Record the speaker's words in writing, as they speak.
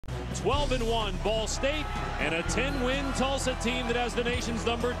12-1 Ball State and a 10-win Tulsa team that has the nation's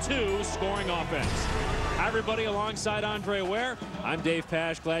 #2 scoring offense. Hi, everybody. Alongside Andre Ware, I'm Dave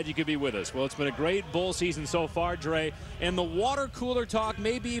Pasch. Glad you could be with us. Well, it's been a great bowl season so far, Dre, and the water cooler talk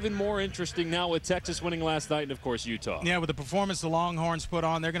may be even more interesting now with Texas winning last night and, of course, Utah. Yeah, with the performance the Longhorns put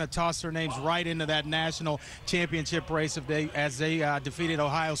on, they're going to toss their names right into that national championship race as they defeated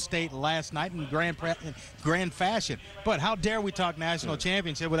Ohio State last night in grand fashion. But how dare we talk national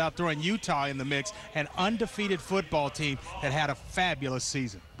championship without throwing Utah in the mix, an undefeated football team that had a fabulous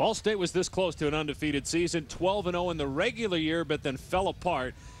season. Ball State was this close to an undefeated season, 12-0 in the regular year, but then fell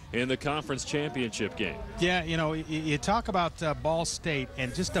apart in the conference championship game. Yeah, you know, you talk about Ball State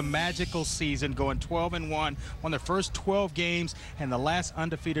and just a magical season, going 12-1, won their first 12 games, and the last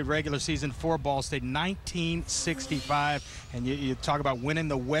undefeated regular season for Ball State, 1965. And you talk about winning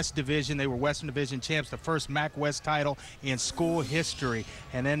the West Division. They were Western Division champs, the first MAC West title in school history.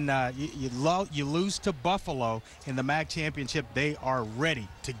 And then you lose to Buffalo in the MAC championship. They are ready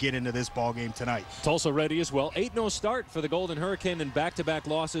to get into this ball game tonight. Tulsa ready as well. 8-0 start for the Golden Hurricane, and back-to-back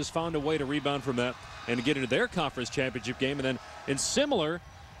losses. Found a way to rebound from that and to get into their conference championship game. And then in similar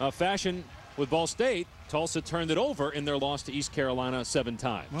fashion with Ball State, Tulsa turned it over in their loss to East Carolina 7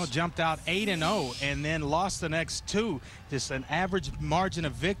 times. Well, jumped out 8-0 and then lost the next 2. Just an average margin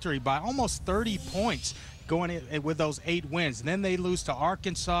of victory by almost 30 points going in with those 8 wins. And then they lose to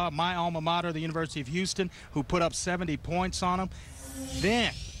Arkansas, my alma mater, the University of Houston, who put up 70 points on them.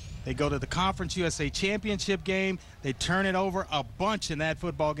 Then they go to the Conference USA Championship game. They turn it over a bunch in that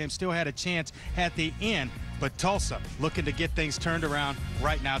football game. Still had a chance at the end. But Tulsa looking to get things turned around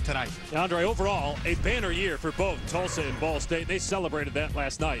right now tonight. Andre, overall, a banner year for both Tulsa and Ball State. They celebrated that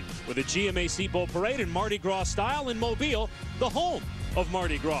last night with a GMAC Bowl Parade in Mardi Gras style in Mobile, the home of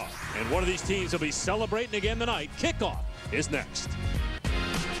Mardi Gras. And one of these teams will be celebrating again tonight. Kickoff is next.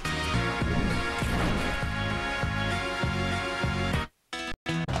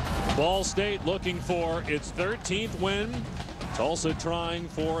 Ball State looking for its 13th win. Tulsa trying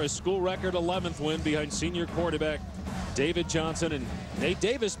for a school record 11th win behind senior quarterback David Johnson. And Nate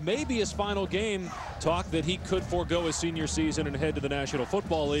Davis, maybe his final game, talk that he could forego his senior season and head to the National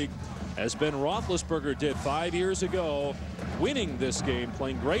Football League, as Ben Roethlisberger did 5 years ago, winning this game,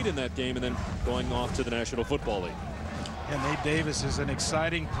 playing great in that game, and then going off to the National Football League. And Nate Davis is an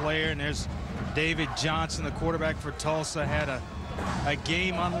exciting player, and there's David Johnson, the quarterback for Tulsa, had a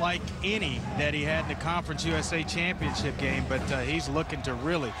game unlike any that he had in the Conference USA Championship game, but he's looking to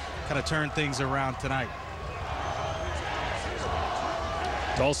really kind of turn things around tonight.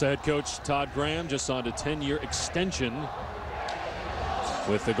 Tulsa head coach Todd Graham just signed a 10-year extension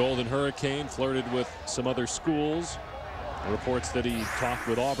with the Golden Hurricane, flirted with some other schools. Reports that he talked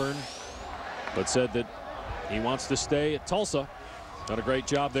with Auburn, but said that he wants to stay at Tulsa. Done a great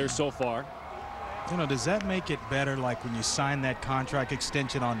job there so far. You know, does that make it better, like when you sign that contract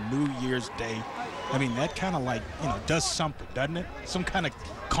extension on New Year's Day? I mean, that kind of like, you know, does something, doesn't it? Some kind of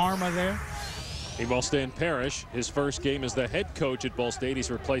karma there. Meanwhile, Stan Parrish, his first game as the head coach at Ball State. He's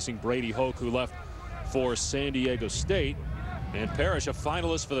replacing Brady Hoke, who left for San Diego State. And Parrish, a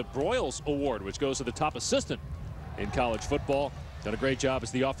finalist for the Broyles Award, which goes to the top assistant in college football. Done a great job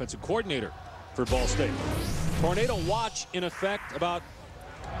as the offensive coordinator for Ball State. Tornado watch in effect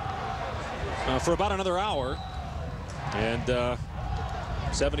for about another hour, and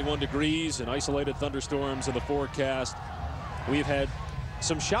 71 degrees and isolated thunderstorms in the forecast. We've had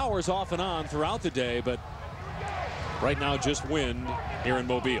some showers off and on throughout the day, but right now just wind here in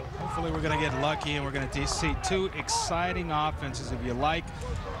Mobile. Hopefully we're going to get lucky and we're going to see 2 exciting offenses. If you like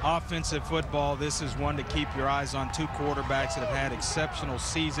offensive football, this is one to keep your eyes on. 2 quarterbacks that have had exceptional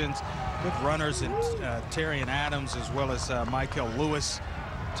seasons, good runners in Terry and Adams, as well as Michael Lewis.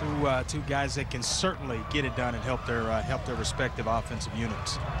 Two guys that can certainly get it done and help their respective offensive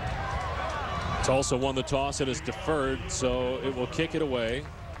units. Tulsa won the toss. It is deferred, so it will kick it away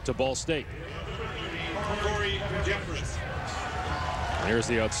to Ball State. There's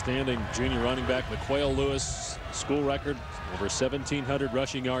the outstanding junior running back McQuail Lewis, school record over 1,700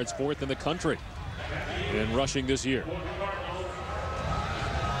 rushing yards, 4th in the country in rushing this year.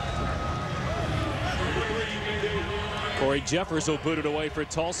 Corey Jeffers will boot it away for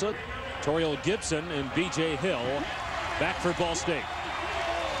Tulsa. Toriel Gibson and B.J. Hill back for Ball State.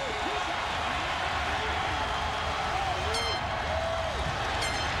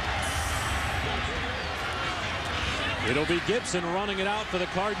 It'll be Gibson running it out for the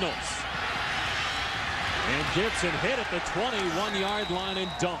Cardinals. And Gibson hit at the 21-yard line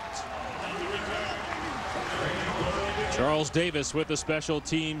and dumped. Charles Davis with the special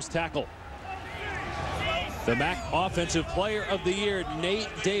teams tackle. The MAC Offensive Player of the Year, Nate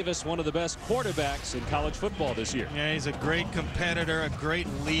Davis, one of the best quarterbacks in college football this year. Yeah, he's a great competitor, a great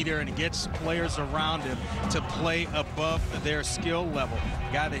leader, and he gets players around him to play above their skill level.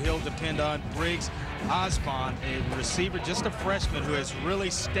 A guy that he'll depend on. Briggs Osborne, a receiver, just a freshman who has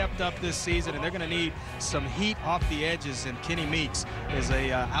really stepped up this season, and they're going to need some heat off the edges, and Kenny Meeks is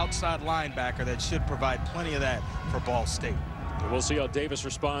a outside linebacker that should provide plenty of that for Ball State. We'll see how Davis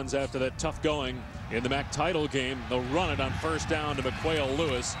responds after that tough going in the MAC title game. They'll run it on first down to McQuail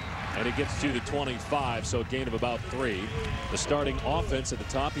Lewis, and he gets to the 25, so a gain of about 3. The starting offense at the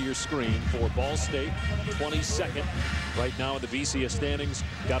top of your screen for Ball State, 22nd right now in the BCS standings,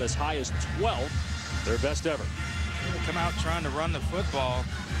 got as high as 12th, their best ever. They come out trying to run the football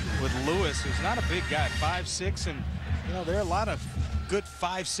with Lewis, who's not a big guy, 5'6", and you know there are a lot of good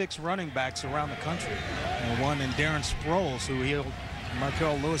 5'6" running backs around the country. And one in Darren Sproles, who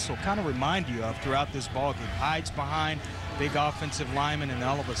McQuail Lewis will kind of remind you of throughout this ball game. Hides behind big offensive linemen, and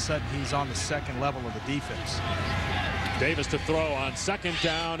all of a sudden he's on the second level of the defense. Davis to throw on second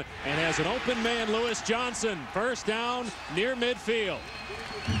down, and has an open man, Lewis Johnson. First down near midfield.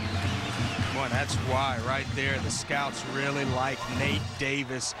 Boy, that's why right there the scouts really like Nate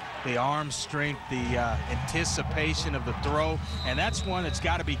Davis. The arm strength, the anticipation of the throw, and that's one that's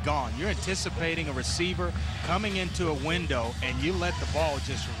got to be gone. You're anticipating a receiver coming into a window, and you let the ball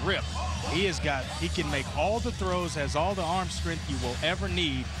just rip. He can make all the throws, has all the arm strength you will ever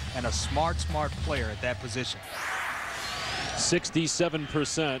need, and a smart player at that position.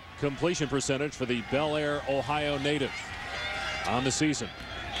 67% completion percentage for the Bel Air, Ohio native on the season.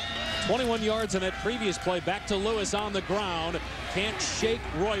 21 yards in that previous play. Back to Lewis on the ground. Can't shake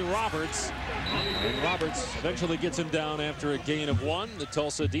Roy Roberts. And Roberts eventually gets him down after a gain of 1. The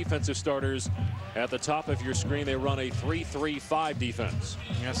Tulsa defensive starters at the top of your screen. They run a 3-3-5 defense.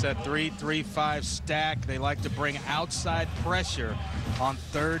 Yes, that 3-3-5 stack. They like to bring outside pressure on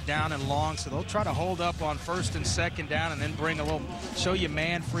third down and long, so they'll try to hold up on first and second down, and then bring a little, show you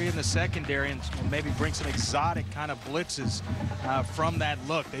man free in the secondary, and maybe bring some exotic kind of blitzes from that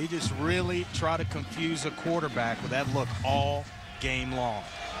look. They just really try to confuse a quarterback with that look all game long.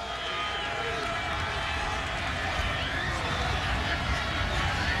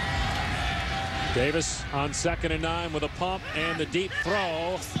 Davis on 2nd and 9 with a pump and the deep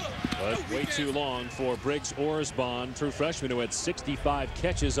throw, but way too long for Briggs Osborne, true freshman who had 65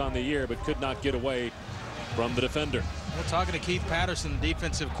 catches on the year but could not get away from the defender. We're talking to Keith Patterson, the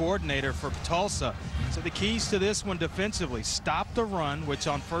defensive coordinator for Tulsa. So the keys to this one defensively: stop the run, which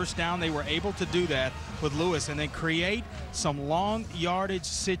on first down they were able to do that with Lewis, and then create some long yardage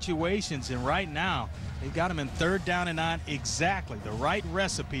situations. And right now they've got him in 3rd down and 9, exactly the right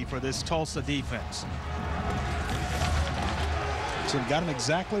recipe for this Tulsa defense. So they've got him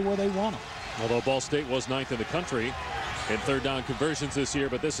exactly where they want him. Although Ball State was 9th in the country in 3rd down conversions this year,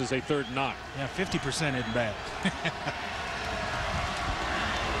 but this is a 3rd and 9. Yeah, 50% isn't bad.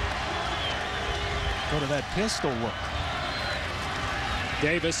 Go to that pistol look.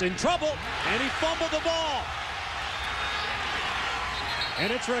 Davis in trouble, and he fumbled the ball.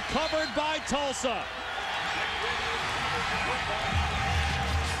 And it's recovered by Tulsa.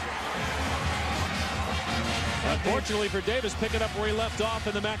 Unfortunately for Davis, picking up where he left off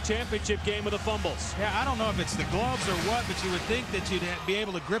in the MAC championship game with the fumbles. Yeah, I don't know if it's the gloves or what, but you would think that you'd be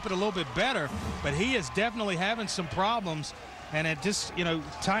able to grip it a little bit better. But he is definitely having some problems. And it just, you know,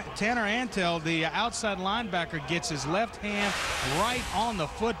 Tanner Antel, the outside linebacker, gets his left hand right on the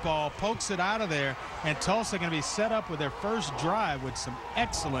football, pokes it out of there, and Tulsa going to be set up with their first drive with some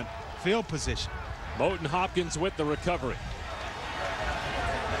excellent field position. Moten Hopkins with the recovery.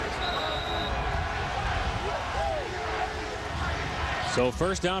 So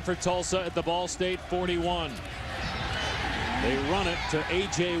first down for Tulsa at the Ball State 41. They run it to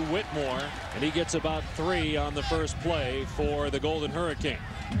A.J. Whitmore, and he gets about 3 on the first play for the Golden Hurricane.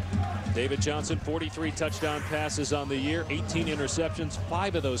 David Johnson, 43 touchdown passes on the year, 18 interceptions,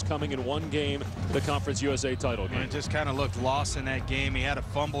 5 of those coming in one game, the Conference USA title game. And it just kind of looked lost in that game. He had a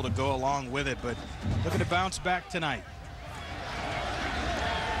fumble to go along with it, but looking to bounce back tonight.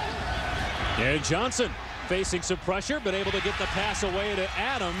 And Johnson facing some pressure, but able to get the pass away to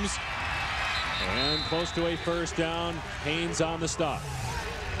Adams. And close to a first down. Haynes on the stop.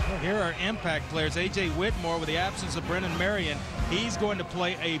 Well, here are impact players. A.J. Whitmore, with the absence of Brennan Marion, he's going to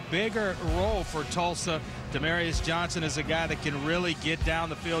play a bigger role for Tulsa. Demarius Johnson is a guy that can really get down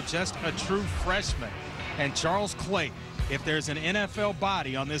the field, just a true freshman. And Charles Clay, if there's an NFL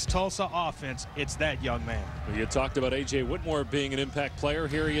body on this Tulsa offense, it's that young man. You talked about A.J. Whitmore being an impact player.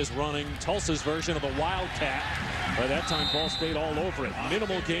 Here he is running Tulsa's version of the Wildcat. By that time, Ball State all over it.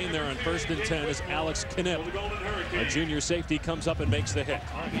 Minimal gain there on 1st and 10 as Alex Knipp, a junior safety, comes up and makes the hit.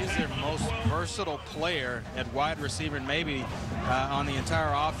 He's their most versatile player at wide receiver, and maybe on the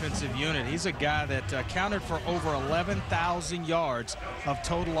entire offensive unit. He's a guy that accounted for over 11,000 yards of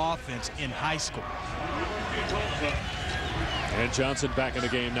total offense in high school. And Johnson back in the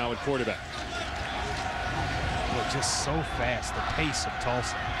game now at quarterback. Well, just so fast, the pace of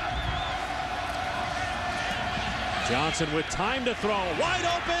Tulsa. Johnson with time to throw. Wide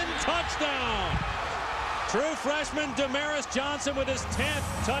open, touchdown. True freshman Damaris Johnson with his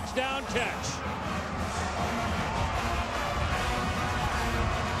 10th touchdown catch.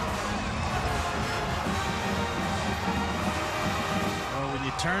 Well, when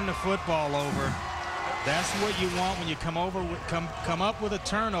you turn the football over, that's what you want when you come up with a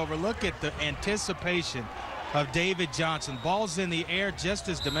turnover. Look at the anticipation of David Johnson. Ball's in the air just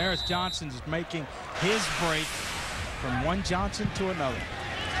as Damaris Johnson is making his break from one Johnson to another.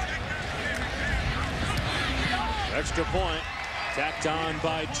 Extra point tacked on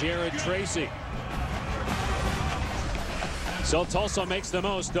by Jared Tracy. So Tulsa makes the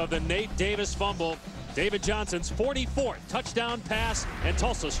most of the Nate Davis fumble. David Johnson's 44th touchdown pass, and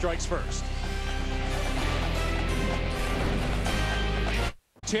Tulsa strikes first.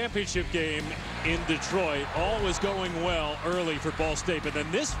 Championship game in Detroit, all was going well early for Ball State, but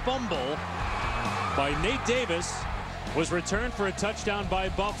then this fumble by Nate Davis was returned for a touchdown by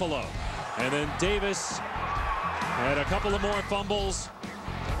Buffalo. And then Davis had a couple of more fumbles,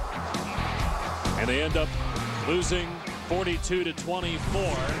 and they end up losing 42-24.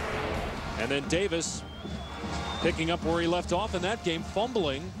 And then Davis picking up where he left off in that game,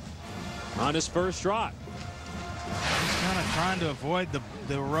 fumbling on his first drive. He's kind of trying to avoid the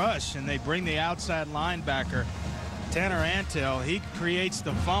rush, and they bring the outside linebacker, Tanner Antel. He creates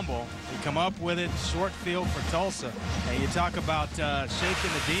the fumble. They come up with it, short field for Tulsa. And you talk about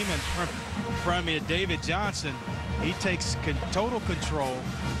shaking the demons from David Johnson. He takes total control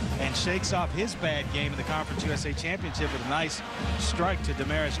and shakes off his bad game in the Conference USA Championship with a nice strike to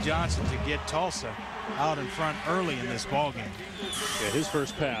Damaris Johnson to get Tulsa out in front early in this ball game. Yeah, his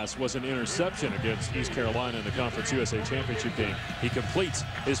first pass was an interception against East Carolina in the Conference USA Championship game. He completes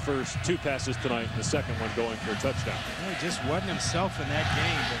his first 2 passes tonight, the second one going for a touchdown. Well, he just wasn't himself in that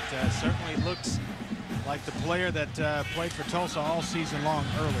game, but certainly looks like the player that played for Tulsa all season long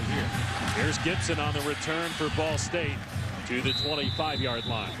early here. Here's Gibson on the return for Ball State to the 25-yard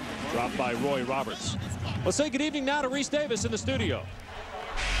line. Dropped by Roy Roberts. Let's say good evening now to Reese Davis in the studio.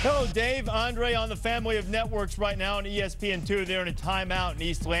 Hello, Dave. Andre on the family of networks right now on ESPN2. They're in a timeout in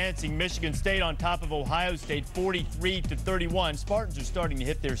East Lansing. Michigan State on top of Ohio State, 43-31. Spartans are starting to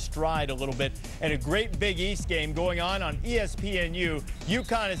hit their stride a little bit. And a great Big East game going on ESPNU.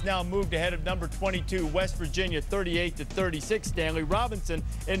 UConn has now moved ahead of number 22, West Virginia, 38-36. Stanley Robinson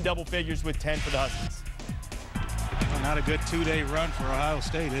in double figures with 10 for the Huskies. Well, not a good 2-day run for Ohio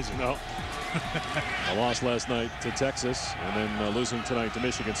State, is it? No. A loss last night to Texas, and then losing tonight to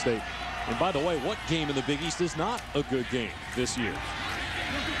Michigan State. And by the way, what game in the Big East is not a good game this year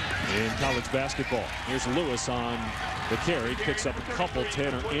in college basketball? Here's Lewis on the carry, picks up a couple.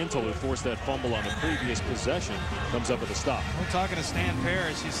 Tanner Antel, who forced that fumble on the previous possession, comes up with a stop. Well, talking to Stan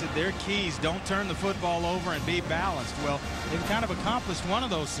Parrish, he said their keys: don't turn the football over and be balanced. Well, they've kind of accomplished one of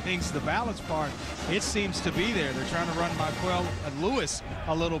those things. The balance part, it seems to be there. They're trying to run Michael Lewis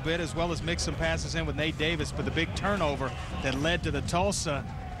a little bit, as well as mix some passes in with Nate Davis. But the big turnover that led to the Tulsa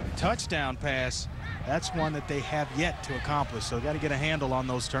touchdown pass, that's one that they have yet to accomplish. So got to get a handle on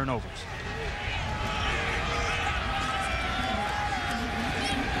those turnovers.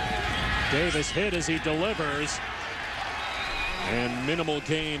 Davis hit as he delivers, and minimal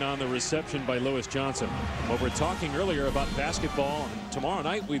gain on the reception by Lewis Johnson. Well, we're talking earlier about basketball. Tomorrow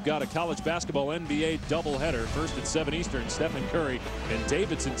night we've got a college basketball NBA doubleheader. First at 7 Eastern, Stephen Curry and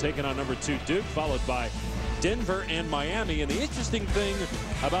Davidson taking on number 2 Duke, followed by Denver and Miami. And the interesting thing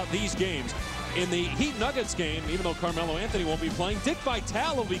about these games, in the Heat Nuggets game, even though Carmelo Anthony won't be playing, Dick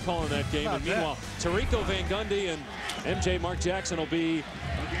Vitale will be calling that game. And meanwhile, Tarico Van Gundy and MJ Mark Jackson will be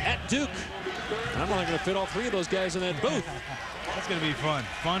at Duke. I'm not going to fit all 3 of those guys in that booth. That's going to be fun.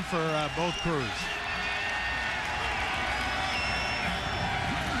 Fun for both crews.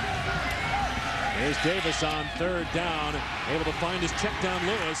 Here's Davis on 3rd down, able to find his check down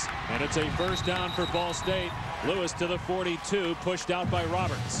Lewis, and it's a first down for Ball State. Lewis to the 42, pushed out by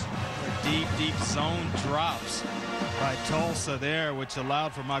Roberts. Deep zone drops by Tulsa there, which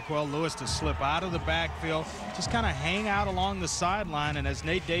allowed for Michael Lewis to slip out of the backfield, just kind of hang out along the sideline. And as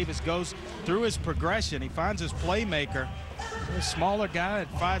Nate Davis goes through his progression, he finds his playmaker A smaller guy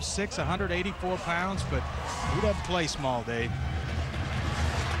at 5'6", 184 pounds, but he doesn't play small, Dave.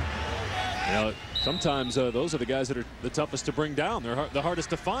 You know, sometimes those are the guys that are the toughest to bring down. They're the hardest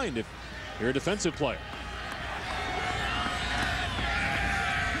to find if you're a defensive player.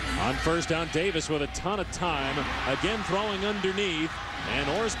 On first down, Davis with a ton of time. Again throwing underneath, and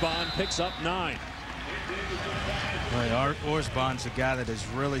Orsbon picks up 9. Well, Orsbon's a guy that has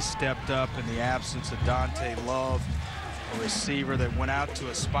really stepped up in the absence of Dante Love, a receiver that went out to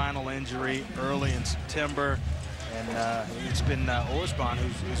a spinal injury early in September. And it's been Orsbon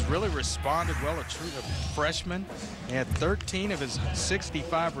who's really responded well. A true freshman. He had 13 of his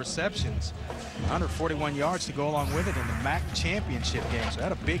 65 receptions, 141 yards to go along with it in the MAC championship game. So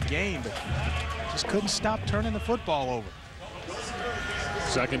had a big game, but just couldn't stop turning the football over.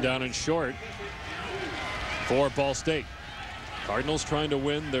 Second down and short for Ball State. Cardinals trying to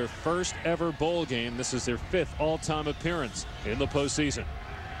win their first ever bowl game. This is their 5th all-time appearance in the postseason.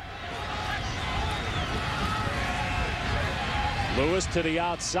 Lewis to the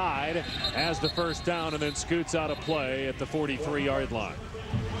outside, has the first down, and then scoots out of play at the 43-yard line.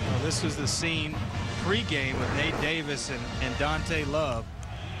 Well, this was the scene pregame with Nate Davis and Dante Love.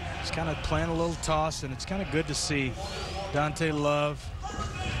 Just kind of playing a little toss, and it's kind of good to see Dante Love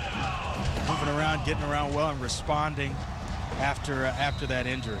moving around, getting around well, and responding after that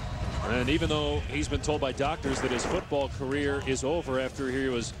injury. And even though he's been told by doctors that his football career is over after he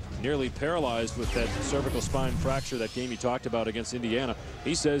was nearly paralyzed with that cervical spine fracture, that game he talked about against Indiana,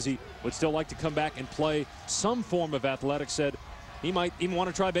 he says he would still like to come back and play some form of athletics. Said he might even want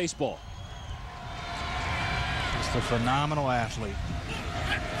to try baseball. Just a phenomenal athlete.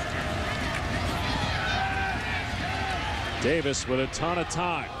 Davis with a ton of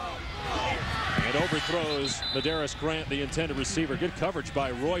time. And overthrows Ladarius Grant, the intended receiver. Good coverage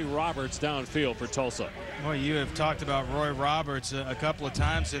by Roy Roberts downfield for Tulsa. Well, you have talked about Roy Roberts a couple of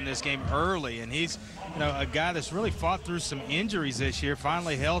times in this game early, and he's, you know, a guy that's really fought through some injuries this year,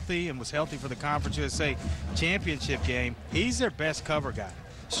 finally healthy, and was healthy for the Conference USA championship game. He's their best cover guy.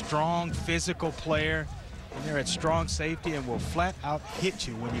 Strong, physical player, and they're at strong safety and will flat out hit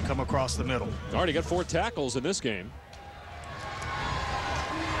you when you come across the middle. Already got 4 tackles in this game.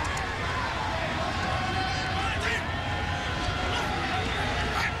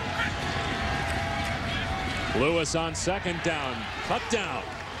 Lewis on second down, cut down.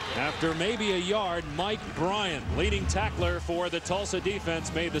 After maybe a yard, Mike Bryant, leading tackler for the Tulsa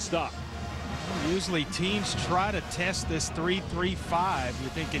defense, made the stop. Usually teams try to test this 3-3-5.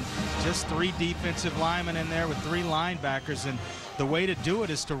 You're thinking just 3 defensive linemen in there with 3 linebackers, and the way to do it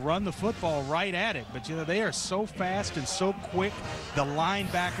is to run the football right at it. But you know, they are so fast and so quick, the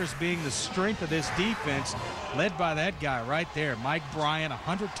linebackers being the strength of this defense, led by that guy right there, Mike Bryant.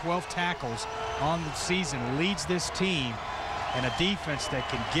 112 tackles on the season, leads this team, and a defense that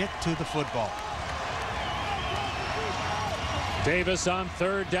can get to the football. Davis on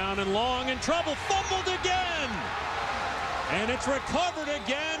third down and long, in trouble, fumbled again. And it's recovered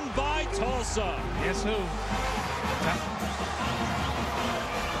again by Tulsa. Guess who?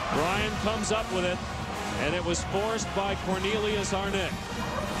 Bryan comes up with it, and it was forced by Cornelius Arnett.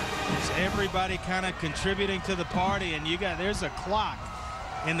 It's everybody kind of contributing to the party, and there's a clock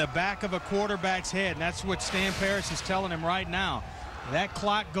in the back of a quarterback's head, and that's what Stan Parrish is telling him right now. That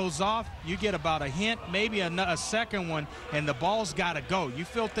clock goes off, you get about a hint, maybe a second one, and the ball's got to go. You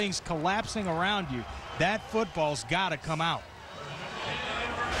feel things collapsing around you. That football's got to come out.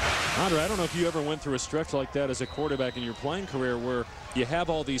 Andre, I don't know if you ever went through a stretch like that as a quarterback in your playing career where you have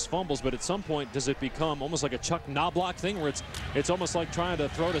all these fumbles, but at some point does it become almost like a Chuck Knobloch thing where it's almost like trying to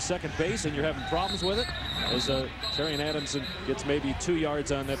throw to second base and you're having problems with it? As Terrion Adamson gets maybe 2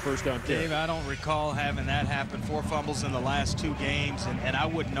 yards on that first down carry. Dave, I don't recall having that happen. 4 fumbles in the last 2 games, and I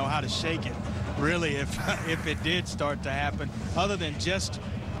wouldn't know how to shake it, really, if it did start to happen, other than just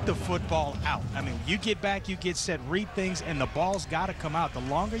the football out. I mean, you get back, you get set, read things, and the ball's got to come out. The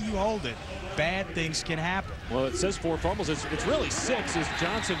longer you hold it, bad things can happen. Well, it says 4 fumbles. It's really 6 as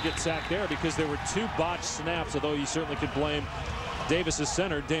Johnson gets sacked there because there were 2 botched snaps, although you certainly could blame Davis's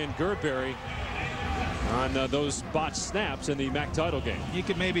center, Dan Gerberry, on those botched snaps in the MAC title game. You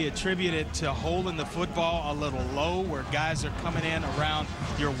could maybe attribute it to holding the football a little low, where guys are coming in around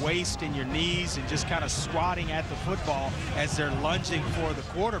your waist and your knees and just kind of swatting at the football as they're lunging for the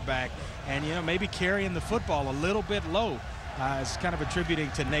quarterback, and you know, maybe carrying the football a little bit low. Is kind of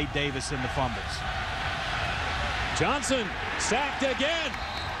attributing to Nate Davis in the fumbles. Johnson sacked again.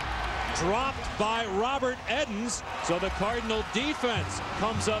 Dropped by Robert Edens, so the Cardinal defense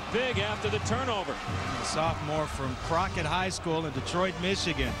comes up big after the turnover. The sophomore from Crockett High School in Detroit,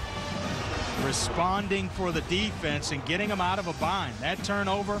 Michigan. responding for the defense and getting them out of a bind. That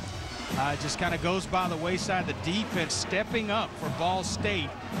turnover just kind of goes by the wayside. The defense stepping up for Ball State,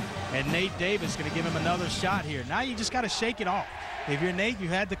 and Nate Davis going to give him another shot here. Now you just got to shake it off. If you're Nate, you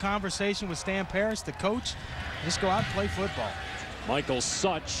had the conversation with Stan Parrish, the coach. Just go out and play football. Michael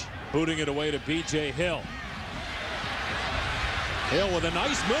Such booting it away to B.J. Hill. Hill with a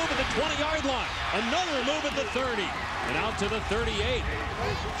nice move at the 20-yard line. Another move at the 30. And out to the 38.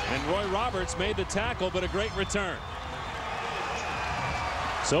 And Roy Roberts made the tackle, but a great return.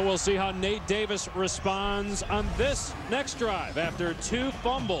 So we'll see how Nate Davis responds on this next drive after 2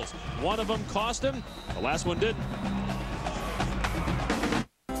 fumbles. One of them cost him. The last one didn't.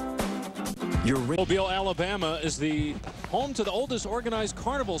 Mobile, Alabama is the home to the oldest organized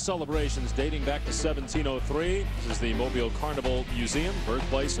carnival celebrations dating back to 1703. This is the Mobile Carnival Museum,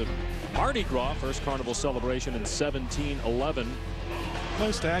 birthplace of Mardi Gras, first carnival celebration in 1711.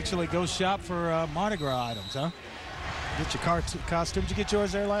 Place to actually go shop for Mardi Gras items, huh? Get your costumes. Did you get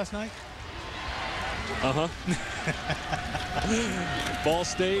yours there last night? Uh-huh. Ball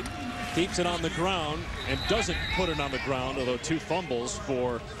State keeps it on the ground and doesn't put it on the ground, although 2 fumbles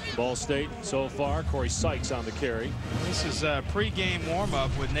for Ball State so far. Corey Sykes on the carry. This is a pregame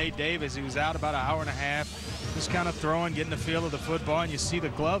warm-up with Nate Davis. He was out about an hour and a half, just kind of throwing, getting the feel of the football, and you see the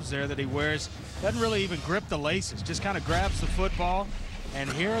gloves there that he wears. Doesn't really even grip the laces, just kind of grabs the football. And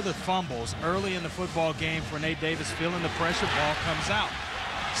here are the fumbles early in the football game for Nate Davis, feeling the pressure. Ball comes out.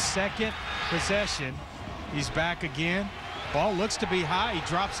 Second possession. He's back again. Ball looks to be high. He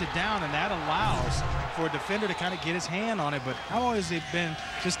drops it down, and that allows for a defender to kind of get his hand on it. But how always has it been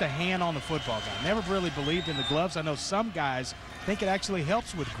just a hand on the football guy? Never really believed in the gloves. I know some guys think it actually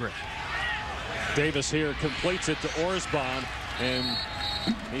helps with grip. Davis here completes it to Orsbon, and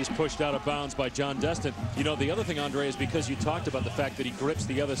he's pushed out of bounds by John Destin. You know, the other thing, Andre, is because you talked about the fact that he grips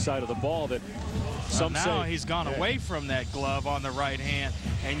the other side of the ball, that some now say he's gone away from that glove on the right hand,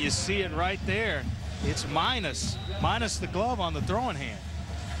 and you see it right there. It's minus the glove on the throwing hand.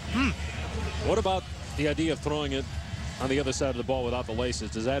 What about the idea of throwing it on the other side of the ball without the laces?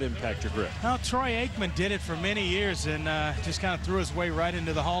 Does that impact your grip? Now, Troy Aikman did it for many years and just kind of threw his way right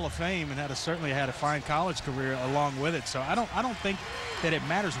into the Hall of Fame, and certainly had a fine college career along with it. So I don't think that it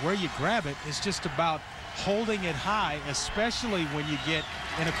matters where you grab it. It's just about holding it high, especially when you get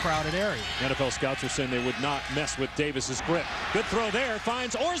in a crowded area. NFL scouts are saying they would not mess with Davis's grip. Good throw there,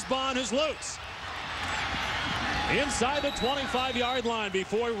 finds Orsbon, who's loose. Inside the 25-yard line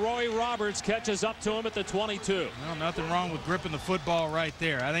before Roy Roberts catches up to him at the 22. Well, nothing wrong with gripping the football right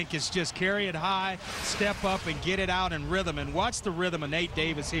there. I think it's just carry it high, step up, and get it out in rhythm. And watch the rhythm of Nate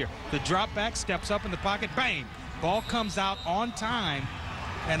Davis here. The drop back, steps up in the pocket, bang! Ball comes out on time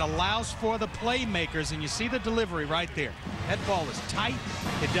and allows for the playmakers. And you see the delivery right there. That ball is tight.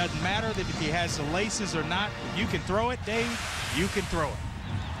 It doesn't matter that if he has the laces or not. You can throw it, Dave. You can throw it.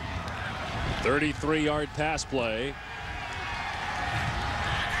 33-yard pass play.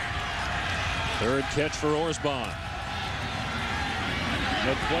 Third catch for Orsbon.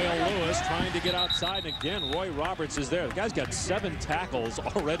 McQuail Lewis trying to get outside, and again Roy Roberts is there. The guy's got 7 tackles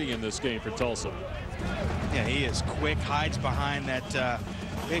already in this game for Tulsa. Yeah, he is quick, hides behind that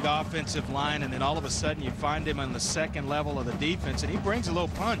big offensive line, and then all of a sudden you find him on the second level of the defense, and he brings a little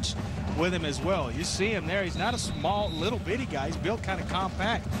punch with him as well. You see him there. He's not a small, little bitty guy. He's built kind of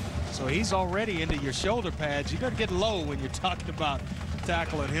compact. So he's already into your shoulder pads. You better get low when you're talking about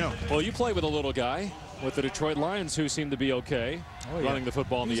tackling him. Well, you play with a little guy with the Detroit Lions, who seem to be okay running the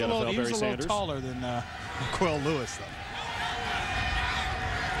football in the NFL. Barry Sanders. He's a little taller than McQuail Lewis, though.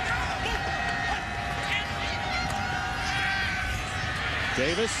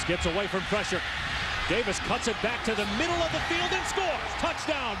 Davis gets away from pressure. Davis cuts it back to the middle of the field and scores.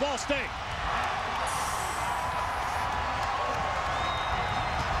 Touchdown, Ball State.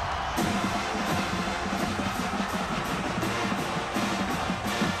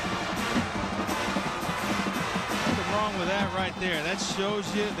 With that right there, that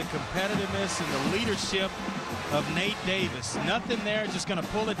shows you the competitiveness and the leadership of Nate Davis. Nothing there, just going to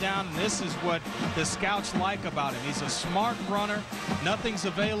pull it down, and this is what the scouts like about him. He's a smart runner. Nothing's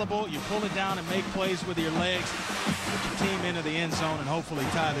available. You pull it down and make plays with your legs, put your team into the end zone, and hopefully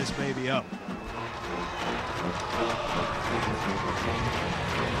tie this baby up.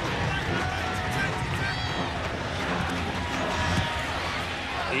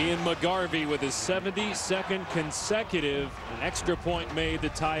 Ian McGarvey with his 72nd consecutive extra point made to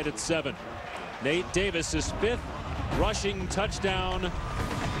tie it at 7. Nate Davis, his 5th rushing touchdown.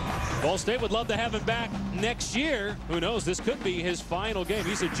 Ball State would love to have him back next year. Who knows? This could be his final game.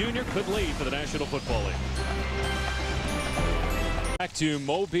 He's a junior, could leave for the National Football League. back to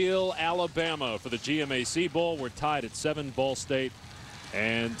Mobile, Alabama for the GMAC Bowl. We're tied at 7, Ball State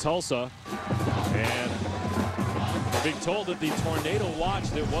and Tulsa. And we're being told that the tornado watch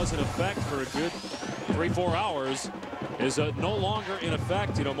that was in effect for a good 3-4 hours is no longer in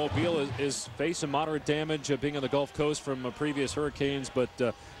effect. You know, Mobile is facing moderate damage being on the Gulf Coast from previous hurricanes, but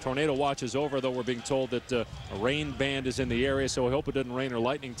tornado watch is over, though we're being told that a rain band is in the area, so we hope it doesn't rain or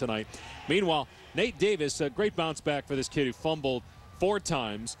lightning tonight. Meanwhile, Nate Davis, a great bounce back for this kid who fumbled 4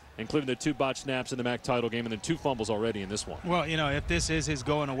 times, including the 2 botched snaps in the MAC title game and then 2 fumbles already in this one. Well, you know, if this is his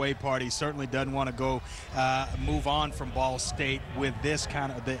going away party, he certainly doesn't want to go move on from Ball State with this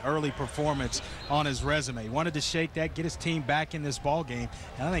kind of the early performance on his resume. He wanted to shake that, get his team back in this ball game,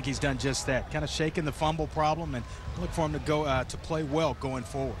 and I think he's done just that, kind of shaking the fumble problem, and look for him to go to play well going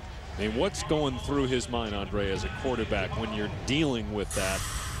forward. I mean, what's going through his mind, Andre, as a quarterback when you're dealing with that?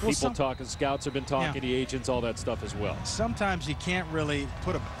 Well, people talking, scouts have been talking, the agents, all that stuff as well. Sometimes you can't really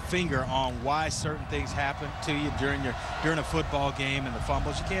put a finger on why certain things happen to you during a football game and the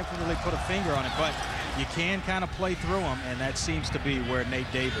fumbles. You can't really put a finger on it, but you can kind of play through them, and that seems to be where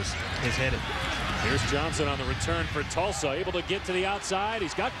Nate Davis is headed. Here's Johnson on the return for Tulsa, able to get to the outside.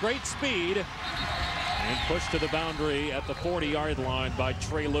 He's got great speed and pushed to the boundary at the 40-yard line by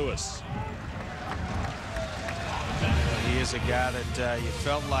Trey Lewis. He is a guy that you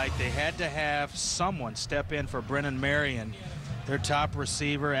felt like they had to have someone step in for Brennan Marion. Their top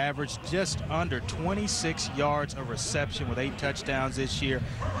receiver averaged just under 26 yards of reception with 8 touchdowns this year,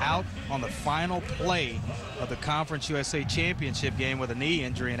 out on the final play of the Conference USA Championship game with a knee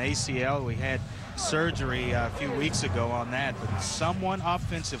injury, an ACL. We had surgery a few weeks ago on that, but someone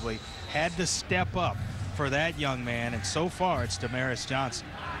offensively had to step up for that young man, and so far it's Damaris Johnson.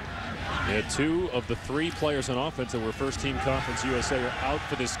 Yeah, 2 of the 3 players on offense that were first-team Conference USA are out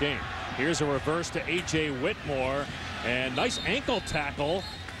for this game. Here's a reverse to A.J. Whitmore, and nice ankle tackle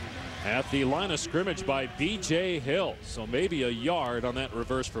at the line of scrimmage by B.J. Hill. So maybe a yard on that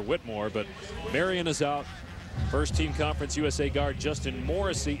reverse for Whitmore, but Marion is out. First-team Conference USA guard Justin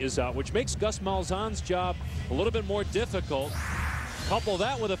Morrissey is out, which makes Gus Malzahn's job a little bit more difficult. Couple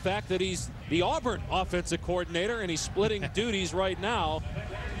that with the fact that he's the Auburn offensive coordinator and he's splitting duties right now,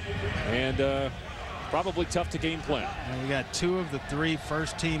 and probably tough to game plan. And we got 2 of the 3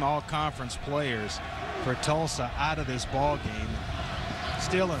 first-team all-conference players for Tulsa out of this ball game.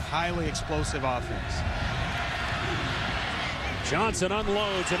 Still a highly explosive offense. Johnson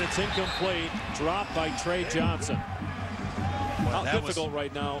unloads and it's incomplete. Dropped by Trey Johnson. How difficult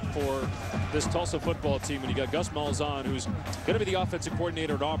right now for this Tulsa football team when you got Gus Malzahn, who's going to be the offensive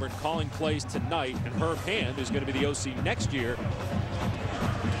coordinator at Auburn, calling plays tonight, and Herb Hand, who's going to be the OC next year,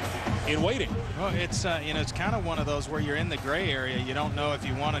 in waiting. Well, it's you know, it's kind of one of those where you're in the gray area. You don't know if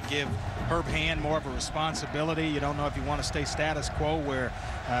you want to give Herb Hand more of a responsibility. You don't know if you want to stay status quo where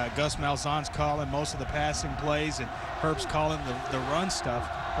Gus Malzahn's calling most of the passing plays and Herb's calling the run stuff,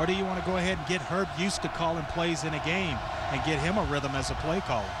 or do you want to go ahead and get Herb used to calling plays in a game and get him a rhythm as a play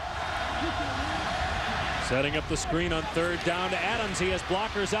caller? Setting up the screen on 3rd down to Adams. He has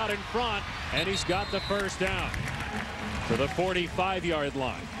blockers out in front, and he's got the first down to the 45-yard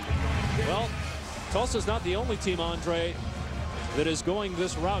line. Well, Tulsa's not the only team, Andre, that is going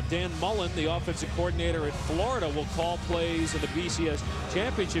this route. Dan Mullen, the offensive coordinator at Florida, will call plays in the BCS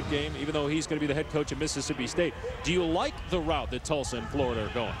championship game, even though he's going to be the head coach at Mississippi State. Do you like the route that Tulsa and Florida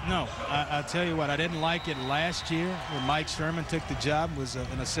are going? No, I'll tell you what, I didn't like it last year when Mike Sherman took the job, was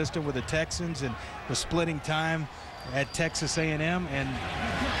an assistant with the Texans, and was splitting time at Texas A&M and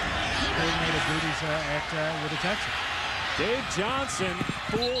coordinated duties with the Texans. Dave Johnson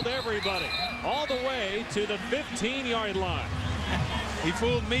fooled everybody all the way to the 15-yard line. He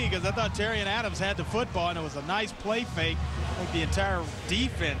fooled me because I thought Terrion Adams had the football, and it was a nice play fake. I think the entire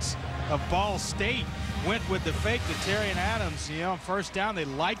defense of Ball State went with the fake to Terrion Adams. You know, on 1st down, they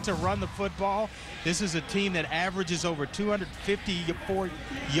like to run the football. This is a team that averages over 254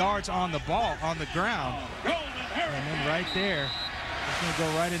 yards on the ball, on the ground. And then right there, it's going to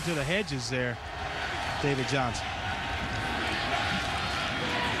go right into the hedges there, David Johnson.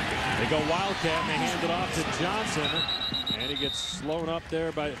 They go Wildcat, and they hand it off to Johnson, and he gets slowed up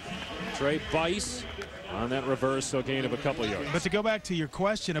there by Trey Bice on that reverse, so gain of a couple yards. But to go back to your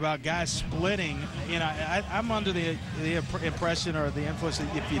question about guys splitting, you know, I'm under the impression or the influence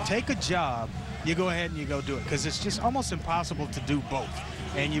that if you take a job, you go ahead and you go do it, because it's just almost impossible to do both.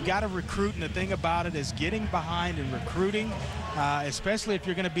 And you've got to recruit, and the thing about it is getting behind and recruiting, especially if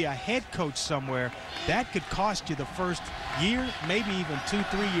you're going to be a head coach somewhere, that could cost you the first year, maybe even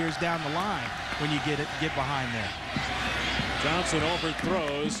 2-3 years down the line when you get behind there. Johnson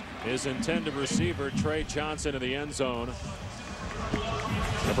overthrows his intended receiver, Trey Johnson, in the end zone.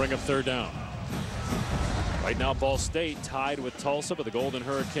 They'll bring up third down. Right now, Ball State tied with Tulsa, but the Golden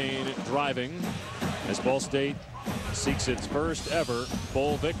Hurricane driving as Ball State seeks its first ever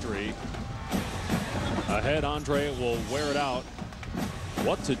bowl victory. Ahead, Andre will wear it out.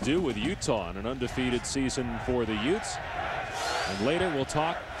 What to do with Utah in an undefeated season for the Utes. And later, we'll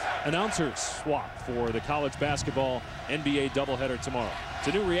talk announcer swap for the college basketball NBA doubleheader tomorrow. It's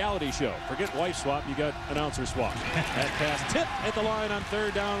a new reality show. Forget wife swap, you got announcer swap. That pass tipped at the line on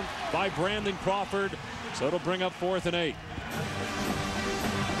third down by Brandon Crawford. So it'll bring up 4th and 8.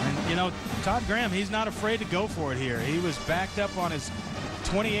 And, you know, Todd Graham, he's not afraid to go for it here. He was backed up on his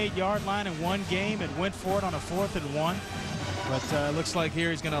 28-yard line in one game and went for it on a 4th and 1. But it looks like here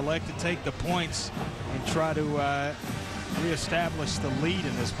he's going to elect to take the points and try to reestablish the lead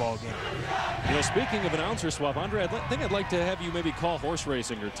in this ball game. You know, speaking of announcer swap, Andre, I think I'd like to have you maybe call horse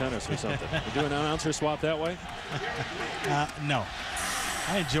racing or tennis or something. You do an announcer swap that way? No.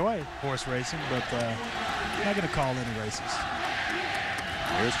 I enjoy horse racing, but I'm not going to call any races.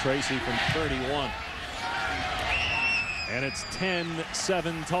 Here's Tracy from 31. And it's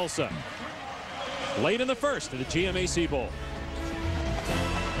 10-7 Tulsa. Late in the first of the GMAC Bowl.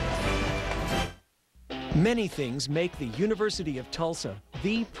 Many things make the University of Tulsa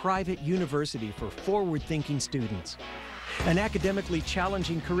the private university for forward-thinking students. An academically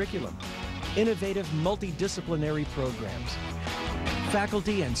challenging curriculum, innovative multidisciplinary programs,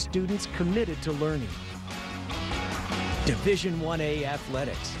 faculty and students committed to learning, Division 1A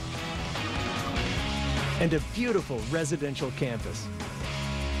athletics, and a beautiful residential campus.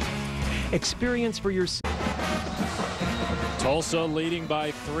 Experience for yourself. Tulsa leading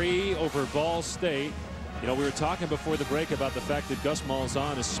by 3 over Ball State. You know, we were talking before the break about the fact that Gus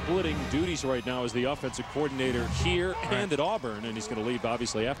Malzahn is splitting duties right now as the offensive coordinator here and at Auburn, and he's going to leave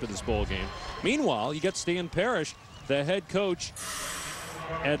obviously after this bowl game. Meanwhile, you got Stan Parrish, the head coach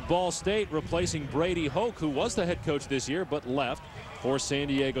at Ball State, replacing Brady Hoke, who was the head coach this year but left for San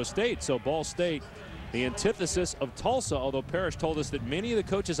Diego State. So Ball State, the antithesis of Tulsa, although Parrish told us that many of the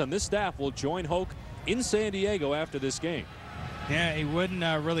coaches on this staff will join Hoke in San Diego after this game. Yeah, he wouldn't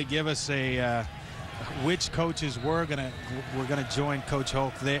really give us a which coaches were gonna join Coach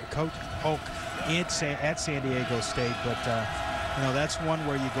Hoke at San Diego State, but you know, that's one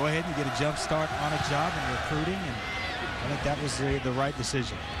where you go ahead and you get a jump start on a job in recruiting, and I think that was the right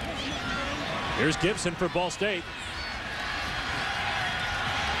decision. Here's Gibson for Ball State.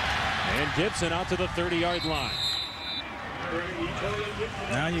 And Gibson out to the 30-yard line.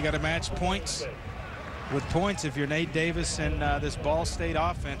 Now you got to match points with points if you're Nate Davis and this Ball State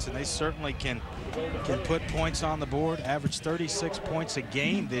offense, and they certainly can put points on the board. Average 36 points a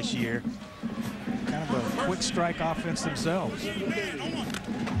game this year. Kind of a quick strike offense themselves.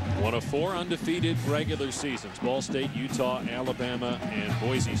 One of 4 undefeated regular seasons. Ball State, Utah, Alabama, and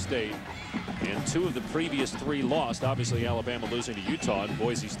Boise State. And 2 of the previous 3 lost. Obviously, Alabama losing to Utah and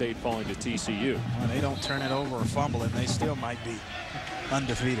Boise State falling to TCU. Well, they don't turn it over or fumble it, and they still might be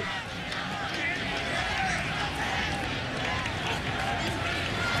undefeated.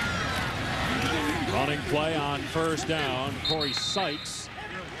 Running play on first down. Corey Sykes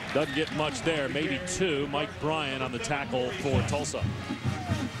doesn't get much there. Maybe 2. Mike Bryan on the tackle for Tulsa.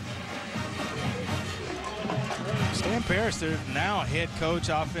 Stan Parrish, they're now head coach,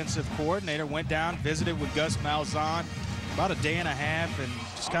 offensive coordinator, went down, visited with Gus Malzahn about a day and a half, and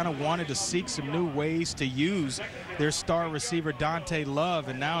just kind of wanted to seek some new ways to use their star receiver Dante Love,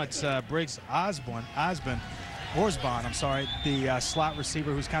 and now it's Briggs Osborne, I'm sorry, the slot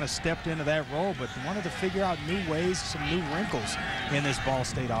receiver who's kind of stepped into that role, but wanted to figure out new ways, some new wrinkles in this Ball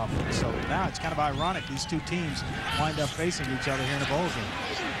State offense. So now it's kind of ironic these 2 teams wind up facing each other here in a bowl game.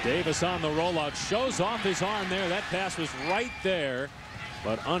 Davis on the rollout, shows off his arm there. That pass was right there,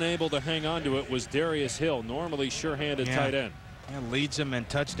 but unable to hang on to it was Darius Hill, normally sure-handed tight end. And leads them in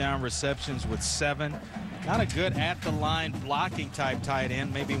touchdown receptions with 7. Not a good at-the-line blocking type tight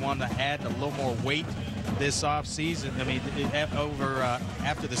end. Maybe one to add a little more weight this offseason. I mean,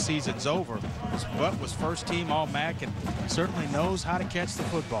 after the season's over. But was first-team All-MAC and certainly knows how to catch the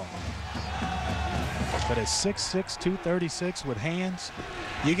football. But at 6'6", 236 with hands,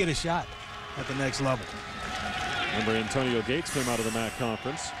 you get a shot at the next level. Remember, Antonio Gates came out of the MAC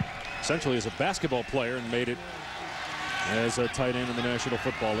conference essentially as a basketball player and made it as a tight end in the National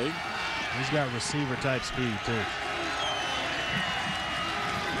Football League. He's got receiver type speed too.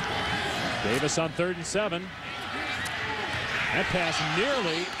 Davis on 3rd and 7. That pass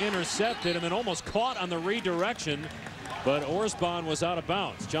nearly intercepted and then almost caught on the redirection, but Orsbon was out of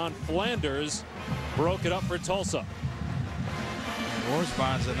bounds. John Flanders broke it up for Tulsa.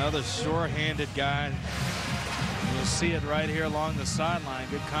 Orsbon's another sure-handed guy. You'll see it right here along the sideline.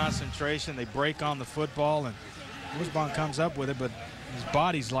 Good concentration. They break on the football, and Wishbone comes up with it, but his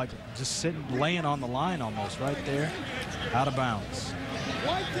body's like just sitting, laying on the line almost right there, out of bounds.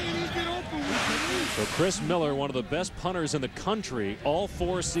 So Chris Miller, one of the best punters in the country all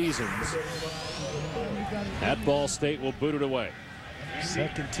 4 seasons at Ball State, will boot it away.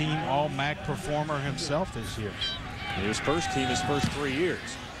 Second team All-MAC performer himself this year. His first team his first 3 years.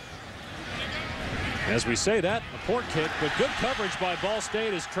 As we say that, a port kick, but good coverage by Ball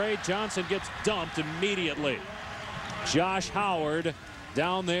State as Trey Johnson gets dumped immediately. Josh Howard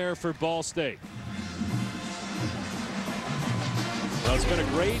down there for Ball State. Well, it's been a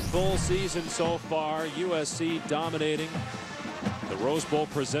great bowl season so far. USC dominating the Rose Bowl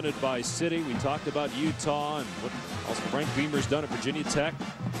presented by City. We talked about Utah and what also Frank Beamer's done at Virginia Tech.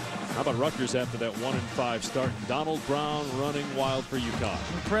 How about Rutgers after that 1-5 start? Donald Brown running wild for UConn.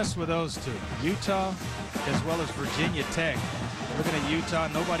 Impressed with those two, Utah as well as Virginia Tech. Looking at Utah,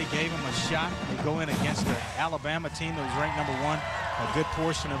 nobody gave them a shot. They go in against the Alabama team that was ranked #1 a good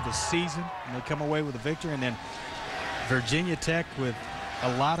portion of the season, and they come away with a victory. And then Virginia Tech with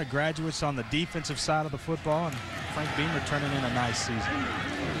a lot of graduates on the defensive side of the football, and Frank Beamer turning in a nice season.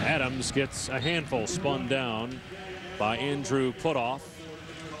 Adams gets a handful spun down by Andrew Putoff.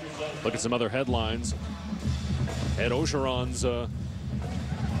 Look at some other headlines. Ed Ogeron's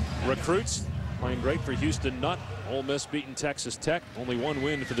recruits playing great for Houston Nutt. Ole Miss beating Texas Tech. Only 1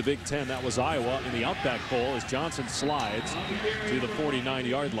 win for the Big Ten. That was Iowa in the Outback Bowl as Johnson slides to the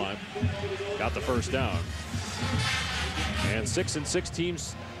 49-yard line. Got the first down. And 6-6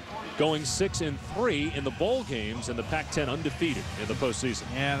 teams going 6-3 in the bowl games, and the Pac-10 undefeated in the postseason.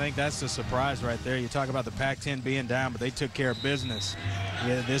 Yeah, I think that's the surprise right there. You talk about the Pac-10 being down, but they took care of business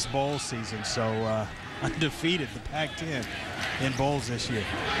this bowl season. So undefeated, the Pac-10 in bowls this year.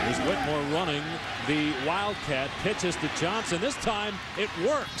 Here's Whitmore running the Wildcat, pitches to Johnson. This time it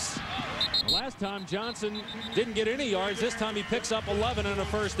works. Last time Johnson didn't get any yards. This time he picks up 11 and a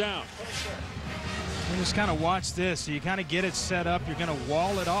first down. You just kind of watch this. So you kind of get it set up. You're going to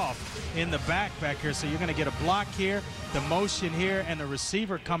wall it off in the back here. So you're going to get a block here, the motion here, and the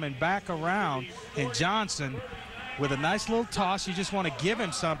receiver coming back around. And Johnson with a nice little toss. You just want to give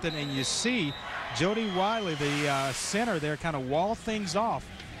him something, and you see Jody Wiley, the center there, kind of wall things off,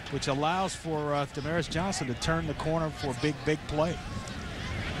 which allows for Damaris Johnson to turn the corner for a big play.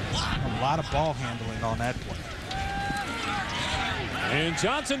 A lot of ball handling on that play. And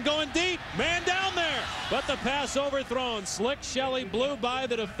Johnson going deep, man down there, but the pass overthrown. Slick Shelley blew by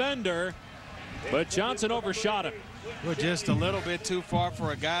the defender, but Johnson overshot him. Well, just a little bit too far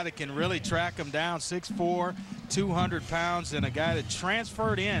for a guy that can really track him down. 6'4", 200 pounds, and a guy that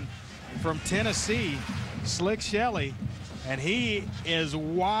transferred in from Tennessee, Slick Shelley, and he is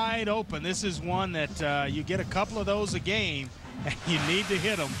wide open. This is one that you get a couple of those a game, and you need to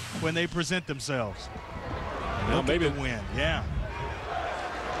hit them when they present themselves. Well, maybe the win, yeah.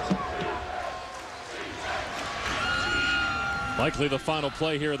 Likely the final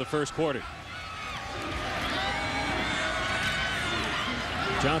play here of the first quarter.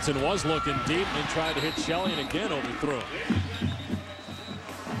 Johnson was looking deep and tried to hit Shelley, and again overthrew him.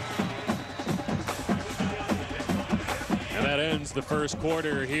 And that ends the first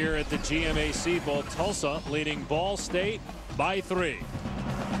quarter here at the GMAC Bowl. Tulsa leading Ball State by 3.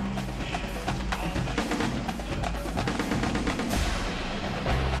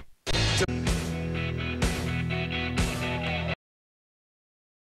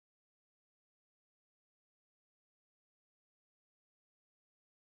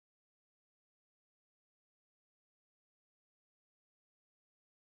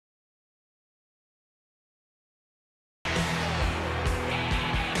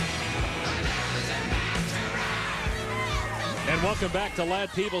 And welcome back to Ladd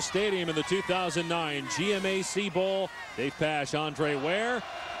Peebles Stadium in the 2009 GMAC Bowl. Dave Pasch, Andre Ware.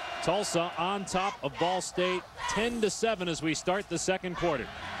 Tulsa on top of Ball State 10-7 as we start the second quarter.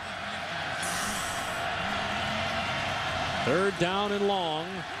 Third down and long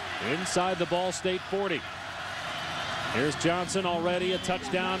inside the Ball State 40. Here's Johnson, already a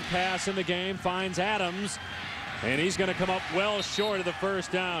touchdown pass in the game, finds Adams, and he's going to come up well short of the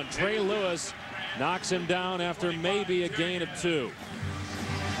first down. Trey Lewis knocks him down after maybe a gain of 2.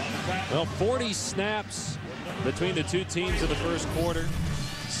 Well, 40 snaps between the two teams in the first quarter.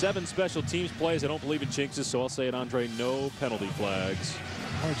 7 special teams plays. I don't believe in jinxes, so I'll say it, Andre, no penalty flags.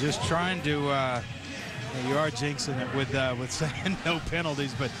 We're just trying to, you are jinxing it with saying no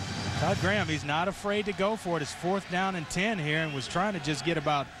penalties, but Todd Graham, he's not afraid to go for it. It's 4th down and 10 here, and was trying to just get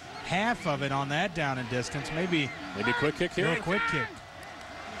about half of it on that down and distance. Maybe quick kick here. A quick kick.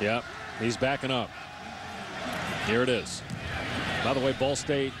 Yep. He's backing up. Here it is. By the way, Ball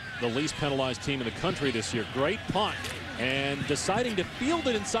State, the least penalized team in the country this year. Great punt. And deciding to field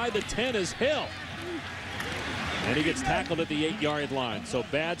it inside the 10 is Hill. And he gets tackled at the 8-yard line. So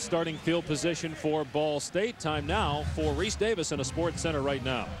bad starting field position for Ball State. Time now for Reese Davis in a Sports Center right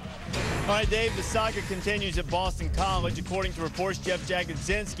now. All right, Dave, the saga continues at Boston College. According to reports, Jeff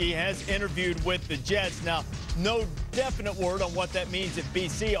Jagodzinski has interviewed with the Jets. Now, no definite word on what that means at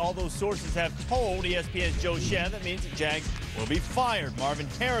BC, although sources have told ESPN's Joe Shen that means that Jags will be fired. Marvin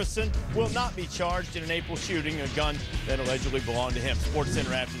Harrison will not be charged in an April shooting, a gun that allegedly belonged to him. Sports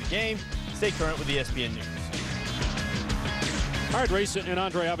Center after the game. Stay current with ESPN News. All right, Race and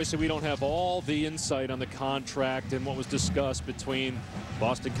Andre, obviously we don't have all the insight on the contract and what was discussed between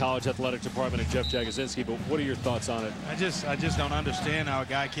Boston College Athletic Department and Jeff Jagodzinski, but what are your thoughts on it? I just don't understand how a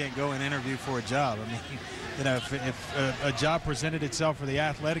guy can't go and interview for a job. I mean, you know, if a job presented itself for the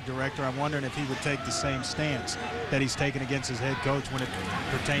athletic director, I'm wondering if he would take the same stance that he's taken against his head coach when it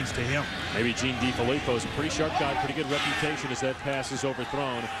pertains to him. Maybe Gene DiFilippo is a pretty sharp guy, pretty good reputation as that pass is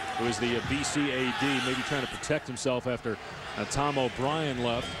overthrown. It was the BC AD maybe trying to protect himself after Tom O'Brien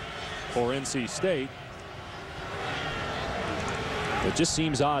left for NC State. It just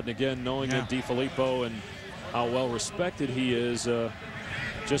seems odd, and again, knowing that DiFilippo and how well respected he is,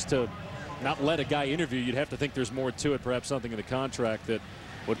 just to not let a guy interview, you'd have to think there's more to it, perhaps something in the contract that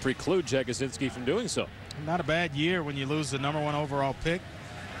would preclude Jagodzinski from doing so. Not a bad year when you lose the #1 overall pick,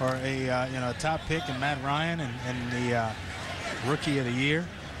 or a top pick in Matt Ryan and the rookie of the year.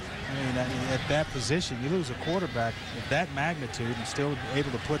 I mean, at that position, you lose a quarterback of that magnitude and still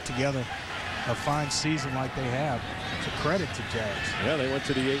able to put together a fine season like they have. It's a credit to Jags. Yeah, they went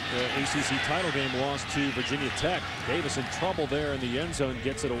to the ACC title game, lost to Virginia Tech. Davis in trouble there in the end zone,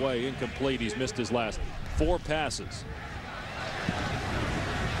 gets it away, incomplete. He's missed his last 4 passes.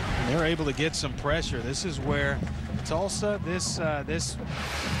 And they're able to get some pressure. This is where Tulsa, this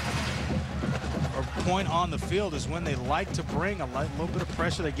point on the field is when they like to bring a little bit of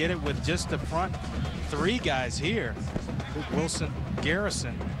pressure. They get it with just the front 3 guys here. Wilson,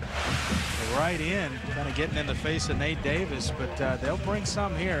 Garrison, right in, kind of getting in the face of Nate Davis, but they'll bring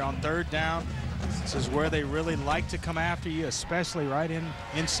some here on 3rd down. This is where they really like to come after you, especially right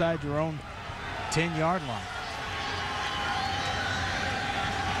inside your own 10-yard line.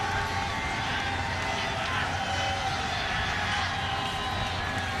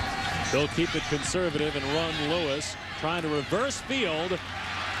 They'll keep it conservative and run Lewis, trying to reverse field,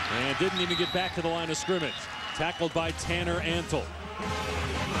 and didn't even get back to the line of scrimmage. Tackled by Tanner Antle.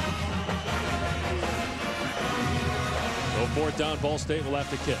 So 4th down, Ball State will have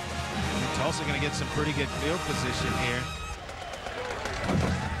to kick. Tulsa going to get some pretty good field position here.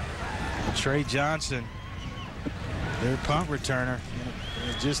 Trey Johnson, their punt returner.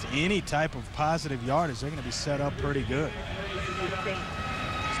 Just any type of positive yardage, they're going to be set up pretty good.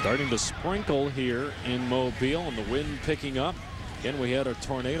 Starting to sprinkle here in Mobile, and the wind picking up. Again, we had a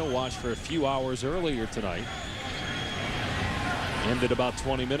tornado watch for a few hours earlier tonight. Ended about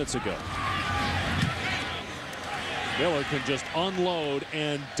 20 minutes ago. Miller can just unload,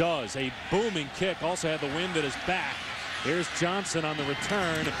 and does. A booming kick. Also had the wind at his back. Here's Johnson on the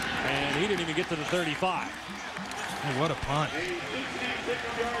return, and he didn't even get to the 35. Oh, what a punt.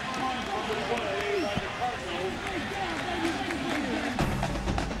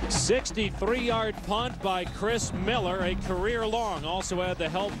 63-yard punt by Chris Miller, a career long. Also had the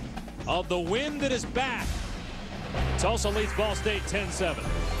help of the wind at his back. Tulsa leads Ball State 10-7.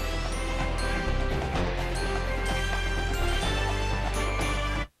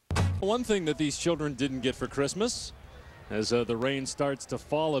 One thing that these children didn't get for Christmas, as the rain starts to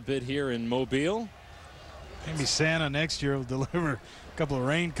fall a bit here in Mobile. Maybe Santa next year will deliver a couple of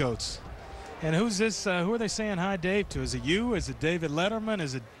raincoats. And who's this? Who are they saying hi, Dave, to? Is it you? Is it David Letterman?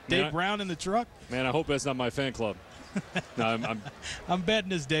 Is it Dave Brown in the truck? Man, I hope that's not my fan club. No, I'm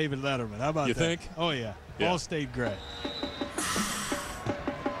betting it's David Letterman. How about that? You think? Oh, yeah. Ball State grad.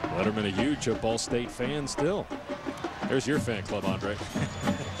 Letterman, a huge Ball State fan still. There's your fan club, Andre.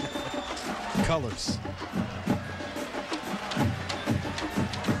 Colors.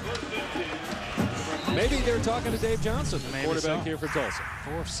 Maybe they're talking to Dave Johnson, the quarterback here for Tulsa.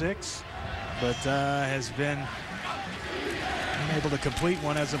 4 of 6, but has been unable to complete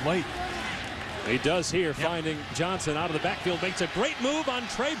one as of late. He does here, finding Johnson out of the backfield. Makes a great move on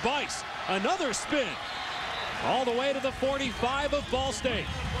Trey Bice. Another spin. All the way to the 45 of Ball State.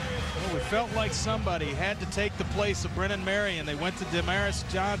 Well, it felt like somebody had to take the place of Brennan Marion. They went to Damaris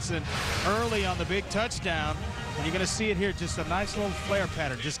Johnson early on the big touchdown. And you're going to see it here, just a nice little flare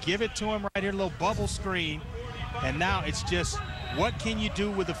pattern. Just give it to him right here, a little bubble screen. And now it's just, what can you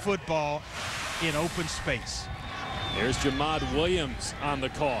do with the football in open space? There's Jamad Williams on the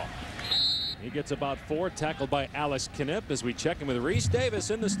call. He gets about 4, tackled by Alex Knipp as we check in with Reese Davis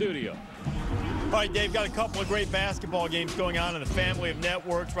in the studio. All right, Dave, got a couple of great basketball games going on in the family of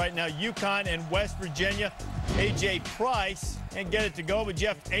networks right now. UConn and West Virginia. A.J. Price and get it to go, but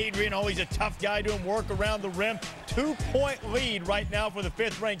Jeff Adrian, always a tough guy doing work around the rim. 2-point lead right now for the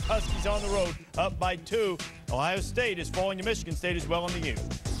 5th-ranked Huskies on the road, up by 2. Ohio State is falling to Michigan State as well in the U.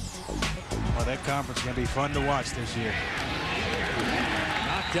 Well, that conference is going to be fun to watch this year.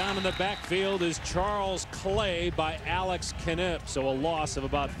 Knocked down in the backfield is Charles Clay by Alex Knipp, so a loss of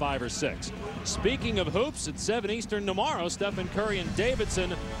about 5 or 6. Speaking of hoops, at 7 Eastern tomorrow, Stephen Curry and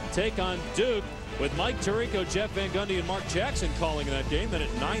Davidson take on Duke, with Mike Tirico, Jeff Van Gundy, and Mark Jackson calling that game. Then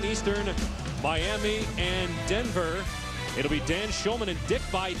at 9 Eastern, Miami and Denver. It'll be Dan Schulman and Dick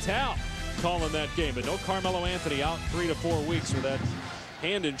Vitale calling that game. But no Carmelo Anthony, out 3 to 4 weeks with that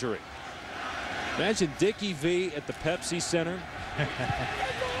hand injury. Imagine Dickie V at the Pepsi Center.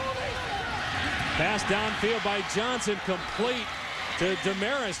 Pass downfield by Johnson, complete to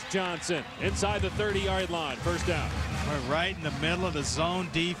Damaris Johnson inside the 30-yard line. First down. We're right in the middle of the zone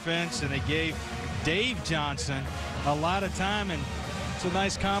defense, and they gave Dave Johnson a lot of time, and it's a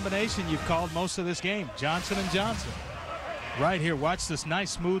nice combination you've called most of this game. Johnson and Johnson. Right here, watch this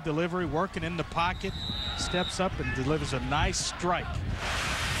nice smooth delivery, working in the pocket, steps up and delivers a nice strike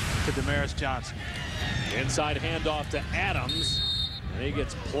to Damaris Johnson. Inside handoff to Adams. And he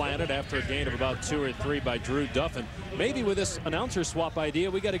gets planted after a gain of about 2 or 3 by Drew Duffin. Maybe with this announcer swap idea,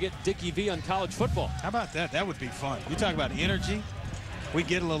 we got to get Dickie V on college football. How about that? That would be fun. You talk about energy. We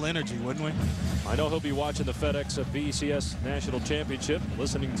get a little energy, wouldn't we? I know he'll be watching the FedEx BCS National Championship,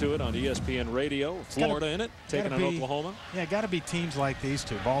 listening to it on ESPN Radio. Florida in it, taking on Oklahoma. Yeah, got to be teams like these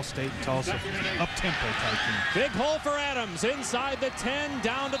two, Ball State and Tulsa, up-tempo type team. Big hole for Adams, inside the 10,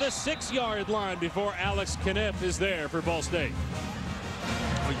 down to the 6-yard line before Alex Knipp is there for Ball State.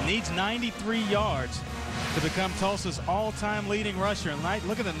 He needs 93 yards to become Tulsa's all-time leading rusher. And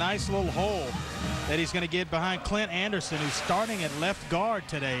look at the nice little hole that he's going to get behind Clint Anderson, who's starting at left guard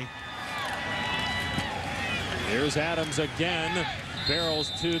today. Here's Adams again,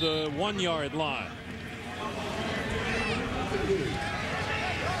 barrels to the 1-yard line.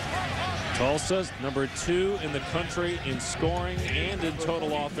 Tulsa's number 2 in the country in scoring and in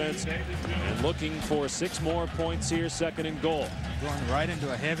total offense, and looking for 6 more points here, 2nd and goal. Going right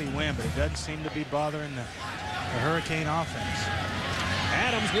into a heavy wind, but it doesn't seem to be bothering the Hurricane offense.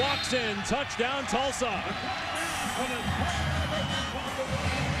 Adams walks in, touchdown Tulsa.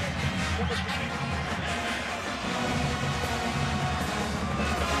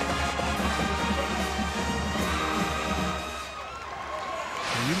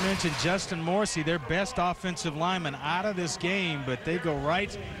 You mentioned Justin Morrissey, their best offensive lineman, out of this game, but they go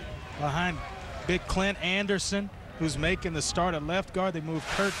right behind big Clint Anderson, who's making the start at left guard. They move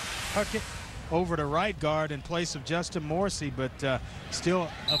Kurt Puckett over to right guard in place of Justin Morrissey, but still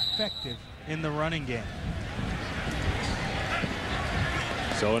effective in the running game.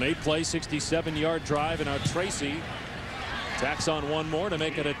 So an 8-play, 67-yard drive, and now Tracy tacks on one more to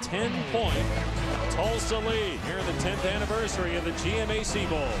make it a 10-point Tulsa lead here in the 10th anniversary of the GMAC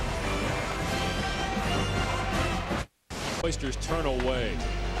Bowl. Oysters turn away.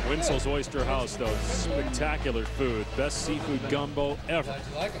 Winslow's Oyster House, though, spectacular food. Best seafood gumbo ever. Glad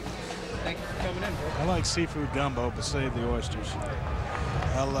you like them. Thank you for coming in, bro. I like seafood gumbo, but save the oysters.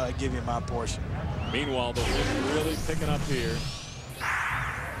 I'll give you my portion. Meanwhile, the wind really picking up here.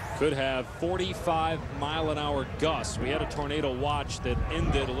 Could have 45-mile-an-hour gusts. We had a tornado watch that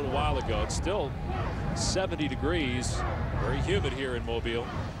ended a little while ago. It's still 70 degrees. Very humid here in Mobile.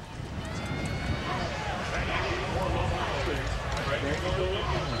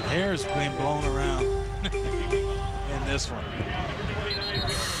 Hair's being blown around in this one.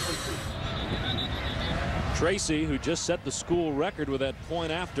 Tracy, who just set the school record with that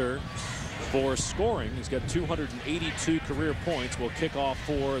point after for scoring. He's got 282 career points. Will kick off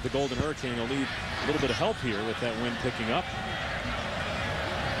for the Golden Hurricane. He'll need a little bit of help here with that wind picking up.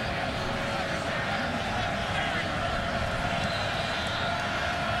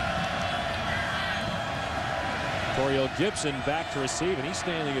 Coriel Gibson back to receive, and he's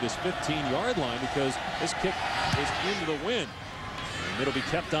standing at his 15-yard line because this kick is into the wind. And it'll be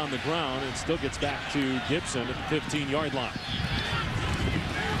kept on the ground and still gets back to Gibson at the 15-yard line.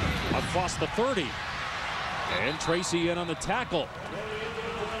 Across the 30. And Tracy in on the tackle.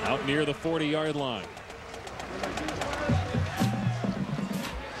 Out near the 40-yard line.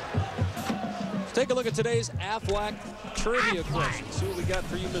 Let's take a look at today's Aflac trivia question. See what we got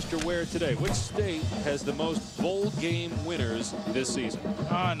for you, Mr. Ware, today. Which state has the most bowl game winners this season?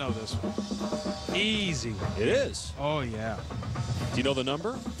 Oh, I know this one. Easy one. It is. Oh, yeah. Do you know the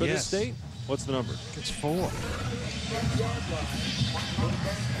number for this state? What's the number? It's 4.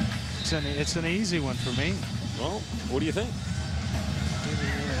 It's an easy one for me. Well, what do you think?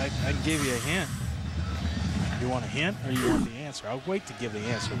 I can give you a hint. You want a hint or you want the answer? I'll wait to give the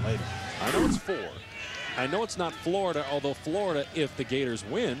answer later. I know it's 4. I know it's not Florida, although Florida, if the Gators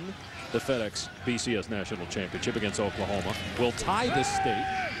win the FedEx BCS National Championship against Oklahoma, will tie this state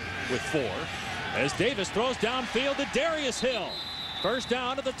with 4. As Davis throws downfield to Darius Hill. First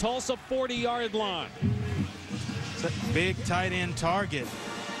down to the Tulsa 40-yard line. It's a big tight end target.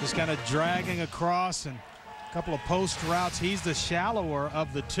 Just kind of dragging across and a couple of post routes. He's the shallower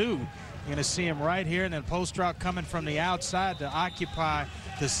of the two. You're going to see him right here, and then post route coming from the outside to occupy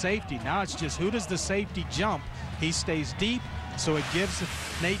the safety. Now it's just who does the safety jump? He stays deep, so it gives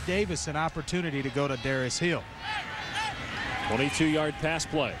Nate Davis an opportunity to go to Darius Hill. 22-yard pass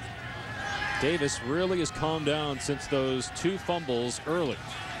play. Davis really has calmed down since those 2 fumbles early.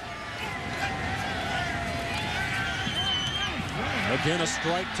 Again, a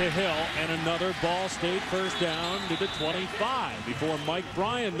strike to Hill, and another Ball State first down to the 25 before Mike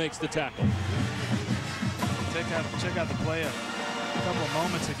Bryan makes the tackle. Check out the play a couple of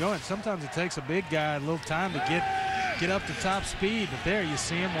moments ago, and sometimes it takes a big guy a little time to get up to top speed, but there you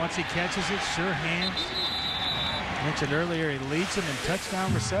see him once he catches it, sure hands. I mentioned earlier he leads them in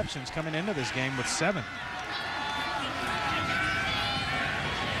touchdown receptions coming into this game with 7.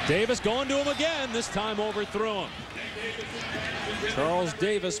 Davis going to him again, this time overthrew him. Charles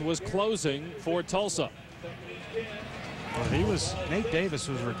Davis was closing for Tulsa. Well, Nate Davis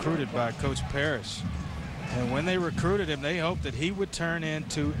was recruited by Coach Parrish. And when they recruited him, they hoped that he would turn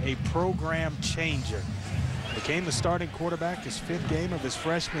into a program changer. Became the starting quarterback his 5th game of his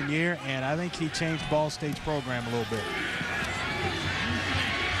freshman year, and I think he changed Ball State's program a little bit.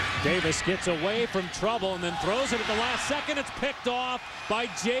 Davis gets away from trouble and then throws it at the last second. It's picked off by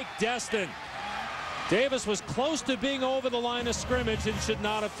Jake Destin. Davis was close to being over the line of scrimmage and should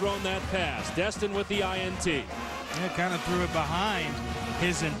not have thrown that pass. Destin with the INT. Yeah, kind of threw it behind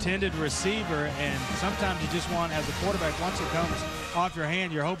his intended receiver, and sometimes you just want, as a quarterback, once it comes off your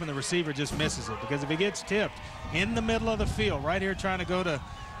hand, you're hoping the receiver just misses it, because if it gets tipped in the middle of the field, right here trying to go to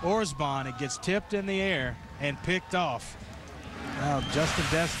Orsbon, it gets tipped in the air and picked off. Now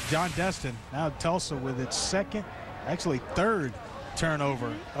John Destin, now Tulsa with its 2nd, actually 3rd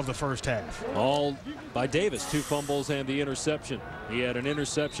turnover of the first half. All by Davis, 2 fumbles and the interception. He had an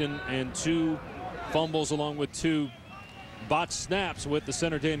interception and 2 fumbles along with 2 botched snaps with the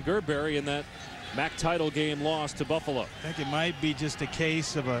center Dan Gerberry in that MAC title game loss to Buffalo. I think it might be just a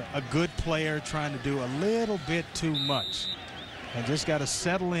case of a good player trying to do a little bit too much and just got to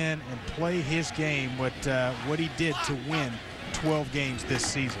settle in and play his game, what he did to win 12 games this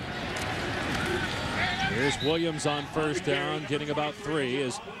season. Here's Williams on first down, getting about 3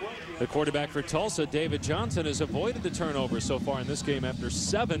 as the quarterback for Tulsa, David Johnson, has avoided the turnover so far in this game after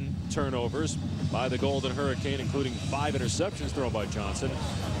 7 turnovers by the Golden Hurricane, including 5 interceptions thrown by Johnson,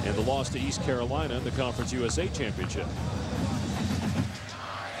 and the loss to East Carolina in the Conference USA Championship.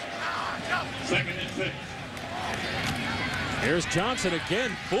 2nd and 6. Here's Johnson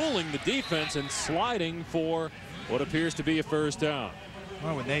again, fooling the defense and sliding for what appears to be a first down.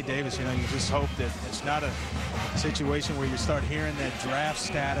 Well, with Nate Davis, you just hope that it's not a situation where you start hearing that draft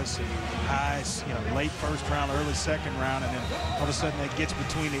status and highs, late 1st round, early 2nd round, and then all of a sudden that gets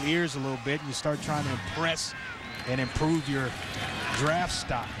between the ears a little bit, and you start trying to impress and improve your draft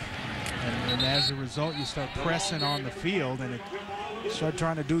stock. And as a result, you start pressing on the field, and you start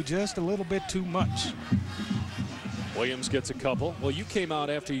trying to do just a little bit too much. Williams gets a couple. Well, you came out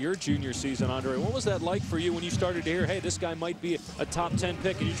after your junior season, Andre. What was that like for you when you started to hear, hey, this guy might be a top 10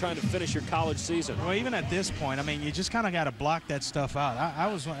 pick, and you're trying to finish your college season? Well, even at this point, I mean, you just kind of got to block that stuff out.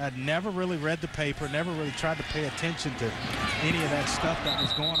 I'd never really read the paper, never really tried to pay attention to any of that stuff that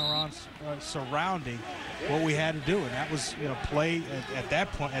was going around surrounding what we had to do, and that was, play at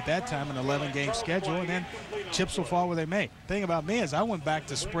that time an 11-game schedule, and then chips will fall where they may. The thing about me is I went back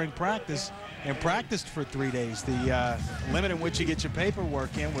to spring practice and practiced for 3 days. The limit in which you get your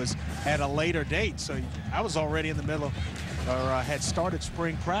paperwork in was at a later date, so I was already in the middle, or had started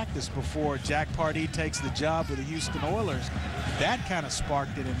spring practice before Jack Pardee takes the job with the Houston Oilers. That kind of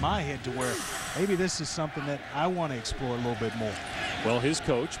sparked it in my head to where maybe this is something that I want to explore a little bit more. Well, his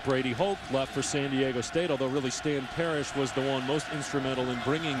coach, Brady Hoke, left for San Diego State, although really Stan Parrish was the one most instrumental in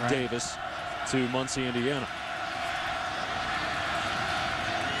bringing Davis to Muncie, Indiana.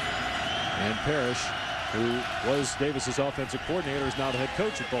 And Parrish, who was Davis's offensive coordinator, is now the head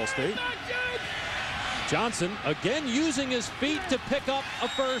coach at Ball State. Johnson again using his feet to pick up a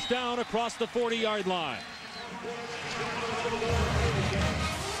first down across the 40-yard line.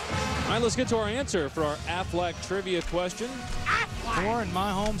 All right, let's get to our answer for our Aflac trivia question. 4 in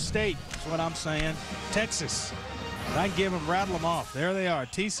my home state. That's what I'm saying. Texas. I can give them, rattle them off. There they are.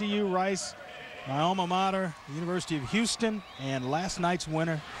 TCU, Rice, my alma mater, University of Houston, and last night's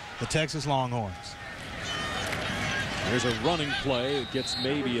winner, the Texas Longhorns. There's a running play. It gets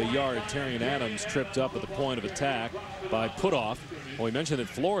maybe a yard. Terrian Adams tripped up at the point of attack by Putoff. Well, we mentioned that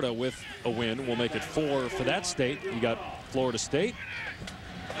Florida with a win will make it 4 for that state. You got Florida State.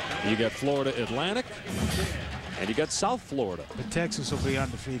 You got Florida Atlantic. And you got South Florida. But Texas will be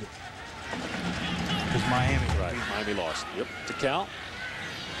undefeated. Because Miami. Right, Miami lost. Yep, to Cal.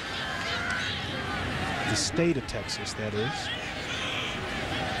 The state of Texas, that is.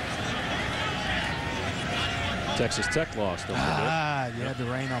 Texas Tech lost. Don't forget. You had the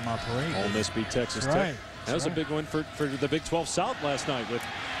rain on my parade. Ole Miss beat Texas That's Tech. right. That was a big win for the Big 12 South last night, with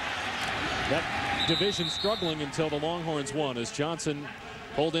that division struggling until the Longhorns won, as Johnson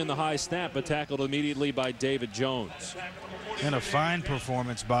pulled in the high snap but tackled immediately by David Jones. And a fine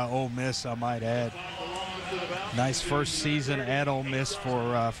performance by Ole Miss, I might add. Nice first season at Ole Miss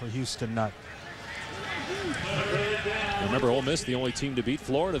for Houston Nutt. Remember, Ole Miss, the only team to beat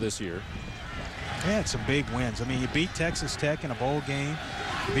Florida this year. They had some big wins. I mean, you beat Texas Tech in a bowl game,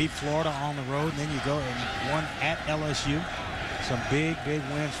 you beat Florida on the road, and then you go and won at LSU. Some big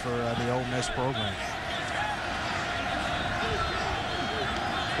wins for the Ole Miss program.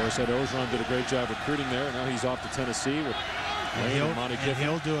 Of course, Ed Orgeron did a great job recruiting there. Now he's off to Tennessee with Lane and Monty Kiffin.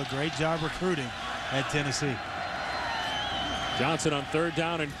 He'll do a great job recruiting at Tennessee. Johnson on 3rd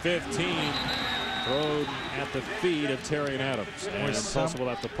down and 15. Thrown at the feet of Terrian Adams. And Tulsa will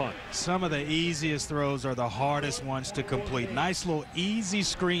have to punt. Some of the easiest throws are the hardest ones to complete. Nice little easy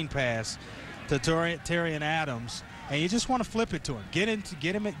screen pass to Terrian Adams. And you just want to flip it to him.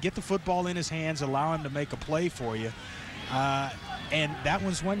 Get the football in his hands, allow him to make a play for you. And that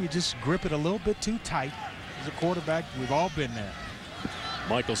one's when you just grip it a little bit too tight. As a quarterback, we've all been there.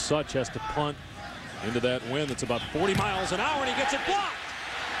 Michael Such has to punt into that wind that's about 40 miles an hour, and he gets it blocked.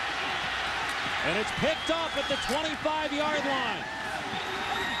 And it's picked up at the 25-yard line.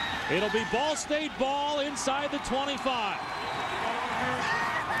 It'll be Ball State ball inside the 25.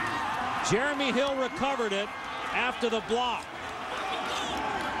 Jeremy Hill recovered it after the block.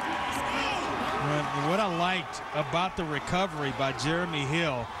 What I liked about the recovery by Jeremy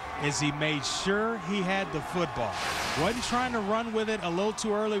Hill is he made sure he had the football. Wasn't trying to run with it a little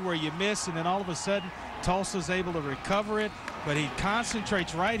too early where you miss, and then all of a sudden Tulsa's able to recover it, but he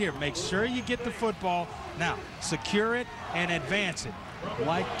concentrates right here. Make sure you get the football. Now, secure it and advance it.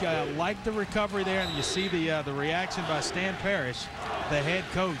 Like the recovery there, and you see the reaction by Stan Parrish, the head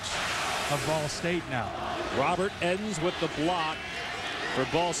coach of Ball State now. Robert Edens with the block for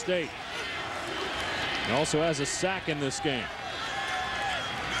Ball State. He also has a sack in this game.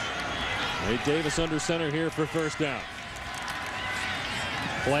 Nate Davis under center here for first down.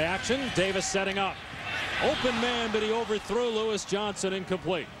 Play action, Davis setting up. Open man, but he overthrew Lewis Johnson,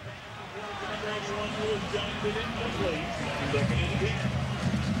 incomplete.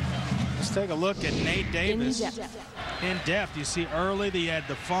 Let's take a look at Nate Davis. In depth, you see early he had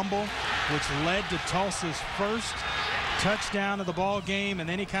the fumble, which led to Tulsa's first touchdown of the ball game, and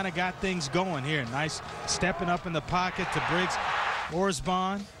then he kind of got things going here. Nice stepping up in the pocket to Briggs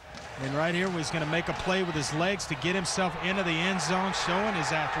Orsbon. And right here, he's going to make a play with his legs to get himself into the end zone, showing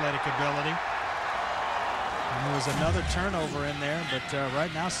his athletic ability. And there was another turnover in there, but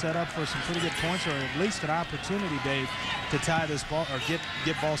right now set up for some pretty good points, or at least an opportunity, Dave, to tie this ball or get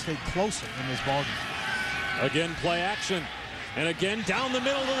Ball State closer in this ball game. Again, play action. And again, down the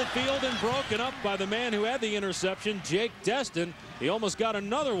middle of the field and broken up by the man who had the interception, Jake Destin. He almost got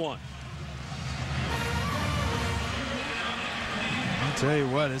another one. I'll tell you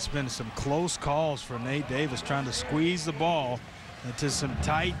what, it's been some close calls for Nate Davis trying to squeeze the ball into some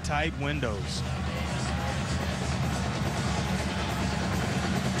tight windows.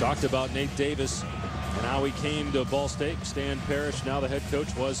 Talked about Nate Davis and how he came to Ball State. Stan Parrish, now the head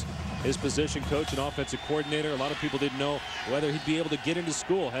coach, was his position coach and offensive coordinator. A lot of people didn't know whether he'd be able to get into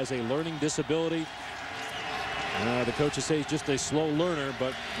school. Has a learning disability. The coaches say he's just a slow learner,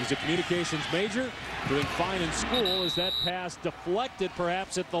 but he's a communications major, doing fine in school. As that pass deflected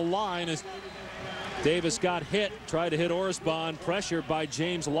perhaps at the line as Davis got hit, tried to hit Orsbon, pressured by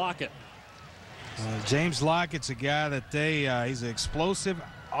James Lockett. James Lockett's a guy that he's an explosive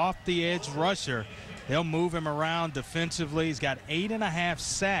off the edge rusher. They'll move him around defensively. He's got 8.5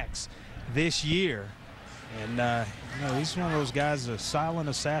 sacks this year. And, you know, he's one of those guys, a silent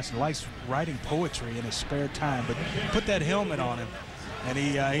assassin, likes writing poetry in his spare time. But put that helmet on him, and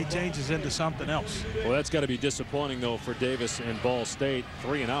he changes into something else. Well, that's got to be disappointing, though, for Davis and Ball State.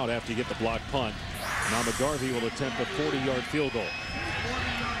 3 and out after you get the block punt. Now McGarvey will attempt a 40-yard field goal.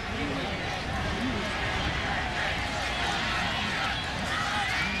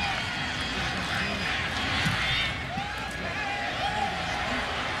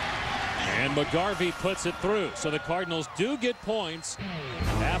 And McGarvey puts it through. So the Cardinals do get points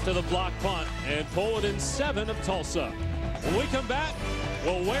after the block punt and pull it in 7 of Tulsa. When we come back,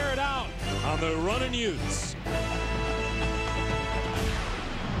 we'll wear it out on the Runnin' Utes.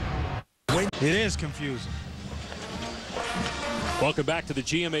 It is confusing. Welcome back to the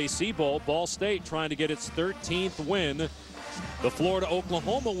GMAC Bowl. Ball State trying to get its 13th win. The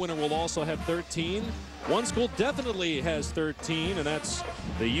Florida-Oklahoma winner will also have 13. One school definitely has 13, and that's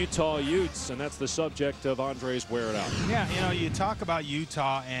the Utah Utes, and that's the subject of Andre's Wear It Out. Yeah, you know, you talk about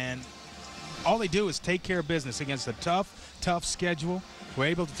Utah, and all they do is take care of business against a tough schedule. We're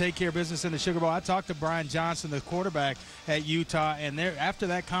able to take care of business in the Sugar Bowl. I talked to Brian Johnson, the quarterback at Utah, and after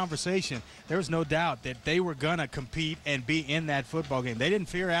that conversation, there was no doubt that they were going to compete and be in that football game. They didn't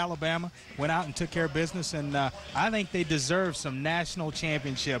fear Alabama, went out and took care of business, and I think they deserve some national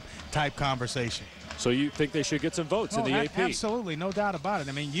championship type conversation. So you think they should get some votes in the AP? Absolutely, no doubt about it.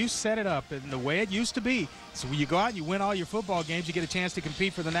 I mean, you set it up in the way it used to be. So when you go out and you win all your football games, you get a chance to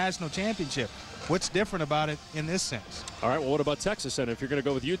compete for the national championship. What's different about it in this sense? All right, well, what about Texas? And if you're going to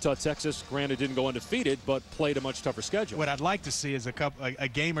go with Utah, Texas, granted, didn't go undefeated, but played a much tougher schedule. What I'd like to see is a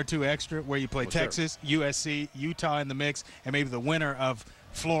game or two extra where you play Texas, sure, USC, Utah in the mix, and maybe the winner of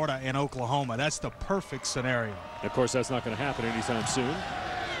Florida and Oklahoma. That's the perfect scenario. Of course, that's not going to happen anytime soon.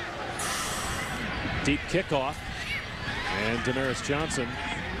 Deep kickoff, and Damaris Johnson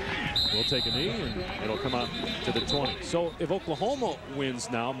will take a knee, and it'll come out to the 20. So if Oklahoma wins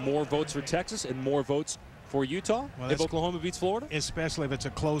now, more votes for Texas and more votes for Utah if Oklahoma beats Florida? Especially if it's a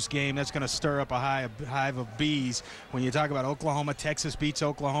close game, that's going to stir up a hive of bees. When you talk about Oklahoma, Texas beats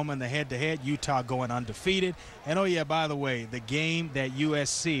Oklahoma in the head-to-head, Utah going undefeated. And, oh, yeah, by the way, the game that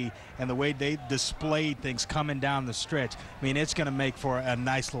USC and the way they displayed things coming down the stretch, I mean, it's going to make for a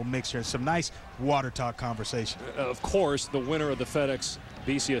nice little mixture, some nice water talk conversation. Of course, the winner of the FedEx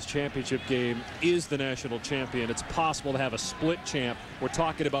BCS championship game is the national champion. It's possible to have a split champ. We're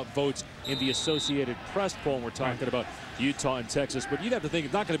talking about votes in the Associated Press poll, and we're talking about Utah and Texas, but you'd have to think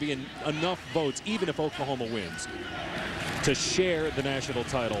it's not going to be enough votes, even if Oklahoma wins, to share the national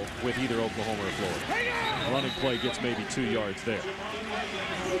title with either Oklahoma or Florida. A running play gets maybe 2 yards there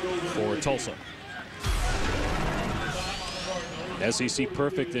for Tulsa. SEC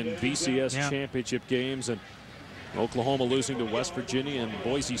perfect in BCS championship games, and Oklahoma losing to West Virginia and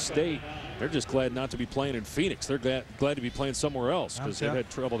Boise State. They're just glad not to be playing in Phoenix. They're glad to be playing somewhere else because they've had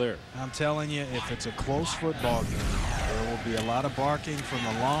trouble there. I'm telling you, if it's a close football game, there will be a lot of barking from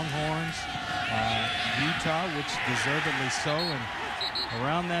the Longhorns. Utah, which deservedly so, and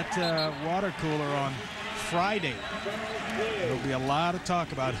around that water cooler on Friday, there'll be a lot of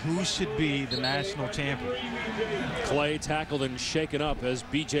talk about who should be the national champion. Clay tackled and shaken up as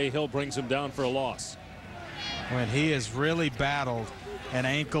B.J. Hill brings him down for a loss. When he has really battled an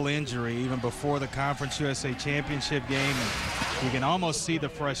ankle injury even before the Conference USA Championship game, and you can almost see the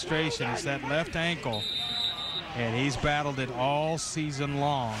frustration. It's that left ankle, and he's battled it all season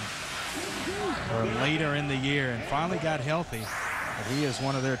long or later in the year, and finally got healthy. But he is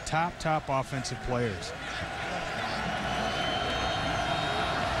one of their top offensive players.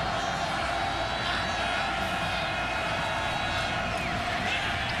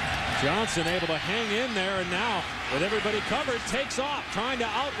 Johnson able to hang in there, and now with everybody covered, takes off, trying to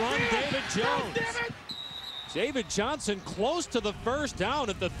outrun David Jones. David Johnson close to the first down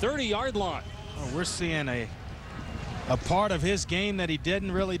at the 30-yard line. Well, we're seeing a part of his game that he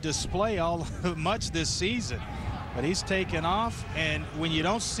didn't really display all much this season. But he's taken off, and when you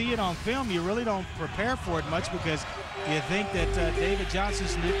don't see it on film, you really don't prepare for it much because you think that David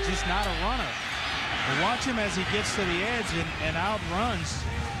Johnson's just not a runner. And watch him as he gets to the edge and outruns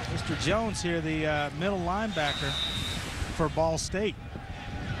Mr. Jones here, the middle linebacker for Ball State.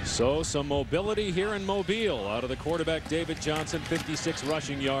 So some mobility here in Mobile out of the quarterback David Johnson, 56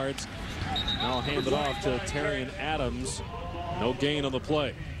 rushing yards. Now handed off to Terrian Adams. No gain on the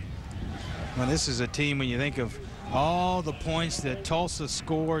play. Well, this is a team, when you think of all the points that Tulsa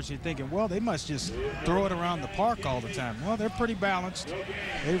scores, you're thinking, well, they must just throw it around the park all the time. Well, they're pretty balanced.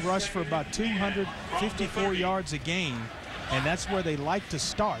 They rush for about 254 yards a game, and that's where they like to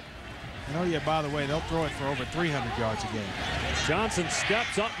start. Oh, yeah, by the way, they'll throw it for over 300 yards a game. Johnson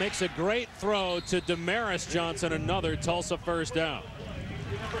steps up, makes a great throw to Damaris Johnson, another Tulsa first down.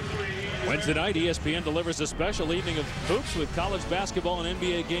 Wednesday night, ESPN delivers a special evening of hoops with college basketball and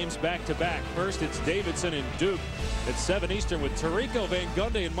NBA games back-to-back. First, it's Davidson and Duke at 7 Eastern with Tarico Van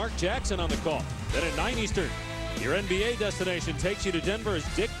Gundy and Mark Jackson on the call. Then at 9 Eastern, your NBA destination takes you to Denver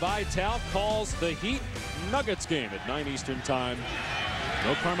as Dick Vitale calls the Heat Nuggets game at 9 Eastern time.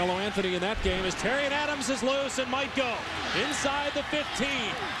 No Carmelo Anthony in that game as Terrian Adams is loose and might go inside the 15.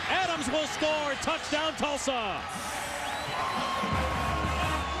 Adams will score. Touchdown, Tulsa.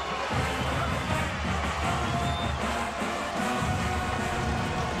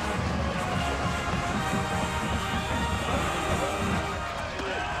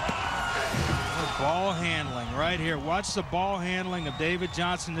 Ball handling right here. Watch the ball handling of David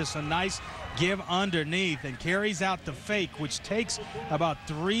Johnson. Just a nice give underneath and carries out the fake, which takes about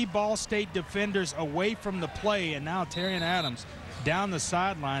 3 Ball State defenders away from the play. And now Terrian Adams down the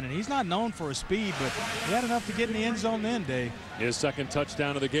sideline, and he's not known for his speed, but he had enough to get in the end zone then, Dave. His second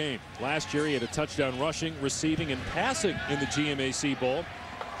touchdown of the game. Last year he had a touchdown rushing, receiving, and passing in the GMAC Bowl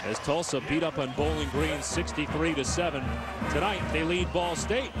as Tulsa beat up on Bowling Green 63-7. Tonight they lead Ball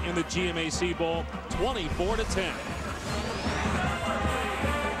State in the GMAC Bowl 24-10.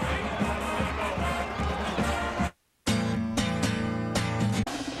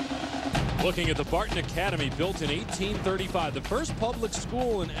 Looking at the Barton Academy, built in 1835, the first public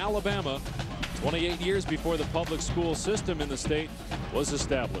school in Alabama, 28 years before the public school system in the state was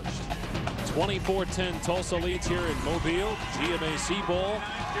established. 24-10 Tulsa leads here in Mobile, GMAC Bowl.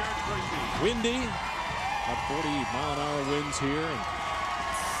 Windy, about 40-mile-an-hour winds here.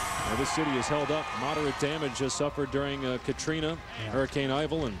 And this city has held up. Moderate damage has suffered during Katrina, Hurricane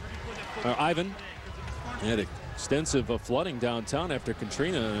Ivan. Had extensive flooding downtown after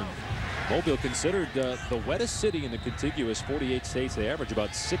Katrina. Mobile considered the wettest city in the contiguous 48 states. They average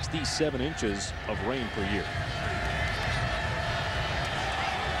about 67 inches of rain per year.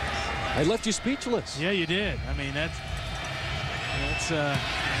 I left you speechless. Yeah, you did. I mean, that's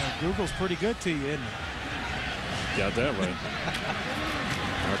Google's pretty good to you, isn't it? Got that right.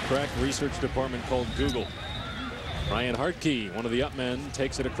 Our crack research department called Google. Ryan Hartke, one of the up men,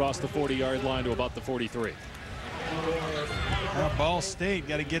 takes it across the 40-yard line to about the 43. Now, Ball State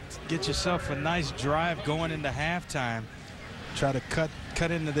got to get yourself a nice drive going into halftime. Try to cut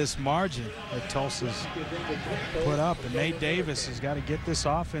into this margin that Tulsa's put up, and Nate Davis has got to get this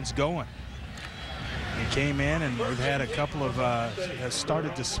offense going. He came in, and they've had a couple of has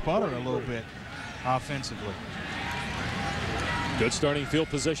started to sputter a little bit offensively. Good starting field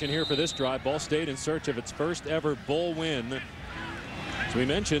position here for this drive. Ball State in search of its first ever bowl win. As we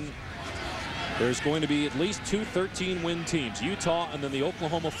mentioned, there's going to be at least 2 13-win teams, Utah and then the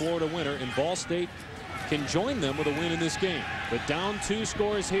Oklahoma-Florida winner, and Ball State can join them with a win in this game. But down 2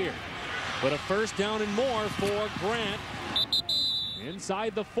 scores here. But a first down and more for Grant.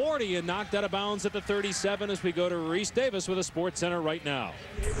 Inside the 40 and knocked out of bounds at the 37 as we go to Reese Davis with a Sports Center right now.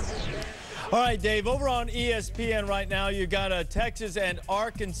 All right, Dave, over on ESPN right now, you got Texas and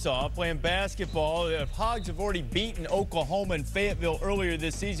Arkansas playing basketball. The Hogs have already beaten Oklahoma and Fayetteville earlier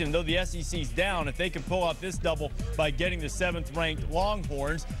this season, though the SEC's down. If they can pull off this double by getting the 7th-ranked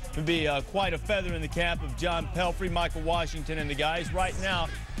Longhorns, it would be quite a feather in the cap of John Pelfrey, Michael Washington, and the guys. Right now,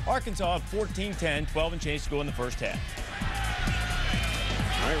 Arkansas have 14-10, 12 and change to go in the first half.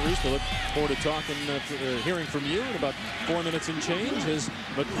 All right, Reese, we look forward to talking, hearing from you in about 4 minutes and change as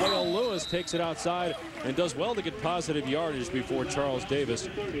McQuail Lewis takes it outside and does well to get positive yardage before Charles Davis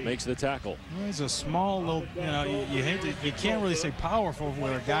makes the tackle. Well, he's a small little, you can't really say powerful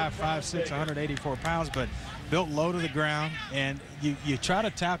with a guy 5'6", 184 pounds, but built low to the ground, and you try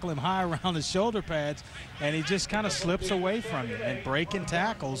to tackle him high around the shoulder pads, and he just kind of slips away from you and breaking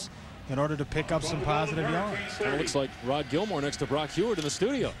tackles in order to pick up some positive yards. Kind of looks like Rod Gilmore next to Brock Hewitt in the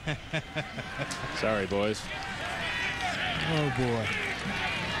studio. Sorry, boys. Oh, boy.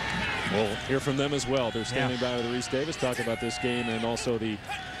 We'll hear from them as well. They're standing by with Reese Davis, talking about this game and also the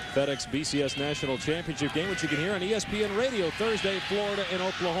FedEx BCS National Championship game, which you can hear on ESPN Radio Thursday, Florida and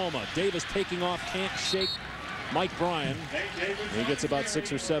Oklahoma. Davis taking off, can't shake Mike Bryan. He gets about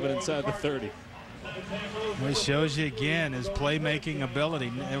 6 or 7 inside the 30. Well, it shows you again his playmaking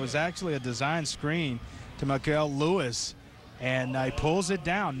ability. It was actually a design screen to McQuail Lewis, and he pulls it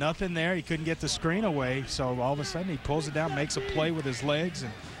down. Nothing there. He couldn't get the screen away, so all of a sudden he pulls it down, makes a play with his legs,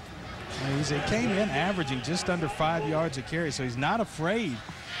 and he came in averaging just under 5 yards a carry, so he's not afraid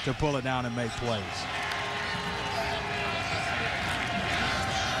to pull it down and make plays.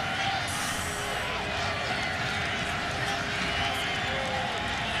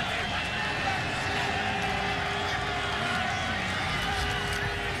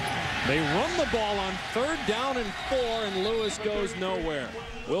 They run the ball on 3rd down and 4, and Lewis goes nowhere.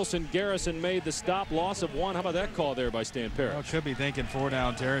 Wilson Garrison made the stop, loss of 1. How about that call there by Stan Parrish? Well, could be thinking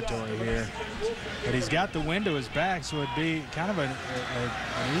 4-down territory here. But he's got the wind to his back, so it'd be kind of an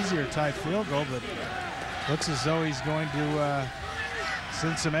easier type field goal, but looks as though he's going to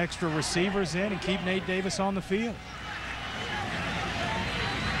send some extra receivers in and keep Nate Davis on the field.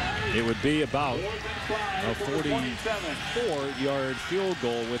 It would be about a 44-yard field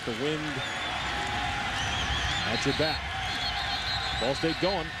goal with the wind at your back. Ball State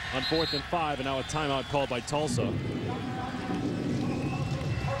going on 4th and 5, and now a timeout called by Tulsa.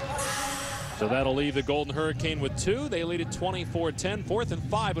 So that'll leave the Golden Hurricane with 2. They lead at 24-10, 4th and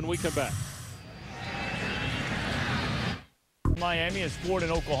 5 when we come back. Miami as Florida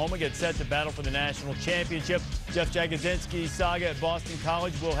and Oklahoma get set to battle for the national championship. Jeff Jagodzinski's saga at Boston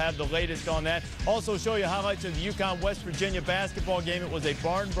College. We'll have the latest on that. Also show you highlights of the UConn-West Virginia basketball game. It was a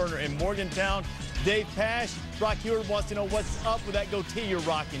barn burner in Morgantown. Dave Pash, Brock Hewitt wants to know what's up with that goatee you're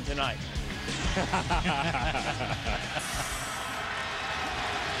rocking tonight.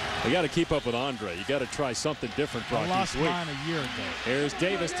 You got to keep up with Andre. You got to try something different, Brock. I lost mine a year ago. Here's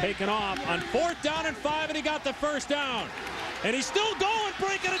Davis taking off on 4th down and 5, and he got the 1st down. And he's still going,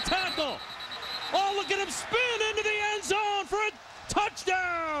 breaking a tackle. Oh, look at him spin into the end zone for a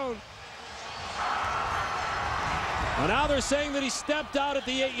touchdown. Well, now they're saying that he stepped out at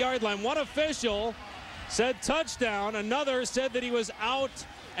the 8-yard line. One official said touchdown. Another said that he was out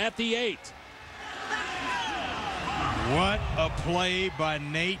at the 8. What a play by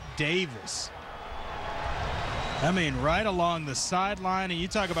Nate Davis. I mean, right along the sideline, and you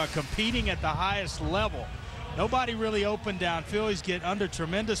talk about competing at the highest level. Nobody really opened downfield. He's getting under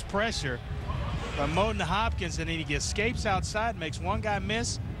tremendous pressure by Moden Hopkins, and then he escapes outside, makes one guy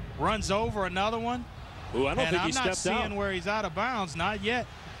miss, runs over another one. Ooh, I don't think he stepped out. I'm not seeing where he's out of bounds. Not yet.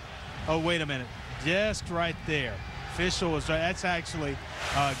 Oh, wait a minute. Just right there. Official was right. That's actually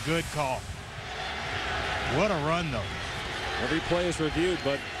a good call. What a run, though. Every play is reviewed,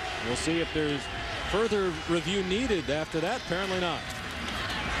 but we'll see if there's further review needed after that. Apparently not.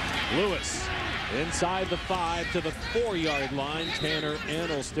 Lewis inside the 5 to the 4-yard line. Tanner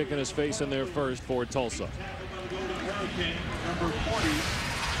Annell sticking his face in there first for Tulsa.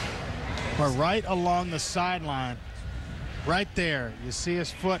 We're right along the sideline. Right there. You see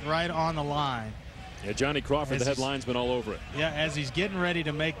his foot right on the line. Yeah, Johnny Crawford, the head linesman, all over it. Yeah, as he's getting ready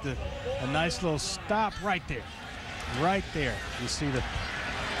to make a nice little stop right there. Right there. You see the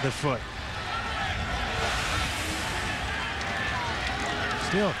foot.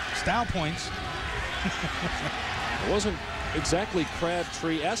 Still, style points. It wasn't exactly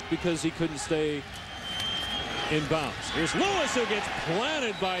Crabtree-esque because he couldn't stay in bounds. Here's Lewis, who gets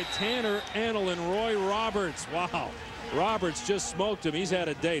planted by Tanner Annell and Roy Roberts. Wow. Roberts just smoked him. He's had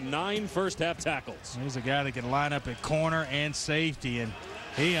a day. 9 first-half tackles. He's a guy that can line up at corner and safety, and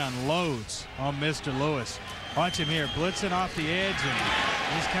he unloads on Mr. Lewis. Watch him here, blitzing off the edge, and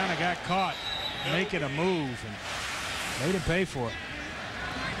he's kind of got caught making a move and made him pay for it.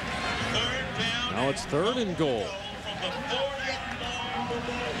 Now it's 3rd and goal.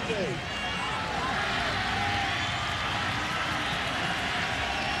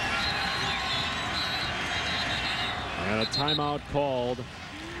 And a timeout called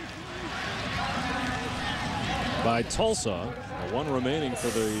by Tulsa. One remaining for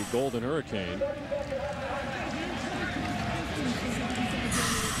the Golden Hurricane.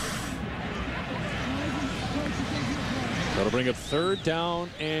 That'll bring up 3rd down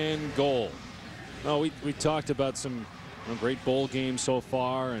and goal. No, we talked about some great bowl games so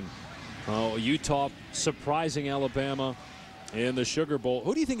far, and Utah surprising Alabama in the Sugar Bowl.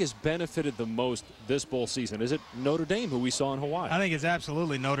 Who do you think has benefited the most this bowl season? Is it Notre Dame, who we saw in Hawaii? I think it's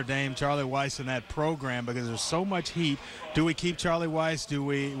absolutely Notre Dame, Charlie Weiss, in that program, because there's so much heat. Do we keep Charlie Weiss? Do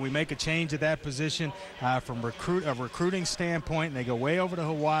we make a change at that position from a recruiting standpoint? And they go way over to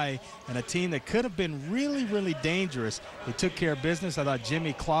Hawaii, and a team that could have been really, really dangerous. They took care of business. I thought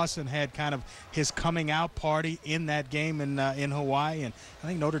Jimmy Clausen had kind of his coming out party in that game in Hawaii, and I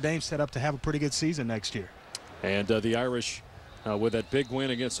think Notre Dame set up to have a pretty good season next year. And the Irish with that big win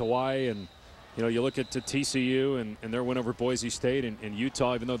against Hawaii, and you look at TCU and their win over Boise State, and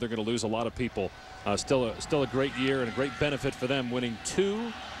Utah, even though they're going to lose a lot of people, still a great year and a great benefit for them, winning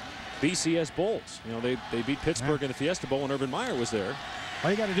 2 BCS bowls. They beat Pittsburgh in the Fiesta Bowl when Urban Meyer was there. All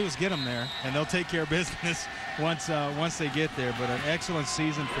you got to do is get them there, and they'll take care of business once they get there. But an excellent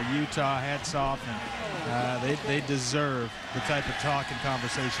season for Utah. Hats off, and they deserve the type of talk and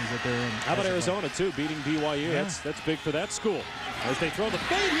conversations that they're in. How about Arizona too, beating BYU? Yeah. That's big for that school. As they throw the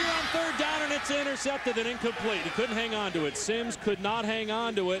fade here on third down, and it's intercepted and incomplete. He couldn't hang on to it. Sims could not hang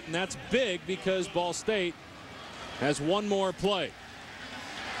on to it, and that's big because Ball State has one more play.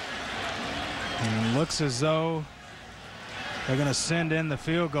 And looks as though they're going to send in the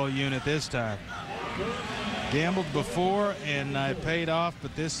field goal unit this time. Gambled before and it paid off,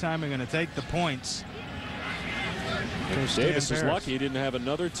 but this time they're going to take the points. Davis is lucky he didn't have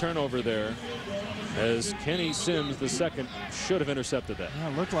another turnover there, as Kenny Sims, the second, should have intercepted that. Yeah,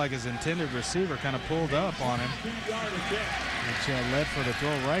 it looked like his intended receiver kind of pulled up on him, which led for the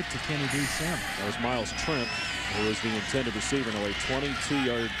throw right to Kenny D. Sims. That was Miles Trent, who was the intended receiver. Now a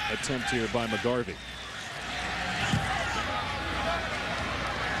 22-yard attempt here by McGarvey.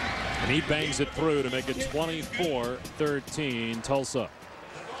 And he bangs it through to make it 24-13 Tulsa.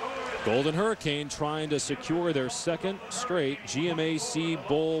 Golden Hurricane trying to secure their second straight GMAC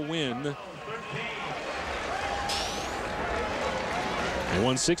Bowl win. They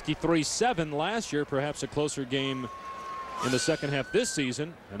won 63-7 last year, perhaps a closer game in the second half this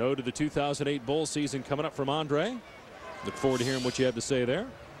season. An ode to the 2008 bowl season coming up from Andre. Look forward to hearing what you have to say there.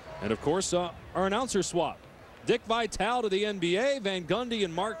 And of course, our announcer swap. Dick Vitale to the NBA, Van Gundy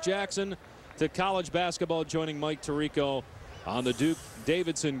and Mark Jackson to college basketball, joining Mike Tirico on the Duke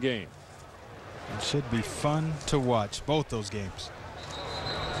Davidson game. It should be fun to watch both those games.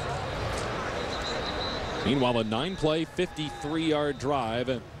 Meanwhile, a 9-play, 53-yard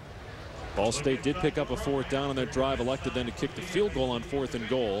drive. Ball State did pick up a fourth down on that drive, elected then to kick the field goal on 4th and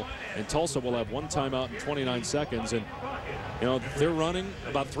goal. And Tulsa will have one timeout in 29 seconds. And, you know, they're running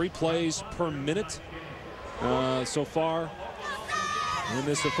about 3 plays per minute so far in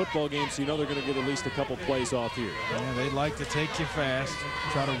this football game, so you know they're going to get at least a couple plays off here. Yeah, they like to take you fast,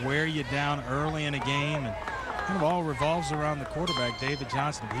 try to wear you down early in a game, and kind of all revolves around the quarterback, David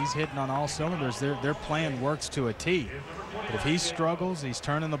Johnson. If he's hitting on all cylinders, their plan works to a T. But if he struggles, he's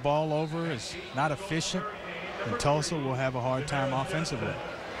turning the ball over, is not efficient, then Tulsa will have a hard time offensively.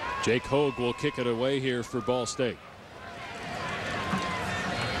 Jake Hogue will kick it away here for Ball State.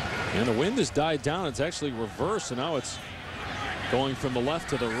 And the wind has died down. It's actually reversed, and now it's going from the left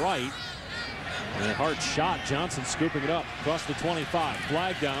to the right. And a hard shot. Johnson scooping it up across the 25.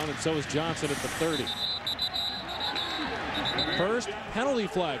 Flag down, and so is Johnson at the 30. First penalty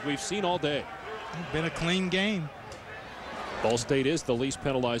flag we've seen all day. It's been a clean game. Ball State is the least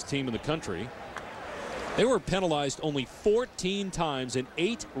penalized team in the country. They were penalized only 14 times in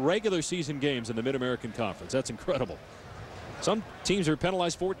 8 regular season games in the Mid-American Conference. That's incredible. Some teams are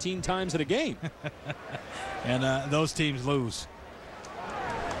penalized 14 times in a game. And those teams lose.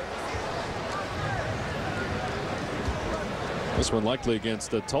 This one likely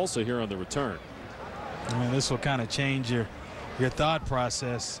against Tulsa here on the return. I mean, this will kind of change your thought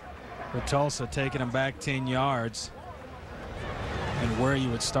process for Tulsa, taking them back 10 yards and where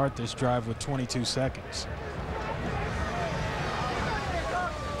you would start this drive with 22 seconds.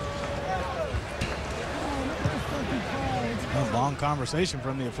 A long conversation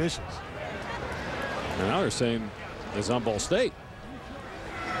from the officials. And now they're saying it's on Ball State.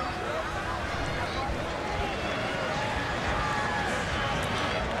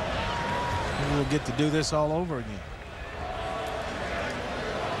 We'll get to do this all over again.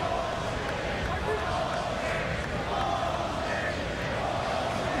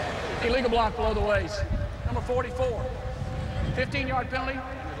 Illegal block below the waist. Number 44. 15-yard penalty.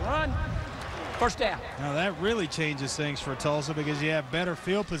 Run. First down. Now that really changes things for Tulsa, because you have better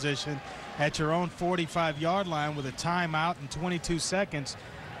field position at your own 45-yard line with a timeout in 22 seconds.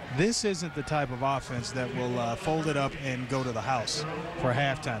 This isn't the type of offense that will fold it up and go to the house for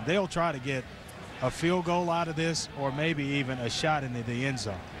halftime. They'll try to get a field goal out of this, or maybe even a shot into the end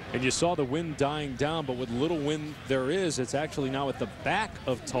zone. And you saw the wind dying down, but with little wind there is, it's actually now at the back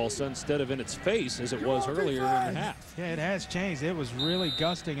of Tulsa instead of in its face as it was earlier in the half. Yeah, it has changed. It was really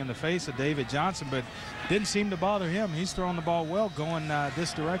gusting in the face of David Johnson, but didn't seem to bother him. He's throwing the ball well, going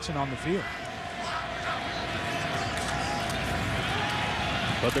this direction on the field.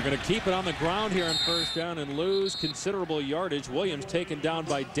 But they're going to keep it on the ground here on first down and lose considerable yardage. Williams taken down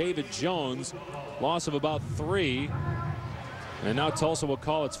by David Jones. Loss of about 3. And now Tulsa will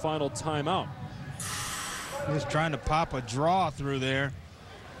call its final timeout. Just trying to pop a draw through there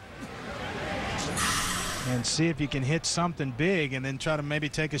and see if you can hit something big and then try to maybe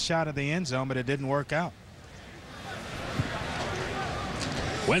take a shot at the end zone, but it didn't work out.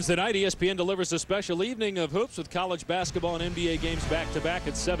 Wednesday night, ESPN delivers a special evening of hoops with college basketball and NBA games back-to-back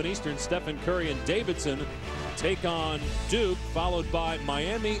at 7 Eastern. Stephen Curry and Davidson take on Duke, followed by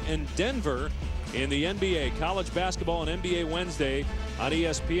Miami and Denver in the NBA. College basketball and NBA Wednesday on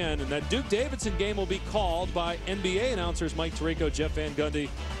ESPN. And that Duke-Davidson game will be called by NBA announcers Mike Tirico, Jeff Van Gundy,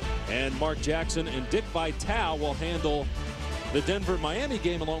 and Mark Jackson. And Dick Vitale will handle the Denver-Miami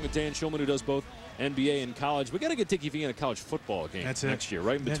game along with Dan Schulman, who does both NBA and college. We got to get Dickie V in a college football game next year,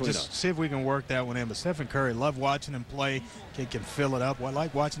 right in between us. See if we can work that one in. But Stephen Curry, love watching him play. He can fill it up. I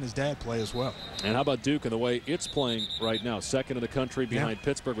like watching his dad play as well. And how about Duke and the way it's playing right now? Second in the country behind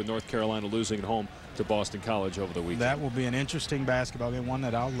Pittsburgh, with North Carolina losing at home to Boston College over the weekend. That will be an interesting basketball game, one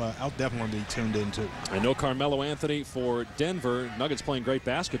that I'll definitely be tuned into. And no Carmelo Anthony for Denver. Nuggets playing great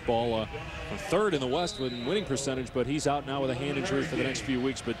basketball. Third in the West with winning percentage, but he's out now with a hand injury for the next few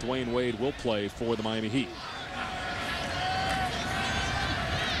weeks. But Dwayne Wade will play for the Miami Heat.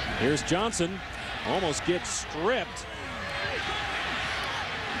 Here's Johnson. Almost gets stripped.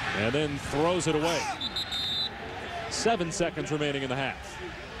 And then throws it away. 7 seconds remaining in the half.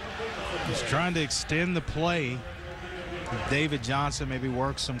 He's trying to extend the play. David Johnson maybe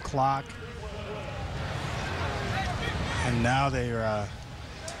work some clock. And now they're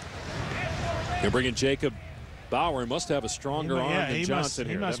bringing Jacob Bauer. Must have a stronger arm than Johnson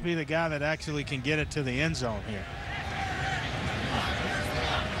here. He must be the guy that actually can get it to the end zone here.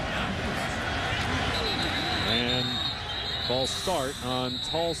 And false start on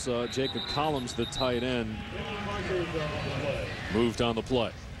Tulsa. Jacob Collins, the tight end, moved on the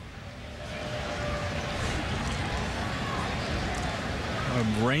play.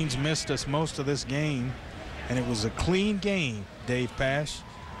 Raines missed us most of this game, and it was a clean game, Dave Pash,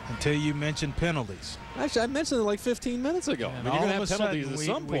 until you mentioned penalties. Actually, I mentioned it like 15 minutes ago. And you're going to have penalties at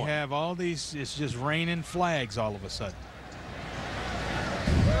some point. We have all these, it's just raining flags all of a sudden.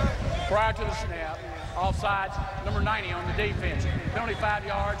 Prior to the snap, offsides, number 90 on the defense. Penalty 5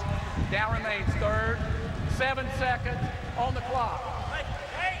 yards. Down remains third. 7 seconds on the clock.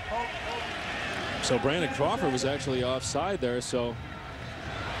 So Brandon Crawford was actually offside there, so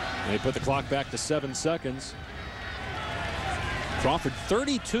they put the clock back to 7 seconds. Crawford,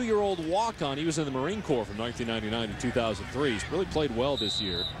 32-year-old walk-on. He was in the Marine Corps from 1999 to 2003. He's really played well this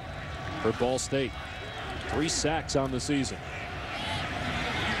year for Ball State. 3 sacks on the season.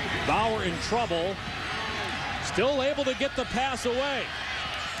 Bauer in trouble. Still able to get the pass away.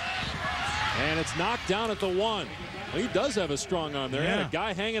 And it's knocked down at the 1. He does have a strong arm there. He had a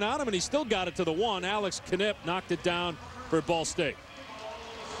guy hanging on him, and he still got it to the 1. Alex Knipp knocked it down for Ball State.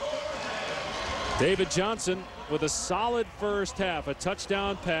 David Johnson with a solid first half, a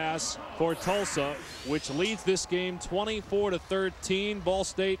touchdown pass for Tulsa, which leads this game 24-13. Ball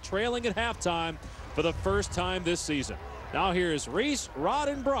State trailing at halftime for the first time this season. Now here's Reese, Rod,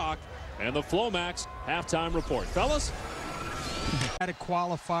 and Brock and the Flomax halftime report. Fellas?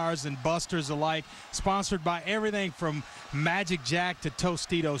 Qualifiers and busters alike, sponsored by everything from Magic Jack to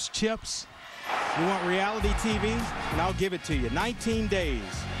Tostitos chips. You want reality TV? And I'll give it to you. 19 days,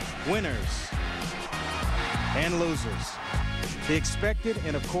 winners and losers, the expected,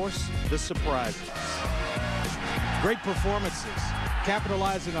 and of course the surprises. Great performances,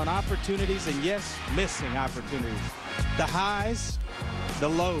 capitalizing on opportunities, and yes, missing opportunities. The highs, the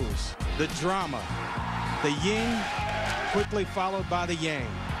lows, the drama, the yin quickly followed by the yang.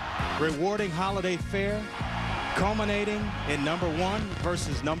 Rewarding holiday fare, culminating in number 1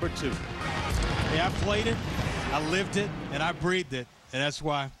 versus number 2. Yeah, I played it, I lived it, and I breathed it, and that's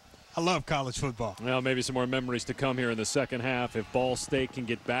why I love college football. Well, maybe some more memories to come here in the second half if Ball State can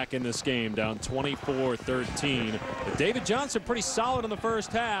get back in this game, down 24-13. But David Johnson pretty solid in the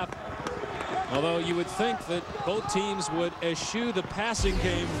first half, although you would think that both teams would eschew the passing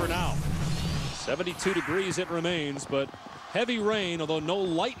game for now. 72 degrees it remains, but heavy rain, although no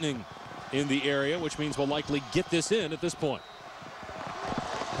lightning in the area, which means we'll likely get this in at this point.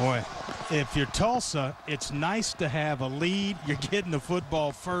 Boy, if you're Tulsa, it's nice to have a lead. You're getting the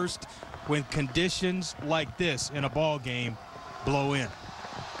football first when conditions like this in a ball game blow in.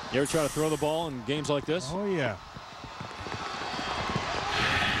 You ever try to throw the ball in games like this? Oh, yeah.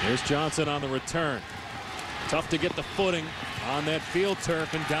 Here's Johnson on the return. Tough to get the footing on that field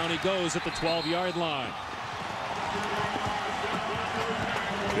turf, and down he goes at the 12-yard line.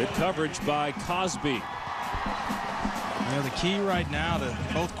 Good coverage by Cosby. You know, the key right now to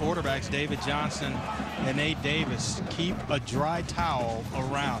both quarterbacks, David Johnson and Nate Davis, keep a dry towel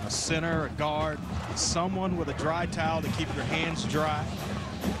around. A center, a guard, someone with a dry towel to keep your hands dry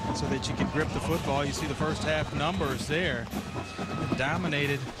so that you can grip the football. You see the first half numbers there.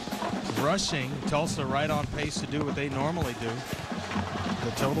 Dominated rushing. Tulsa right on pace to do what they normally do.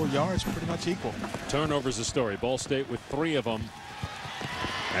 the total yards pretty much equal. Turnovers a story. Ball State with 3 of them.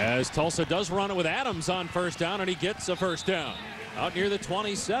 As Tulsa does run it with Adams on first down, and he gets a first down. Out near the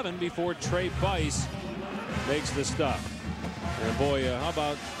 27 before Trey Bice makes the stop. And boy, how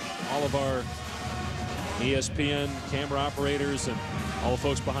about all of our ESPN camera operators and all the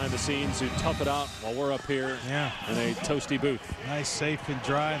folks behind the scenes who tough it out while we're up here in a toasty booth. Nice, safe and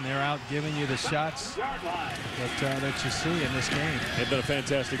dry, and they're out giving you the shots that you see in this game. They've done a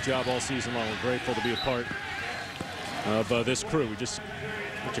fantastic job all season long. We're grateful to be a part of this crew. We just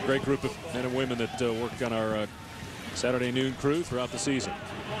such a great group of men and women that work on our Saturday noon crew throughout the season.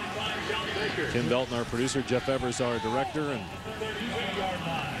 Tim Belton, our producer, Jeff Evers, our director, and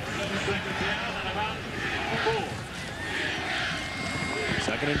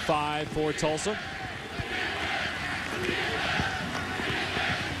second and 5 for Tulsa.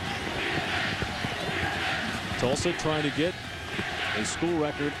 Tulsa trying to get a school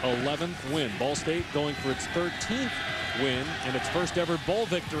record 11th win. Ball State going for its 13th win and its first ever bowl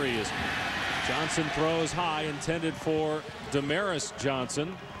victory as Johnson throws high, intended for Damaris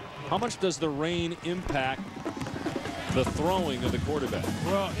Johnson. How much does the rain impact the throwing of the quarterback?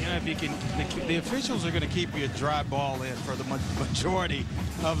 Well, you know, if you can, the officials are going to keep you a dry ball in for the majority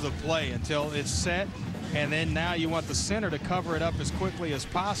of the play until it's set, and then now you want the center to cover it up as quickly as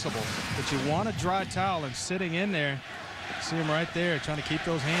possible. But you want a dry towel, and sitting in there, see him right there trying to keep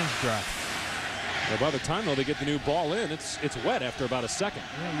those hands dry. Well, by the time, though, they get the new ball in, it's wet after about a second.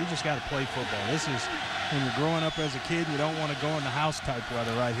 Yeah, you just got to play football. This is when you're growing up as a kid, you don't want to go in the house type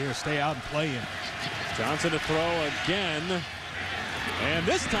weather right here. Stay out and play in it. Johnson to throw again. And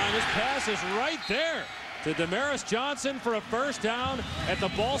this time his pass is right there to Damaris Johnson for a first down at the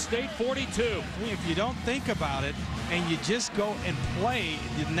Ball State 42. If you don't think about it and you just go and play,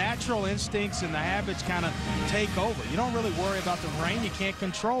 the natural instincts and the habits kind of take over. You don't really worry about the rain. You can't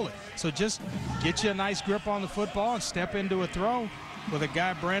control it. So just get you a nice grip on the football and step into a throw. With a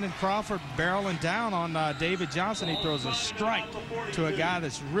guy, Brandon Crawford, barreling down on David Johnson. He throws a strike to a guy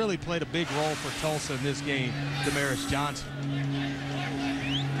that's really played a big role for Tulsa in this game, Damaris Johnson.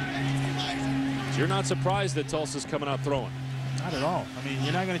 So you're not surprised that Tulsa's coming out throwing? Not at all. I mean,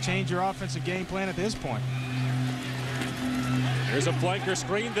 you're not going to change your offensive game plan at this point. Here's a flanker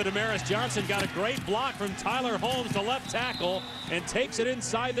screen to Damaris Johnson. Got a great block from Tyler Holmes, the left tackle, and takes it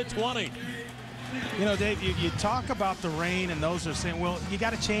inside the 20. You know, Dave, you talk about the rain, and those are saying, well, you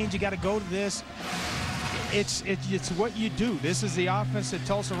got to change, you got to go to this. It's what you do. This is the offense that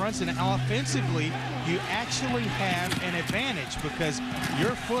Tulsa runs, and offensively, you actually have an advantage because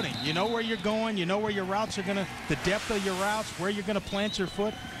your footing, you know where you're going, you know where your routes are going to, the depth of your routes, where you're going to plant your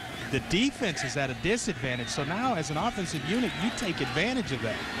foot. The defense is at a disadvantage. So now, as an offensive unit, you take advantage of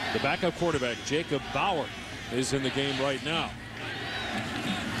that. The backup quarterback, Jacob Bauer, is in the game right now.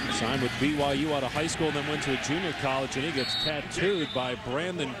 Signed with BYU out of high school and then went to a junior college, and he gets tattooed by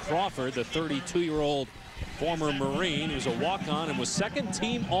Brandon Crawford, the 32-year-old former Marine, who's a walk-on and was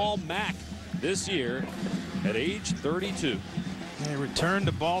second-team All-MAC this year at age 32. He returned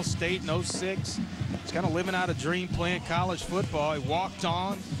to Ball State in '06. He's kind of living out a dream playing college football. He walked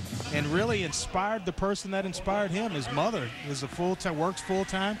on and really inspired the person that inspired him. His mother is works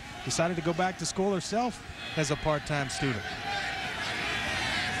full-time, decided to go back to school herself as a part-time student.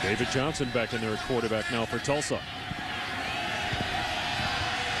 David Johnson back in there at quarterback now for Tulsa.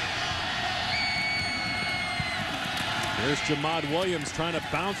 Here's Jamad Williams trying to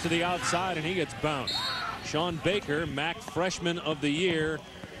bounce to the outside, and he gets bounced. Sean Baker, MAC Freshman of the Year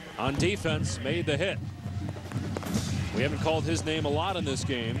on defense, made the hit. We haven't called his name a lot in this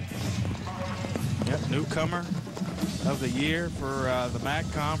game. Yep, newcomer of the year for the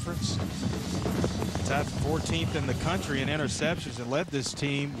MAC Conference. Top 14th in the country in interceptions and led this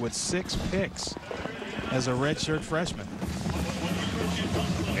team with 6 picks as a redshirt freshman.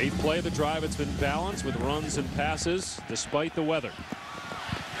 8th play of the drive. It's been balanced with runs and passes despite the weather.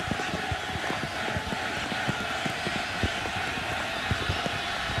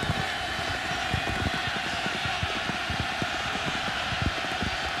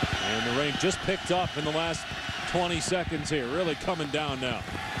 And the rain just picked up in the last 20 seconds here. Really coming down now.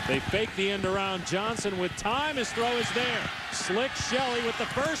 They fake the end around. Johnson with time. His throw is there. Slick Shelley with the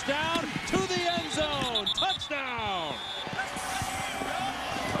first down to the end zone. Touchdown.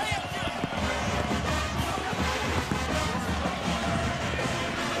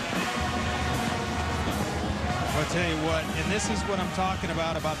 I'll tell you what, and this is what I'm talking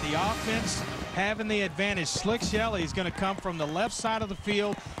about the offense having the advantage. Slick Shelley is going to come from the left side of the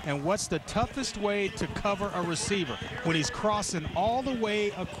field, and what's the toughest way to cover a receiver? When he's crossing all the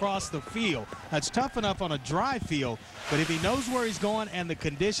way across the field. That's tough enough on a dry field, but if he knows where he's going and the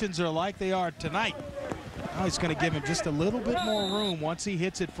conditions are like they are tonight, now he's going to give him just a little bit more room once he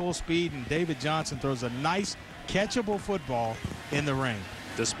hits it full speed, and David Johnson throws a nice catchable football in the rain.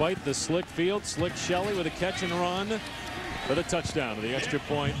 Despite the slick field, Slick Shelley with a catch and run for the touchdown to the extra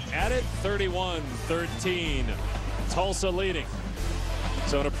point. At it, 31-13. Tulsa leading.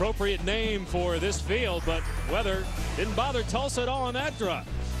 So an appropriate name for this field, but weather didn't bother Tulsa at all on that drive.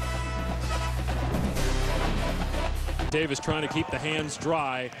 Davis trying to keep the hands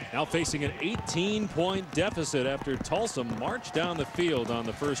dry, now facing an 18-point deficit after Tulsa marched down the field on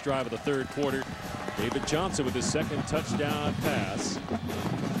the first drive of the third quarter. David Johnson with his second touchdown pass.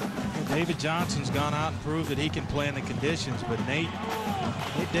 David Johnson's gone out and proved that he can play in the conditions, but Nate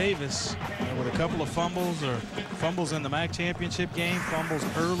Davis with a couple of fumbles, or fumbles in the MAC championship game, fumbles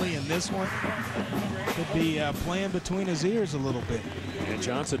early in this one, could be playing between his ears a little bit. And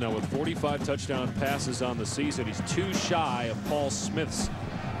Johnson now with 45 touchdown passes on the season. He's 2 shy of Paul Smith's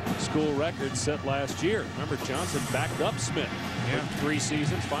school record set last year. Remember, Johnson backed up Smith for 3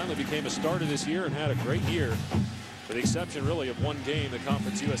 seasons, finally became a starter this year and had a great year. With the exception really of one game, the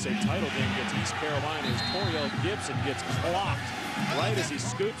Conference USA title game against East Carolina, as Toriel Gibson gets clocked right as he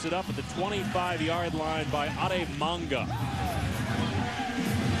scoops it up at the 25-yard line by Ade Manga.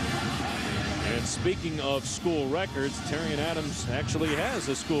 And speaking of school records, Terrion Adams actually has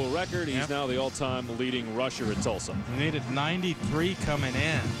a school record. He's now the all-time leading rusher at Tulsa. He needed 93 coming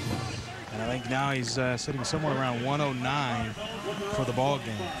in, and I think now he's sitting somewhere around 109 for the ball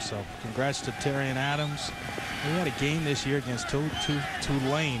game. So congrats to Terrion Adams. He had a game this year against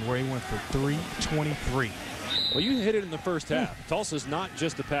Tulane where he went for 323. Well, you hit it in the first half. Tulsa's not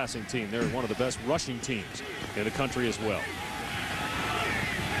just a passing team. They're one of the best rushing teams in the country as well.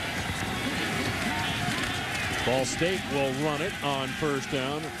 Ball State will run it on first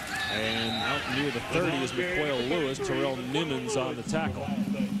down. And out near the 30 is McQuail Lewis. Terrell Nimmons on the tackle.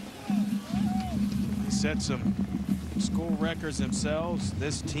 He set some school records themselves.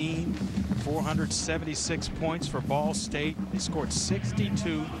 This team, 476 points for Ball State. They scored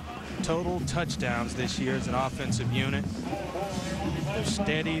 62 total touchdowns this year as an offensive unit. They're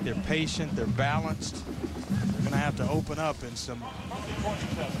steady, they're patient, they're balanced. They're going to have to open up in some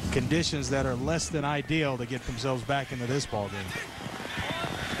conditions that are less than ideal to get themselves back into this ball game.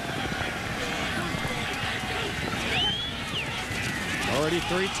 Already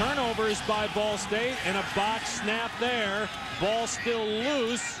 3 turnovers by Ball State and a botch snap there. Ball still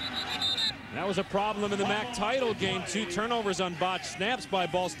loose. That was a problem in the MAC title game. 2 turnovers on botched snaps by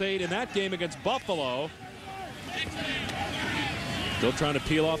Ball State in that game against Buffalo. Still trying to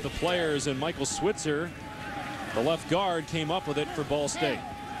peel off the players, and Michael Switzer, the left guard, came up with it for Ball State.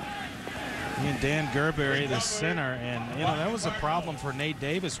 And Dan Gerberry, the center, and you know that was a problem for Nate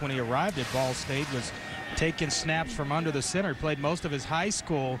Davis when he arrived at Ball State, was taking snaps from under the center. He played most of his high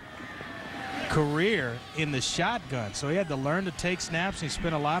school career in the shotgun, so he had to learn to take snaps. He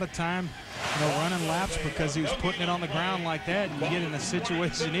spent a lot of time, you know, running laps because he was putting it on the ground like that. And you get in a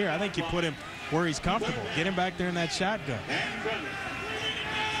situation here, I think you put him where he's comfortable. Get him back there in that shotgun.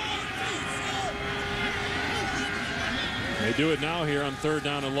 They do it now here on 3rd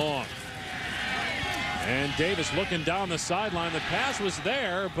down and long. And Davis looking down the sideline. The pass was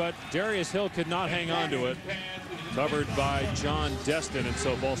there, but Darius Hill could not hang on to it. Covered by John Destin, and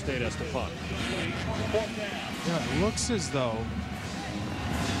so Ball State has to punt. Yeah, it looks as though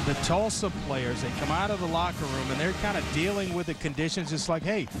the Tulsa players, they come out of the locker room and they're kind of dealing with the conditions. It's like,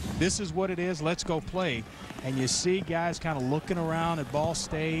 hey, this is what it is. Let's go play. And you see guys kind of looking around at Ball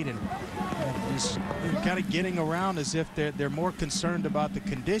State and just kind of getting around as if they're more concerned about the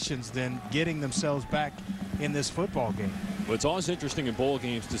conditions than getting themselves back in this football game. Well, it's always interesting in bowl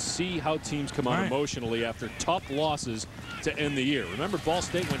games to see how teams come out emotionally after tough losses to end the year. Remember, Ball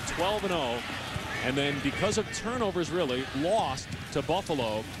State went 12-0, and then because of turnovers, really lost to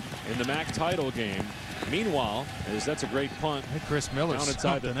Buffalo in the MAC title game. Meanwhile, as that's a great punt, hey, Chris Miller down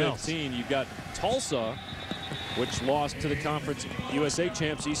inside the 15, you've got Tulsa, which lost to the Conference USA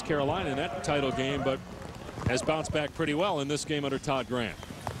champs East Carolina in that title game, but has bounced back pretty well in this game under Todd Grant.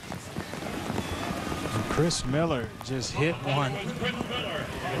 Chris Miller just hit one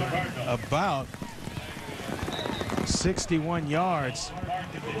about 61 yards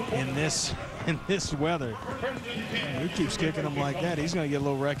in this weather. He keeps kicking them like that. He's going to get a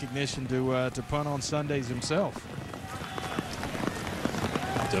little recognition to punt on Sundays himself.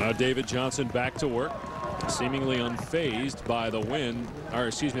 So now David Johnson back to work, seemingly unfazed by the wind, or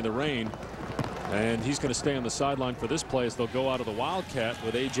excuse me, the rain And he's going to stay on the sideline for this play as they'll go out of the Wildcat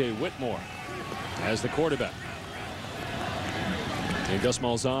with A.J. Whitmore as the quarterback. And Gus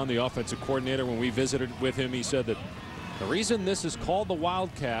Malzahn, the offensive coordinator, when we visited with him, he said that the reason this is called the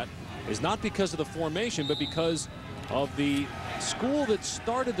Wildcat is not because of the formation, but because of the school that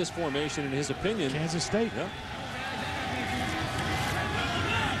started this formation, in his opinion. Kansas State. Yeah.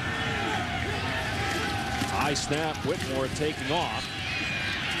 High snap, Whitmore taking off.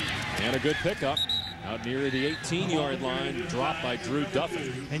 And a good pickup out near the 18-yard line, dropped by Drew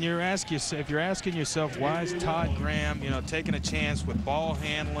Duffy. And if you're asking yourself, why is Todd Graham, taking a chance with ball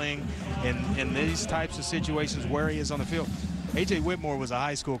handling in these types of situations where he is on the field? A.J. Whitmore was a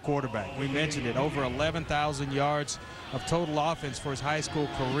high school quarterback. We mentioned it, over 11,000 yards of total offense for his high school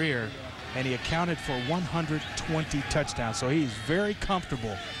career, and he accounted for 120 touchdowns. So he's very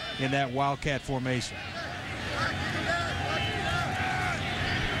comfortable in that Wildcat formation.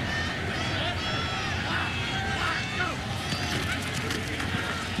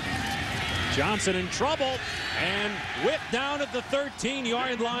 Johnson in trouble and whipped down at the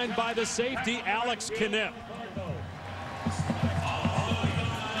 13-yard line by the safety, Alex Knipp.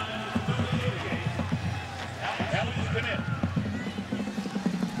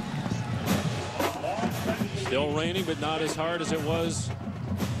 Still raining, but not as hard as it was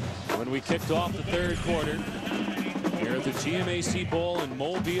when we kicked off the third quarter here at the GMAC Bowl in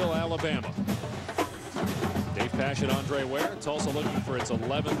Mobile, Alabama. Dave Pash and Andre Ware. Tulsa looking for its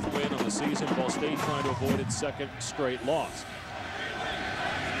 11th win on the season. Ball State trying to avoid its second straight loss.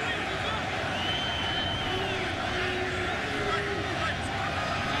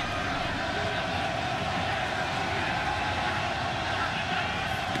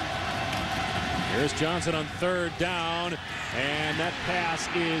 Here's Johnson on third down, and that pass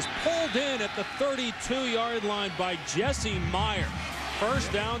is pulled in at the 32-yard line by Jesse Meyer.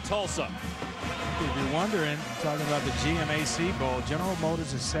 First down, Tulsa. If you're wondering, talking about the GMAC Bowl, General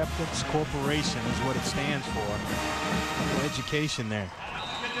Motors Acceptance Corporation is what it stands for. A little education there.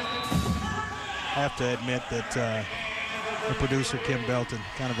 I have to admit that the producer, Kim Belton,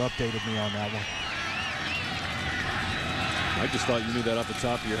 kind of updated me on that one. I just thought you knew that off the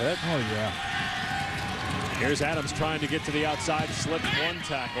top of your head. Oh, yeah. Here's Adams trying to get to the outside, slipped one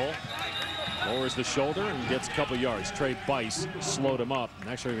tackle, lowers the shoulder and gets a couple yards. Trey Bice slowed him up.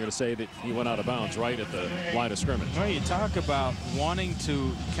 And actually, I'm going to say that he went out of bounds right at the line of scrimmage. Well, you talk about wanting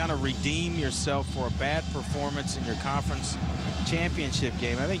to kind of redeem yourself for a bad performance in your conference championship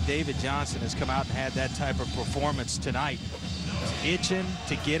game. I think David Johnson has come out and had that type of performance tonight. He's itching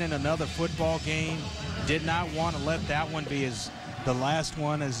to get in another football game. Did not want to let that one be the last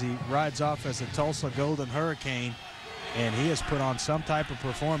one as he rides off as a Tulsa Golden Hurricane. And he has put on some type of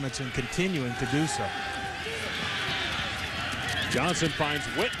performance and continuing to do so. Johnson finds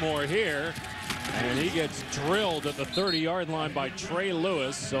Whitmore here, and he gets drilled at the 30-yard line by Trey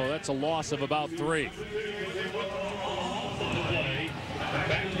Lewis, so that's a loss of about 3.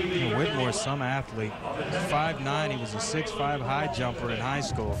 Whitmore's some athlete. 5'9", he was a 6'5" high jumper in high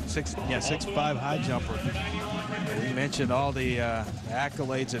school. 6'5" high jumper. We mentioned all the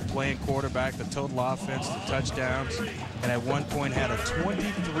accolades at playing quarterback, the total offense, the touchdowns, and at one point had a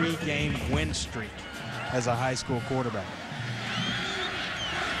 23-game win streak as a high school quarterback.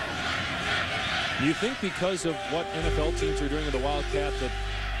 Do you think because of what NFL teams are doing with the Wildcat that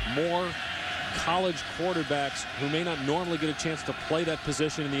more college quarterbacks who may not normally get a chance to play that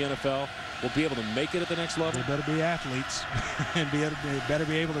position in the NFL will be able to make it at the next level? They better be athletes and better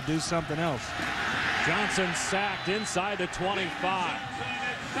be able to do something else. Johnson sacked inside the 25.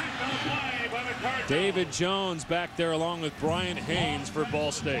 David Jones back there along with Brian Haynes for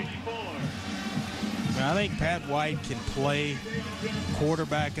Ball State. I think Pat White can play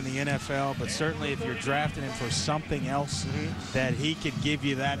quarterback in the NFL, but certainly if you're drafting him for something else, that he could give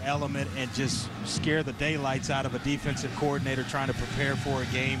you that element and just scare the daylights out of a defensive coordinator trying to prepare for a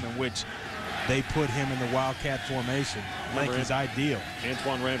game in which they put him in the Wildcat formation. I think he's ideal.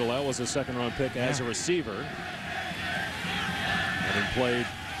 Antoine Randall was a second-round pick as a receiver, and he played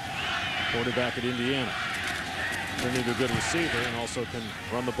quarterback at Indiana. Turned into a good receiver and also can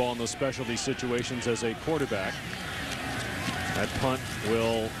run the ball in those specialty situations as a quarterback. That punt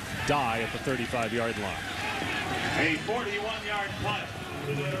will die at the 35-yard line. A 41-yard punt.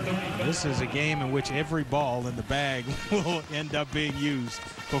 This is a game in which every ball in the bag will end up being used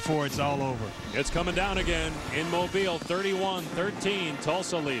before it's all over. It's coming down again in Mobile, 31-13,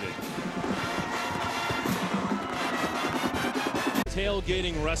 Tulsa leading.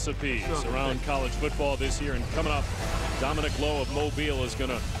 Tailgating recipes around college football this year, and coming up, Dominic Lowe of Mobile is going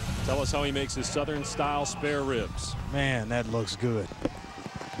to tell us how he makes his Southern style spare ribs. Man, that looks good.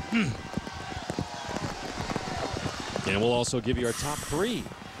 And we'll also give you our top 3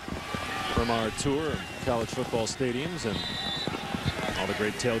 from our tour of college football stadiums and all the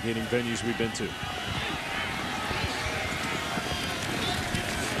great tailgating venues we've been to.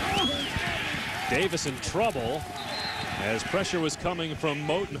 Davis in trouble as pressure was coming from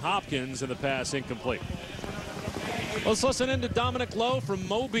Moten Hopkins, and the pass incomplete. Let's listen in to Dominic Lowe from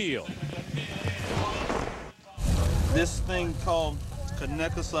Mobile. This thing called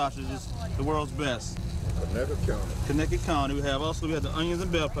Conecuh sausage is the world's best. Conecuh County. We have the onions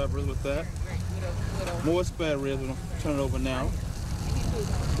and bell peppers with that. More spare ribs. We're gonna turn it over now.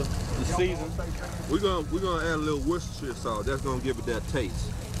 The season. We're gonna add a little Worcestershire sauce. That's gonna give it that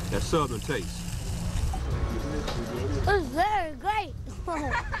taste, that southern taste. It's very great.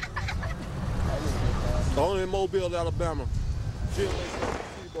 Only in Mobile, Alabama.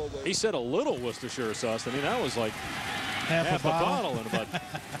 He said a little Worcestershire sauce. I mean, that was like half a bottle and about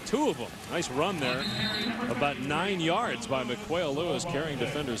 2 of them. Nice run there. About 9 yards by McQuail Lewis, carrying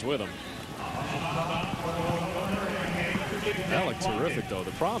defenders with him. That looked terrific, though.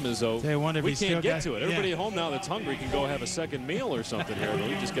 The problem is, though, we can't get to it. Everybody at home now that's hungry can go have a second meal or something here. But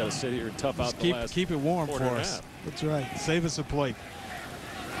we just got to sit here and tough out the last. Keep it warm for us. That's right. Save us a plate.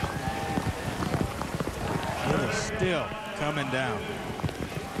 It is still coming down.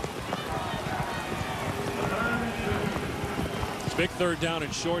 It's big 3rd down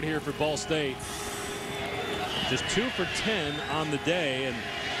and short here for Ball State. Just 2 for 10 on the day, and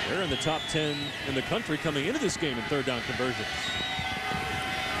they're in the top 10 in the country coming into this game in 3rd down conversions.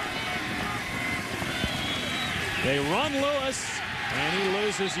 They run Lewis, and he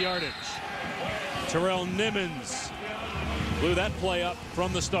loses yardage. Terrell Nimmons blew that play up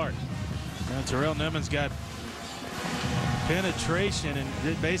from the start. And Terrell Nimmons got penetration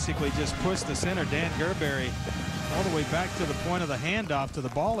and basically just pushed the center, Dan Gerberry, all the way back to the point of the handoff to the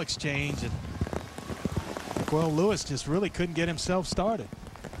ball exchange. And McQuail Lewis just really couldn't get himself started.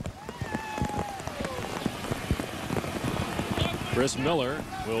 Chris Miller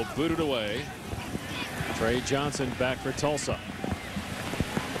will boot it away. Trey Johnson back for Tulsa.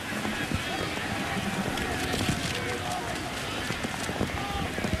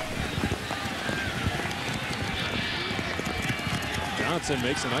 Johnson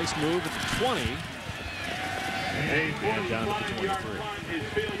makes a nice move at the 20. And down to the 23.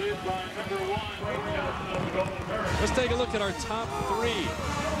 Let's take a look at our top 3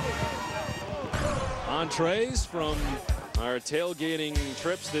 entrees from our tailgating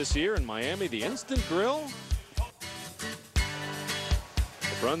trips this year in Miami. The Instant Grill, the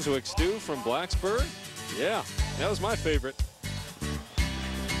Brunswick Stew from Blacksburg. Yeah, that was my favorite.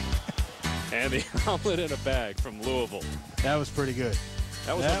 And the omelet in a bag from Louisville. That was pretty good.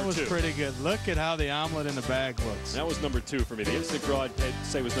 That was pretty good. Look at how the omelet in the bag looks. That was number 2 for me. The Instant Grill, I'd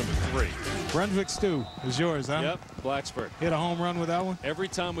say, was number 3. Brunswick Stew is yours, huh? Yep, Blacksburg. Hit a home run with that one? Every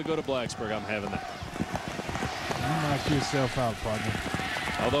time we go to Blacksburg, I'm having that. You knocked yourself out, partner.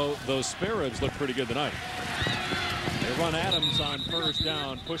 Although those spare ribs look pretty good tonight. They run Adams on 1st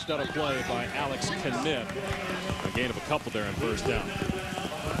down, pushed out a play by Alex Knipp. A gain of a couple there on 1st down.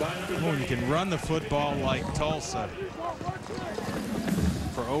 Oh, you can run the football like Tulsa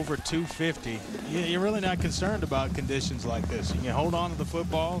for over 250. You're really not concerned about conditions like this. You can hold on to the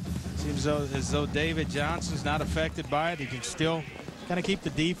football. Seems as though David Johnson's not affected by it. He can still kind of keep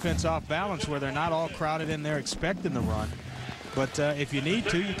the defense off balance where they're not all crowded in there expecting the run. But if you need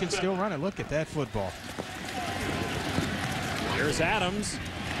to, you can still run it. Look at that football. Here's Adams.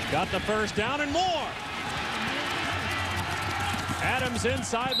 Got the 1st down and more. Adams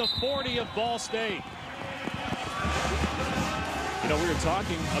inside the 40 of Ball State. You know, we were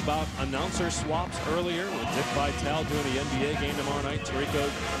talking about announcer swaps earlier with Dick Vitale doing the NBA game tomorrow night. Tirico,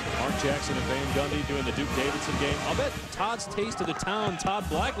 Mark Jackson, and Van Gundy doing the Duke Davidson game. I'll bet Todd's Taste of the Town, Todd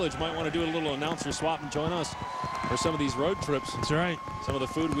Blackledge, might want to do a little announcer swap and join us for some of these road trips. That's right. Some of the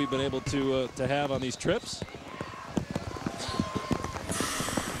food we've been able to have on these trips.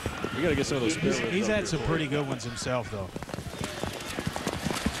 We got to get some of those spare ribs. He's had some pretty good ones himself, though.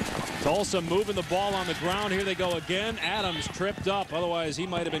 Tulsa moving the ball on the ground. Here they go again. Adams tripped up. Otherwise, he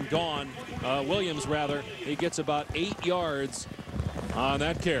might have been gone. Williams, rather. He gets about 8 yards on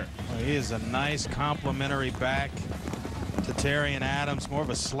that carry. Well, he is a nice complimentary back to Terrian Adams. More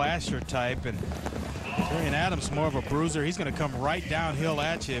of a slasher type. And Terrian Adams more of a bruiser. He's going to come right downhill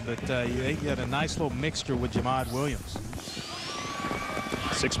at you. But they get a nice little mixture with Jamad Williams.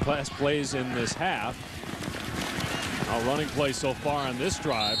 6 pass plays in this half. A running play so far on this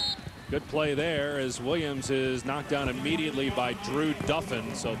drive. Good play there as Williams is knocked down immediately by Drew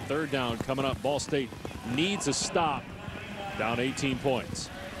Duffin. So 3rd down coming up. Ball State needs a stop. Down 18 points.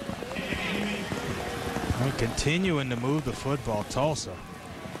 And continuing to move the football, Tulsa,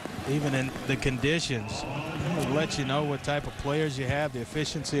 even in the conditions, will let you know what type of players you have, the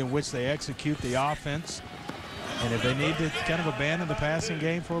efficiency in which they execute the offense. And if they need to kind of abandon the passing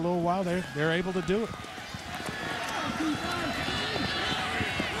game for a little while, they're able to do it.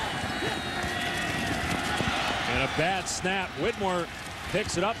 And a bad snap. Whitmore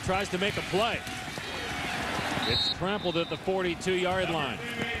picks it up, tries to make a play. It's trampled at the 42-yard line.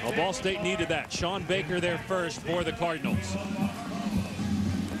 Well, Ball State needed that. Sean Baker there first for the Cardinals.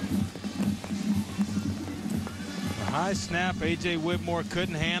 A high snap, A.J. Whitmore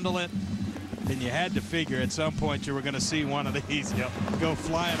couldn't handle it. And you had to figure at some point you were going to see one of these go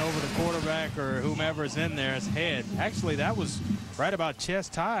flying over the quarterback or whomever's in there's head. Actually, that was right about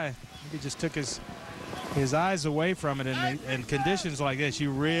chest high. He just took his eyes away from it. And in conditions like this,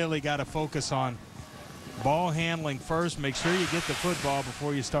 you really got to focus on ball handling first. Make sure you get the football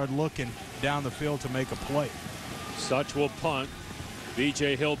before you start looking down the field to make a play. Such will punt.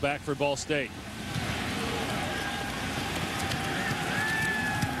 B.J. Hill back for Ball State.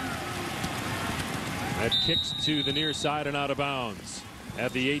 That kicks to the near side and out of bounds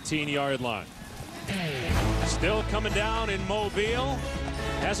at the 18-yard line. Still coming down in Mobile.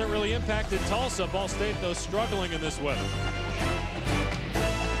 Hasn't really impacted Tulsa. Ball State, though, struggling in this weather.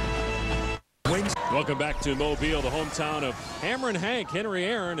 Welcome back to Mobile, the hometown of Hammer and Hank, Henry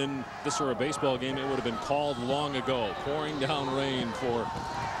Aaron. And if this were a baseball game, it would have been called long ago. Pouring down rain for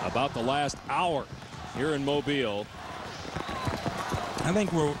about the last hour here in Mobile. I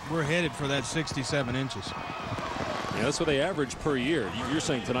think we're headed for that 67 inches. Yeah, that's what they average per year. You're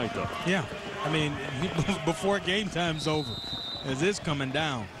saying tonight, though. Yeah. I mean, before game time's over, as this coming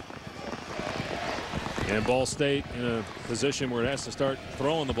down. And Ball State in a position where it has to start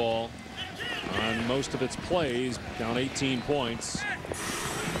throwing the ball on most of its plays, down 18 points.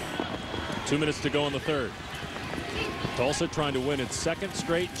 2 minutes to go in the third. Tulsa trying to win its second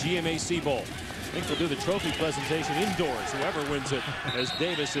straight GMAC Bowl. I think they'll do the trophy presentation indoors, whoever wins it, as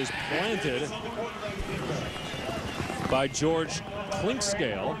Davis is planted by George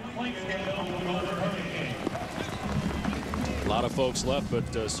Clinkscale. A lot of folks left,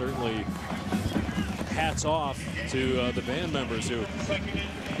 but certainly hats off to the band members who,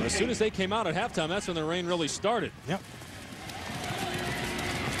 as soon as they came out at halftime, that's when the rain really started. Yep.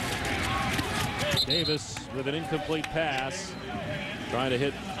 Davis with an incomplete pass, trying to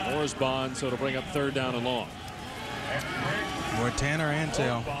hit Orsbon, so it'll bring up third down and long. Where Tanner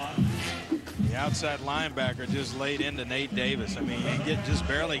Antel, the outside linebacker, just laid into Nate Davis. I mean, he just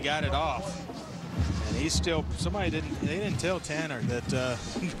barely got it off. And he's still, they didn't tell Tanner that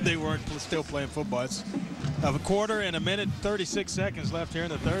they weren't still playing football. It's a quarter and a minute, 36 seconds left here in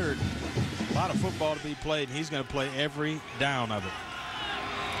the third. A lot of football to be played, and he's going to play every down of it.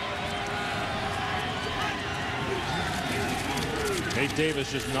 Nate Davis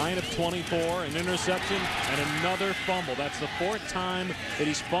just 9 of 24, an interception and another fumble. That's the fourth time that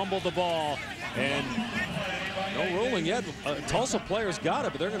he's fumbled the ball, and no ruling yet. Tulsa players got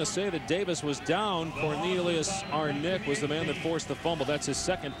it, but they're going to say that Davis was down. Cornelius Arnick was the man that forced the fumble. That's his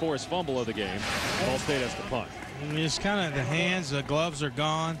second forced fumble of the game. Ball State has to punt. It's kind of the hands, the gloves are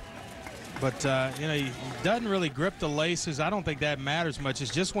gone. But, you know, he doesn't really grip the laces. I don't think that matters much.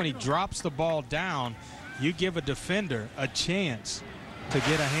 It's just when he drops the ball down, you give a defender a chance to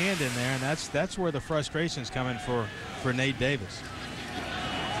get a hand in there, and that's where the frustration is coming for Nate Davis.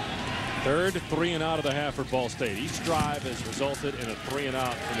 Third 3 and out of the half for Ball State. Each drive has resulted in a 3 and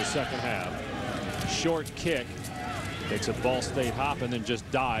out in the second half. Short kick takes a Ball State hop and then just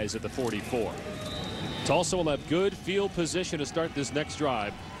dies at the 44. Tulsa will have good field position to start this next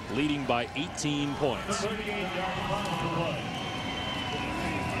drive, leading by 18 points.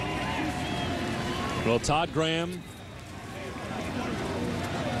 Well, Todd Graham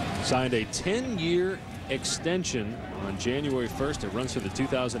signed a 10-year extension on January 1st. It runs through the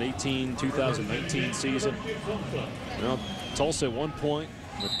 2018-2019 season. Well, Tulsa at one point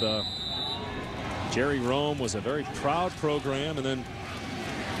with Jerry Rome was a very proud program, and then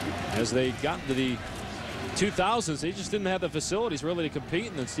as they got into the 2000s, they just didn't have the facilities really to compete,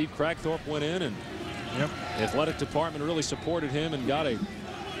 and then Steve Cragthorpe went in, and the athletic department really supported him and got a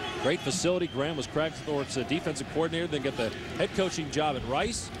great facility. Graham was Cragthorpe's defensive coordinator, then got the head coaching job at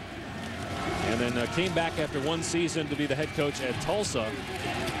Rice, and then came back after one season to be the head coach at Tulsa,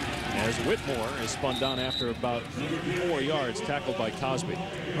 as Whitmore is spun down after about 4 yards, tackled by Cosby.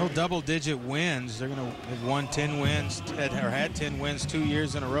 Well, double-digit wins. They're going to have won 10 wins, or had 10 wins 2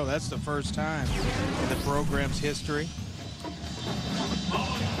 years in a row. That's the first time in the program's history.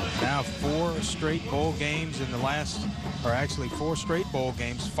 Now now 4 straight bowl games in the last, or actually 4 straight bowl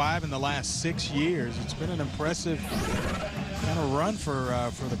games, 5 in the last 6 years. It's been an impressive kind of run for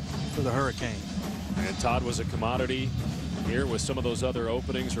the Hurricane. And Todd was a commodity here with some of those other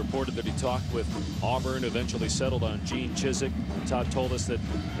openings. Reported that he talked with Auburn, eventually settled on Gene Chizik. Todd told us that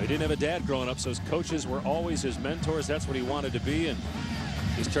he didn't have a dad growing up, so his coaches were always his mentors. That's what he wanted to be, and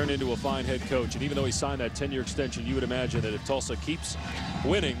he's turned into a fine head coach. And even though he signed that 10-year extension, you would imagine that if Tulsa keeps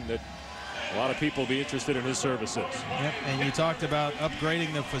winning, that a lot of people will be interested in his services. Yep, and you talked about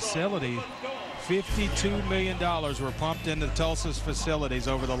upgrading the facility. $52 million were pumped into Tulsa's facilities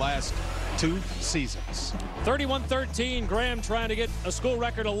over the last 2 seasons. 31-13, Graham trying to get a school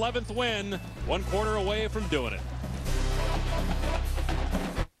record 11th win, 1 quarter away from doing it.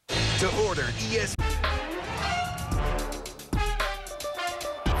 To order ES.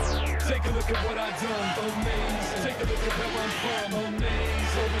 Take a look at what I've done, amazing. Take a look at where I'm from, amazing.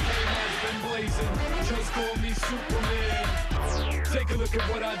 Overcame odds, been blazing. Just call me Superman. Take a look at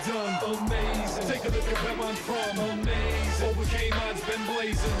what I've done, amazing. Take a look at where I'm from, amazing. Overcame odds, been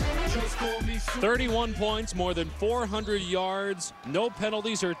blazing. Just call me Superman. 31 points, more than 400 yards, no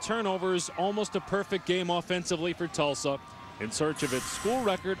penalties or turnovers, almost a perfect game offensively for Tulsa in search of its school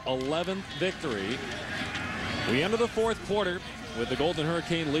record 11th victory. We enter the 4th quarter with the Golden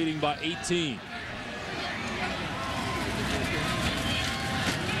Hurricane leading by 18.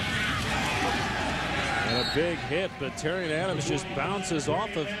 And a big hit, but Terrian Adams just bounces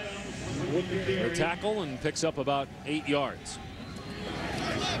off of the tackle and picks up about 8 yards.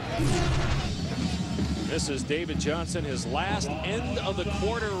 This is David Johnson, his last end of the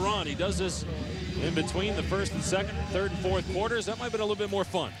quarter run. He does this in between the 1st and 2nd, 3rd and 4th quarters. That might have been a little bit more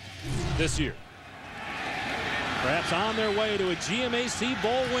fun this year. Perhaps on their way to a GMAC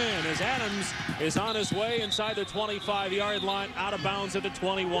Bowl win as Adams is on his way inside the 25-yard line, out of bounds at the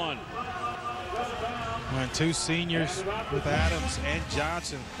 21. When 2 seniors with Adams and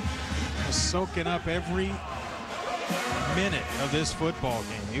Johnson soaking up every minute of this football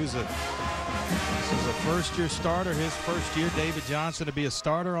game. This was a first-year starter, his first year, David Johnson, to be a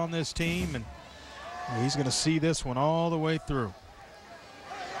starter on this team, and he's going to see this one all the way through.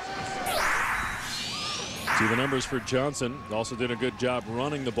 See the numbers for Johnson. Also did a good job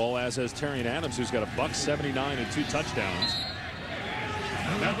running the ball, as has Terrian Adams, who's got a $179 and 2 touchdowns.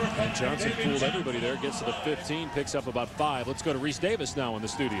 And Johnson fooled everybody there, gets to the 15, picks up about 5. Let's go to Reese Davis now in the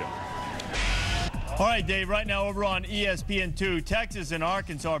studio. All right, Dave, right now over on ESPN2, Texas and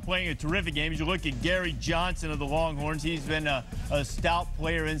Arkansas are playing a terrific game. As you look at Gary Johnson of the Longhorns, he's been a stout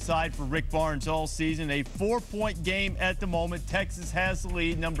player inside for Rick Barnes all season. A 4-point game at the moment. Texas has the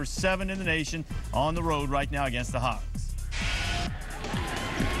lead, number 7 in the nation, on the road right now against the Hawks.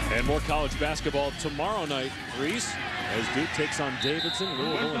 And more college basketball tomorrow night, Reese, as Duke takes on Davidson,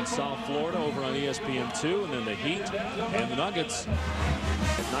 Louisville in South Florida over on ESPN2, and then the Heat and the Nuggets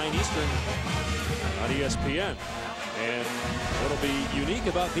at 9 Eastern on ESPN. And what'll be unique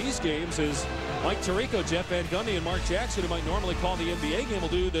about these games is Mike Tirico, Jeff Van Gundy, and Mark Jackson, who might normally call the NBA game, will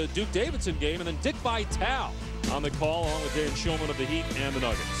do the Duke-Davidson game, and then Dick Vitale on the call, along with Dan Shulman of the Heat and the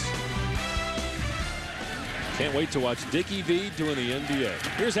Nuggets. Can't wait to watch Dickie V doing the NBA.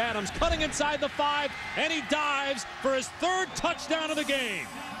 Here's Adams cutting inside the 5, and he dives for his 3rd touchdown of the game.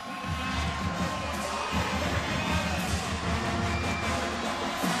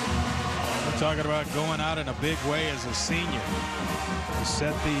 We're talking about going out in a big way as a senior. To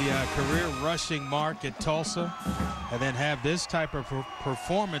set the career rushing mark at Tulsa, and then have this type of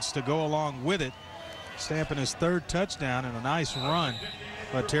performance to go along with it, stamping his 3rd touchdown and a nice run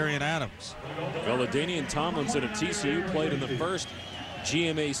by Terrian Adams. Well, LaDainian Tomlinson of TCU played in the 1st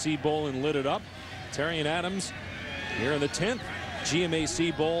GMAC Bowl and lit it up. Terrian Adams here in the 10th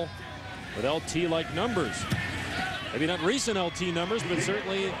GMAC Bowl with LT-like numbers. Maybe not recent LT numbers, but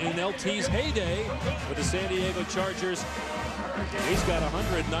certainly in LT's heyday with the San Diego Chargers. He's got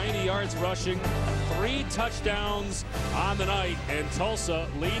 190 yards rushing, 3 touchdowns on the night, and Tulsa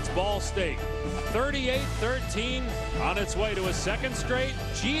leads Ball State 38-13 on its way to a 2nd straight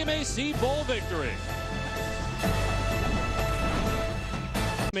GMAC Bowl victory.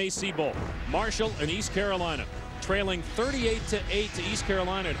 GMAC Bowl, Marshall and East Carolina trailing 38-8 to East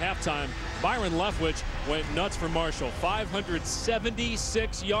Carolina at halftime. Byron Leftwich went nuts for Marshall,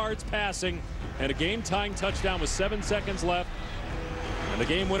 576 yards passing and a game-tying touchdown with 7 seconds left. And the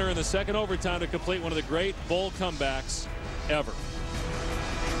game winner in the 2nd overtime to complete one of the great bowl comebacks ever.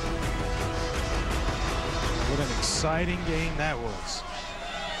 What an exciting game that was.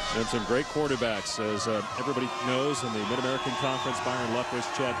 And some great quarterbacks, as everybody knows, in the Mid-American Conference. Byron Leftwich,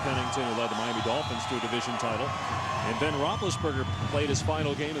 Chad Pennington, who led the Miami Dolphins to a division title. And Ben Roethlisberger played his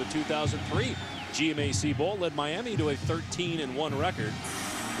final game of the 2003 GMAC Bowl, led Miami to a 13-1 record.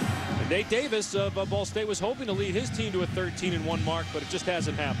 And Nate Davis of Ball State was hoping to lead his team to a 13-1 mark, but it just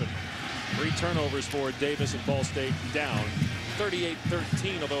hasn't happened. 3 turnovers for Davis and Ball State down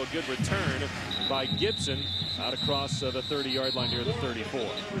 38-13, although a good return by Gibson out across the 30-yard line near the 34.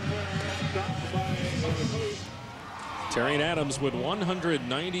 Terrian Adams with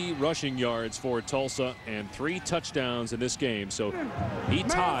 190 rushing yards for Tulsa and 3 touchdowns in this game. So he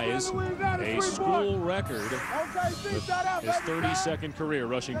ties a school record with his 32nd career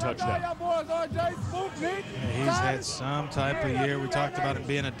rushing touchdown. He's had some type of year. We talked about him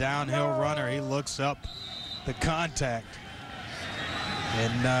being a downhill runner. He looks up the contact.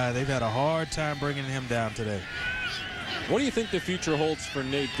 And they've had a hard time bringing him down today. What do you think the future holds for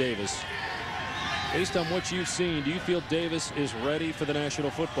Nate Davis? Based on what you've seen, do you feel Davis is ready for the National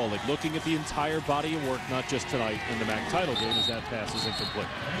Football League? Looking at the entire body of work, not just tonight in the MAC title game, as that pass is incomplete.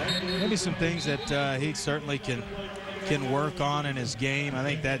 Maybe some things that he certainly can work on in his game. I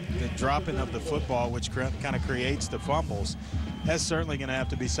think that the dropping of the football, which kind of creates the fumbles, that's certainly going to have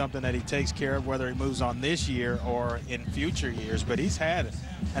to be something that he takes care of, whether he moves on this year or in future years. But he's had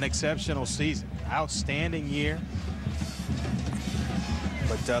an exceptional season, outstanding year.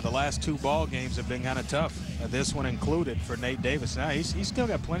 But the last 2 ball games have been kind of tough. This one included for Nate Davis. Now he's still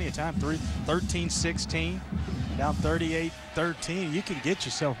got plenty of time. 13-16, down 38-13. You can get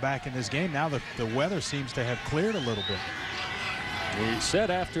yourself back in this game. Now the weather seems to have cleared a little bit. He said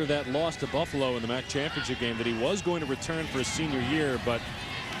after that loss to Buffalo in the MAC championship game that he was going to return for his senior year, but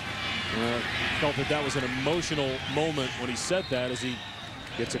felt that was an emotional moment when he said that, as he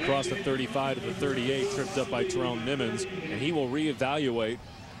gets across the 35 to the 38, tripped up by Terrell Nimmons, and he will reevaluate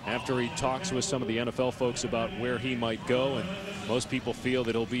after he talks with some of the NFL folks about where he might go. And most people feel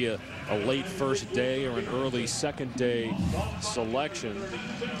that he'll be a late first day or an early second day selection.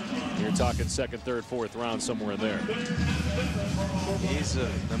 You're talking second, third, fourth round, somewhere in there. He's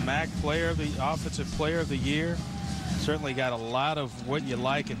the MAC player, the offensive player of the year. Certainly got a lot of what you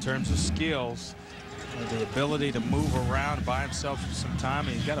like in terms of skills. The ability to move around by himself for some time,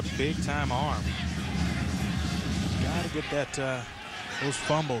 and he's got a big-time arm. Got to get that those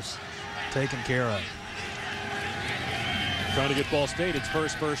fumbles taken care of. Trying to get Ball State its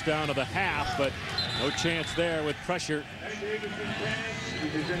first down of the half, but no chance there with pressure.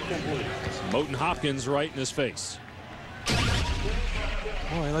 Moten Hopkins right in his face.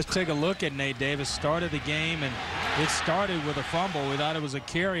 Boy, let's take a look at Nate Davis. Started the game, and it started with a fumble. We thought it was a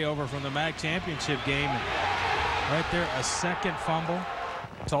carryover from the MAC championship game. And right there, a second fumble.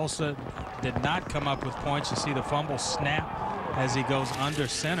 Tulsa did not come up with points. You see the fumble snap as he goes under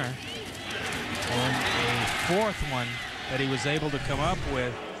center. And a fourth one that he was able to come up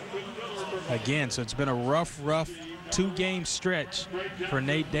with again. So it's been a rough 2-game stretch for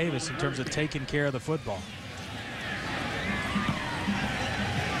Nate Davis in terms of taking care of the football.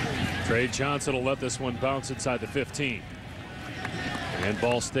 Trey Johnson will let this one bounce inside the 15. And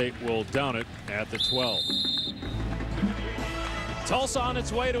Ball State will down it at the 12. Tulsa on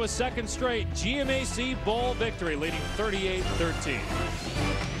its way to a second straight GMAC Bowl victory, leading 38-13.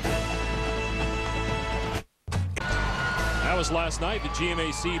 That was last night, the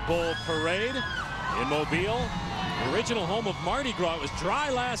GMAC Bowl parade in Mobile. The original home of Mardi Gras. It was dry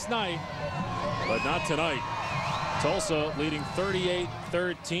last night, but not tonight. Tulsa leading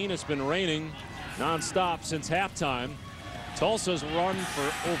 38-13. It's been raining nonstop since halftime. Tulsa's run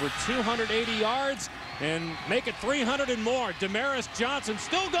for over 280 yards and make it 300 and more. Damaris Johnson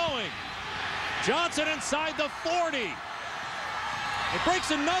still going. Johnson inside the 40. It breaks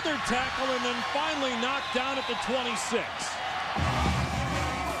another tackle and then finally knocked down at the 26.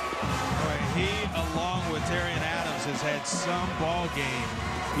 He, along with Terrian Adams, has had some ball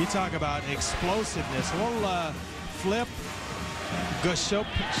game. You talk about explosiveness. A little flip, go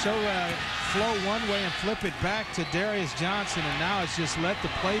flow one way and flip it back to Darius Johnson, and now it's just let the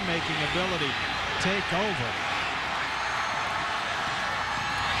playmaking ability take over.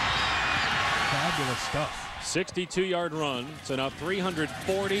 Fabulous stuff. 62-yard run, so now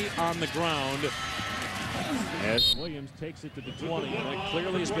 340 on the ground as Williams takes it to the 20. And that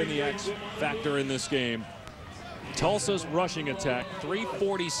clearly has been the X factor in this game. Tulsa's rushing attack,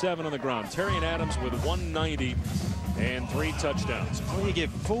 347 on the ground. Terrian Adams with 190 and 3 touchdowns. Well, you get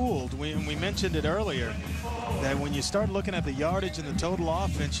fooled. We mentioned it earlier that when you start looking at the yardage and the total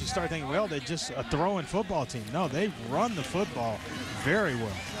offense, you start thinking, well, they're just a throwing football team. No, they run the football very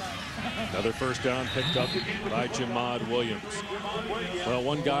well. Another first down picked up by Jamad Williams. Well,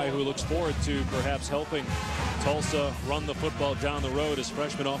 one guy who looks forward to perhaps helping Tulsa run the football down the road is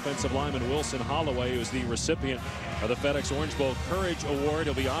freshman offensive lineman Wilson Holloway, who is the recipient of the FedEx Orange Bowl Courage Award.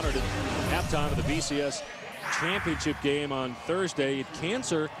 He'll be honored at halftime of the BCS championship game on Thursday. He had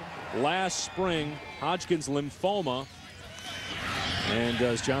cancer last spring, Hodgkin's lymphoma, and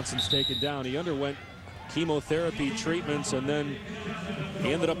as Johnson's taken down, he underwent chemotherapy treatments, and then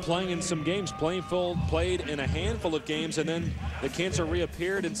he ended up playing in some games, played in a handful of games, and then the cancer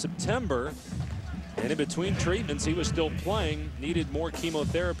reappeared in September. And in between treatments, he was still playing, needed more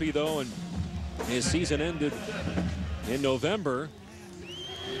chemotherapy though, and his season ended in November.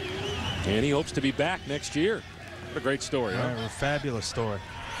 And he hopes to be back next year. What a great story, huh? A fabulous story.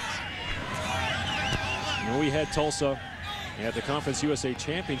 You know, we had Tulsa at the Conference USA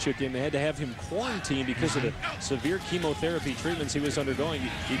Championship game. They had to have him quarantined because of the severe chemotherapy treatments he was undergoing.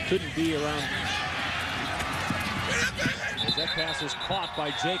 He couldn't be around. As that pass is caught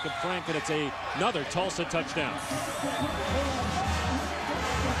by Jacob Frank, and it's another Tulsa touchdown.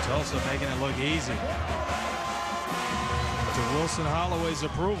 Tulsa making it look easy. To Wilson Holloway's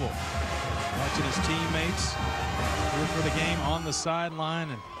approval. Watching his teammates here for the game on the sideline,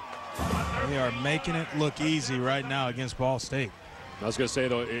 and they are making it look easy right now against Ball State. I was going to say,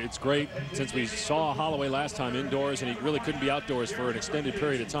 though, it's great since we saw Holloway last time indoors, and he really couldn't be outdoors for an extended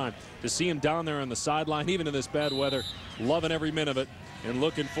period of time. To see him down there on the sideline, even in this bad weather, loving every minute of it, and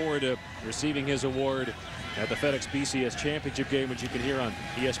looking forward to receiving his award at the FedEx BCS Championship game, which you can hear on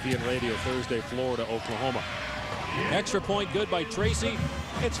ESPN Radio Thursday, Florida, Oklahoma. Extra point good by Tracy.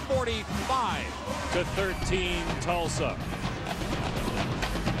 It's 45-13 Tulsa.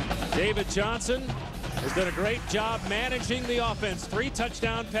 David Johnson has done a great job managing the offense. 3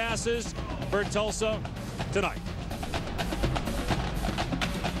 touchdown passes for Tulsa tonight.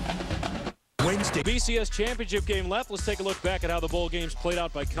 Wednesday. BCS championship game left. Let's take a look back at how the bowl games played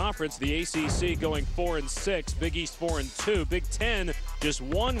out by conference. The ACC going 4-6, Big East 4-2, Big Ten just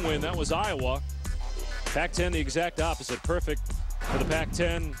 1 win. That was Iowa. Pac-10 the exact opposite. Perfect for the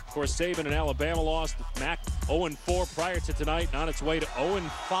Pac-10. Of course, Saban and Alabama lost. MAC 0-4 prior to tonight, and on its way to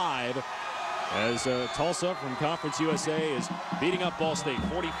 0-5 as Tulsa from Conference USA is beating up Ball State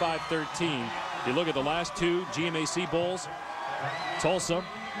 45-13. You look at the last 2 GMAC Bowls, Tulsa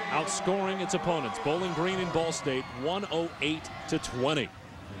outscoring its opponents, Bowling Green and Ball State, 108-20.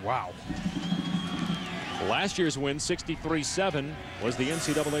 Wow. Last year's win, 63-7, was the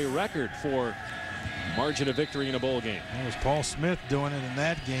NCAA record for margin of victory in a bowl game. It was Paul Smith doing it in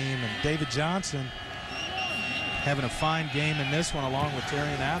that game, and David Johnson having a fine game in this one along with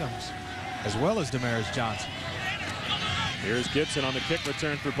Terrion Adams, as well as Damaris Johnson. Here's Gibson on the kick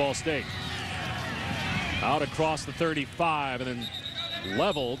return for Ball State. Out across the 35 and then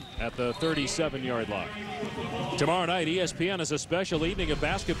leveled at the 37-yard line. Tomorrow night, ESPN has a special evening of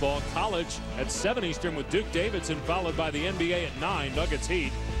basketball. College at 7 Eastern with Duke Davidson, followed by the NBA at 9, Nuggets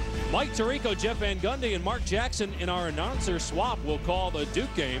Heat. Mike Tirico, Jeff Van Gundy, and Mark Jackson in our announcer swap will call the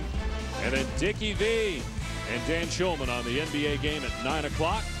Duke game. And then Dickie V and Dan Schulman on the NBA game at 9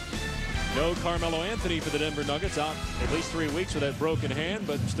 o'clock. No Carmelo Anthony for the Denver Nuggets, out at least 3 weeks with that broken hand,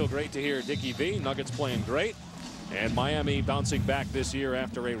 but still great to hear Dickie V. Nuggets playing great. And Miami bouncing back this year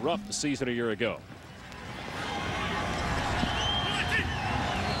after a rough season a year ago.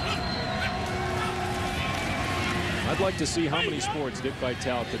 I'd like to see how many sports Dick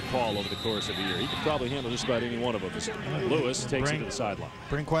Vitale could call over the course of a year. He could probably handle just about any one of them. Lewis takes it to the sideline.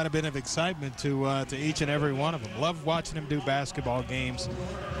 Bring quite a bit of excitement to each and every one of them. Love watching him do basketball games.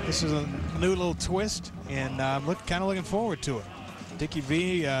 This is a new little twist, and I'm kind of looking forward to it. Dickie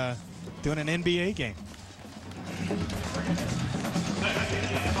V doing an NBA game.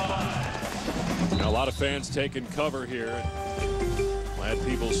 Now, a lot of fans taking cover here at Glad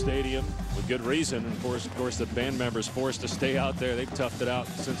People's Stadium with good reason. Of course, the band members forced to stay out there. They've toughed it out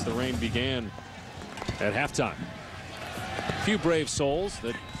since the rain began at halftime. A few brave souls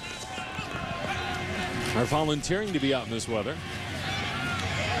that are volunteering to be out in this weather.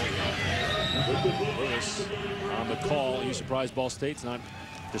 Lewis on the call. Are you surprised Ball State's not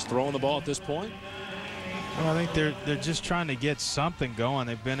just throwing the ball at this point? Well, I think they're just trying to get something going.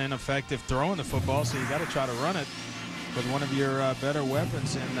 They've been ineffective throwing the football, so you got to try to run it with one of your better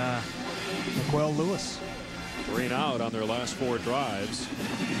weapons in McQuell Lewis. 3 and out on their last 4 drives.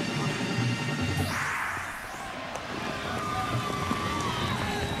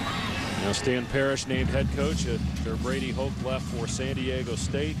 Now Stan Parrish named head coach after Brady Hoke left for San Diego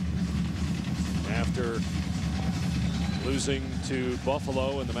State after losing to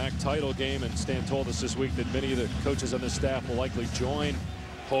Buffalo in the MAC title game. And Stan told us this week that many of the coaches on the staff will likely join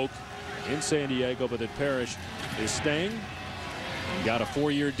poke in San Diego, but that Parrish is staying. Got a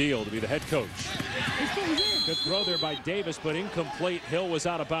 4-year deal to be the head coach. Good throw there by Davis, but incomplete. Hill was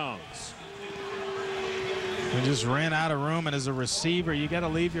out of bounds. We just ran out of room, and as a receiver, you got to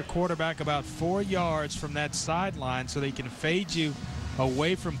leave your quarterback about 4 yards from that sideline so they can fade you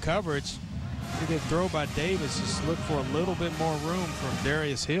away from coverage. Good throw by Davis. Just look for a little bit more room from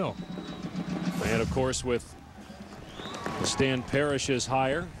Darius Hill. And of course, with Stan Parrish's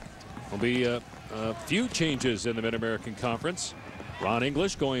hire, there'll be a few changes in the Mid-American Conference. Ron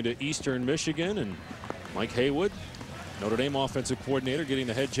English going to Eastern Michigan, and Mike Haywood, Notre Dame offensive coordinator, getting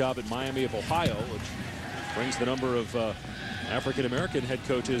the head job at Miami of Ohio, which brings the number of African-American head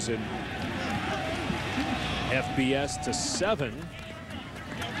coaches in FBS to 7.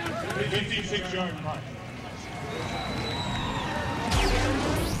 56-yard punt.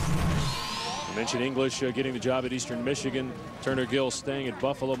 I mentioned English getting the job at Eastern Michigan. Turner Gill staying at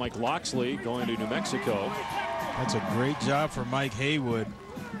Buffalo. Mike Loxley going to New Mexico. That's a great job for Mike Haywood,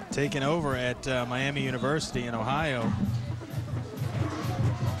 taking over at Miami University in Ohio.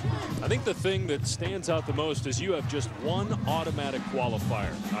 I think the thing that stands out the most is you have just one automatic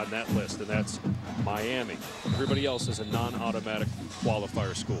qualifier on that list, and that's Miami. Everybody else is a non-automatic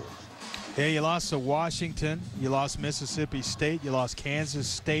qualifier school. Yeah, you lost to Washington, you lost Mississippi State, you lost Kansas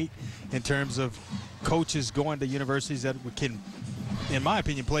State in terms of coaches going to universities that can, in my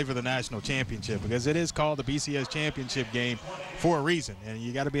opinion, play for the national championship, because it is called the BCS championship game for a reason, and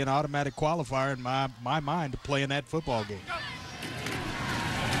you got to be an automatic qualifier in my mind to play in that football game.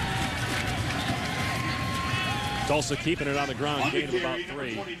 Tulsa keeping it on the ground, gain of about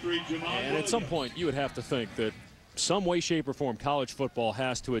 3. And at some point, you would have to think that some way, shape, or form college football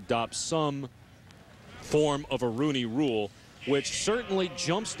has to adopt some form of a Rooney Rule, which certainly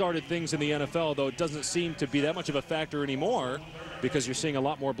jump-started things in the NFL, though it doesn't seem to be that much of a factor anymore because you're seeing a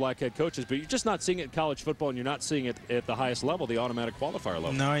lot more black head coaches. But you're just not seeing it in college football, and you're not seeing it at the highest level, the automatic qualifier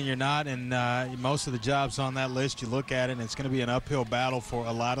level. No, you're not. And most of the jobs on that list, you look at it, and it's going to be an uphill battle for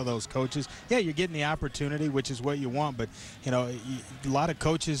a lot of those coaches. Yeah, you're getting the opportunity, which is what you want. But, you know, a lot of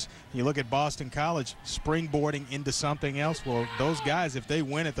coaches, you look at Boston College, springboarding into something else. Well, those guys, if they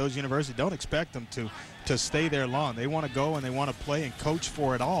win at those universities, don't expect them to stay there long. They want to go and they want to play and coach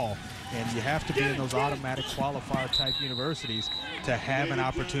for it all. And you have to be in those automatic qualifier type universities to have an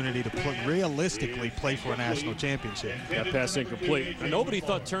opportunity to realistically play for a national championship. That pass incomplete. And nobody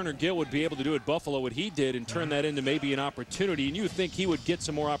thought Turner Gill would be able to do at Buffalo what he did and turn that into maybe an opportunity. And you would think he would get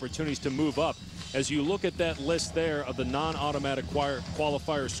some more opportunities to move up. As you look at that list there of the non-automatic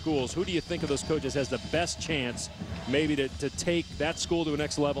qualifier schools, who do you think of those coaches has the best chance maybe to take that school to a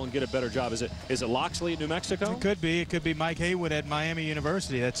next level and get a better job? Is it Loxley at New Mexico? It could be. It could be Mike Haywood at Miami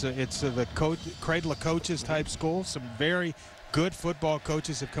University. It's the cradle of coaches type school. Some very good football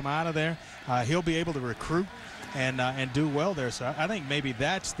coaches have come out of there. He'll be able to recruit and do well there. So I think maybe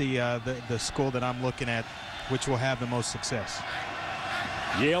that's the school that I'm looking at, which will have the most success.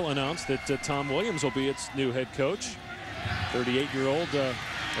 Yale announced that Tom Williams will be its new head coach. 38-year-old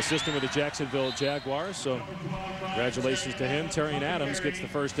assistant with the Jacksonville Jaguars. So congratulations to him. Terrian Adams gets the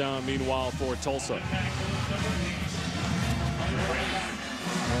first down, meanwhile, for Tulsa.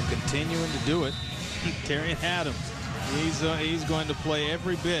 Well, continuing to do it, Terrian Adams. He's going to play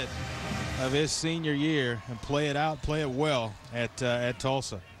every bit of his senior year and play it out, play it well at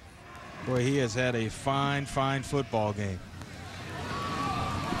Tulsa. Boy, he has had a fine football game.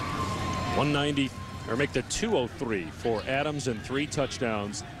 190, or make the 203 for Adams and 3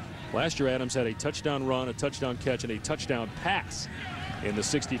 touchdowns. Last year, Adams had a touchdown run, a touchdown catch, and a touchdown pass in the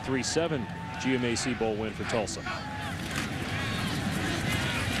 63-7 GMAC Bowl win for Tulsa.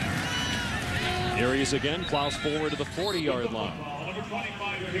 Here he is again, plows forward to the 40-yard line.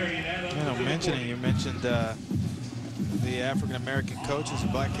 You mentioned the African-American coaches,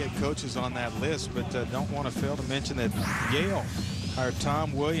 black head coaches on that list, but don't want to fail to mention that Yale hired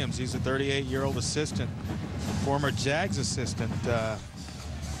Tom Williams. He's a 38-year-old assistant, former Jags assistant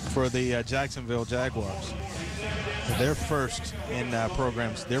for the Jacksonville Jaguars. They're first in their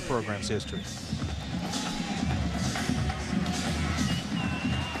program's history.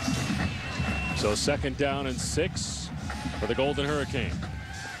 So 2nd down and 6 for the Golden Hurricane.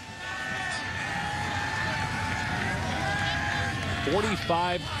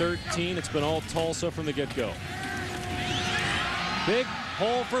 45-13. It's been all Tulsa from the get-go. Big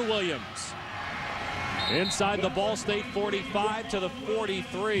hole for Williams. Inside the Ball State 45 to the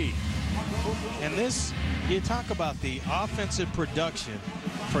 43. And this, you talk about the offensive production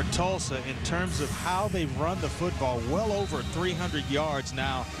for Tulsa in terms of how they run the football. Well over 300 yards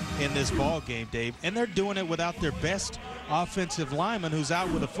now in this ball game, Dave. And they're doing it without their best offensive lineman who's out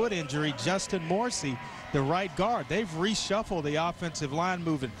with a foot injury, Justin Morrissey, the right guard. They've reshuffled the offensive line,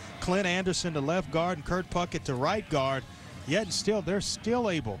 moving Clint Anderson to left guard and Kurt Puckett to right guard, yet and still they're still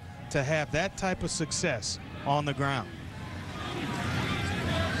able to have that type of success on the ground.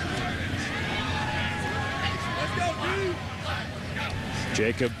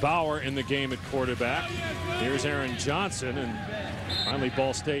 Jacob Bauer in the game at quarterback. Here's Aaron Johnson, and finally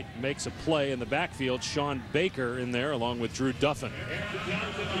Ball State makes a play in the backfield. Sean Baker in there along with Drew Duffin.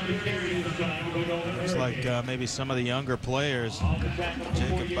 Looks like maybe some of the younger players.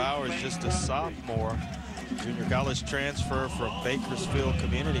 Jacob Bauer is just a sophomore, junior college transfer from Bakersfield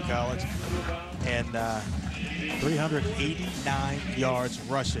Community College, and 389 yards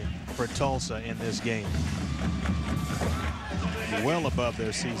rushing for Tulsa in this game. Well above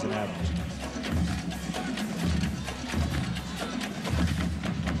their season average.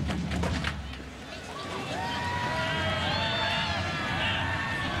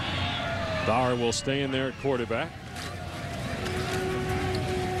 Bauer will stay in there at quarterback.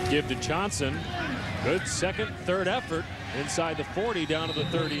 Give to Johnson. Good second, third effort inside the 40 down to the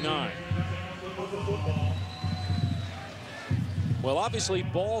 39. Well, obviously,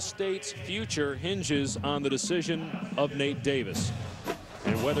 Ball State's future hinges on the decision of Nate Davis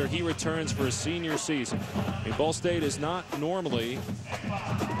and whether he returns for a senior season. I mean, Ball State is not normally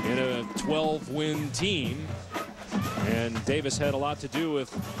in a 12-win team, and Davis had a lot to do with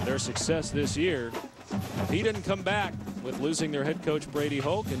their success this year. If he didn't come back with losing their head coach Brady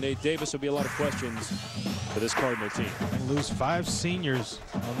Hoke, and Nate Davis, will be a lot of questions for this Cardinal team. And lose 5 seniors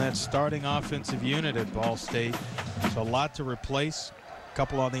on that starting offensive unit at Ball State. So a lot to replace. A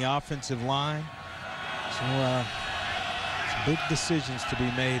couple on the offensive line. So some big decisions to be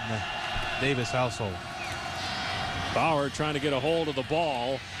made in the Davis household. Bauer trying to get a hold of the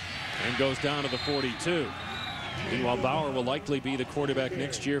ball and goes down to the 42. Meanwhile, Bauer will likely be the quarterback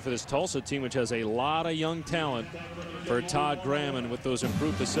next year for this Tulsa team, which has a lot of young talent for Todd Graham, and with those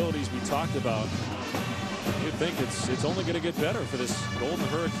improved facilities we talked about, you'd think it's only going to get better for this Golden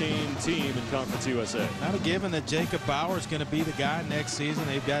Hurricane team in Conference USA. Not a given that Jacob Bauer is going to be the guy next season.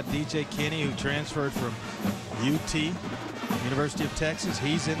 They've got DJ Kinney, who transferred from UT, University of Texas.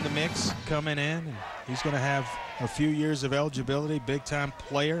 He's in the mix coming in, and he's going to have a few years of eligibility, big-time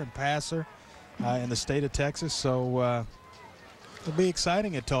player and passer in the state of Texas. So it'll be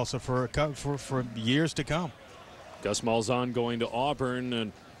exciting at Tulsa for years to come. Gus Malzahn going to Auburn,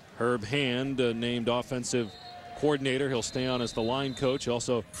 and Herb Hand named offensive coordinator. He'll stay on as the line coach,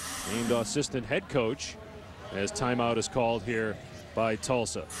 also named assistant head coach as timeout is called here by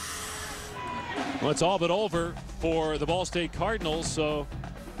Tulsa. Well, it's all but over for the Ball State Cardinals, so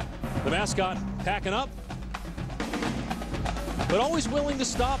the mascot packing up, but always willing to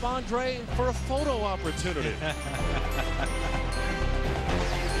stop Andre for a photo opportunity.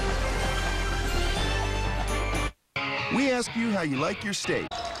 We ask you how you like your steak.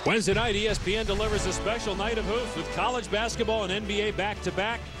 Wednesday night, ESPN delivers a special night of hoops with college basketball and NBA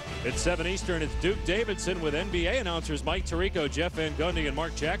back-to-back. At 7 Eastern, it's Duke Davidson with NBA announcers Mike Tirico, Jeff Van Gundy, and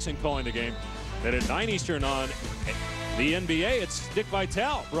Mark Jackson calling the game. Then at 9 Eastern on the NBA, it's Dick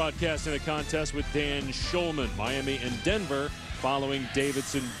Vitale broadcasting the contest with Dan Schulman. Miami and Denver following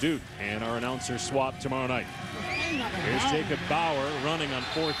Davidson Duke. And our announcer swap tomorrow night. Here's Jacob Bauer running on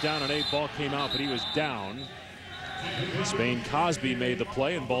 4th down, and 8 ball came out, but he was down. Spain Cosby made the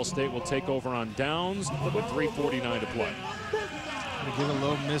play, and Ball State will take over on downs with 3:49 to play. To give a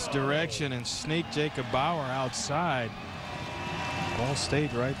little misdirection and sneak Jacob Bauer outside. Ball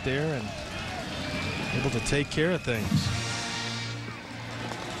State right there and able to take care of things.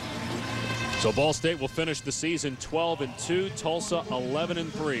 So Ball State will finish the season 12-2, Tulsa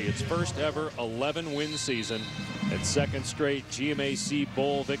 11-3. Its first ever 11-win season and second straight GMAC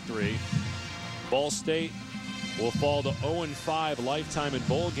Bowl victory. Ball State will fall to 0-5 lifetime in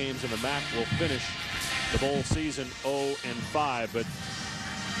bowl games, and the MAC will finish the bowl season 0-5, but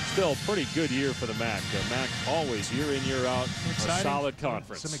still pretty good year for the MAC. The MAC always, year in, year out, a solid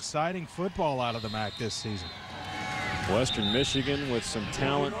conference. Some exciting football out of the MAC this season. Western Michigan with some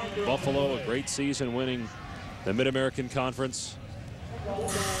talent. Buffalo, a great season winning the Mid-American Conference.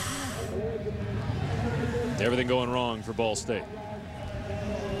 Everything going wrong for Ball State.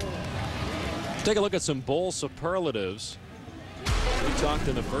 Take a look at some bowl superlatives. We talked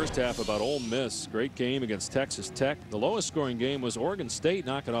in the first half about Ole Miss. Great game against Texas Tech. The lowest scoring game was Oregon State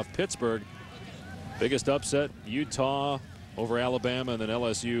knocking off Pittsburgh. Biggest upset, Utah over Alabama, and then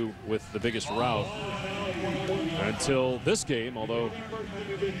LSU with the biggest rout. Until this game, although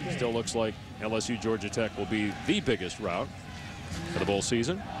it still looks like LSU Georgia Tech will be the biggest rout for the bowl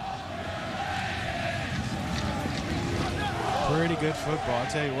season. Pretty good football.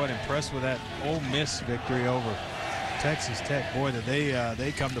 I'll tell you what, impressed with that Ole Miss victory over Texas Tech. Boy, did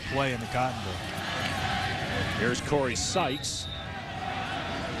they come to play in the Cotton Bowl. Here's Corey Sykes.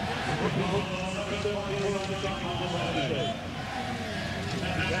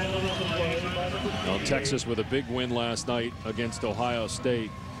 Well, Texas with a big win last night against Ohio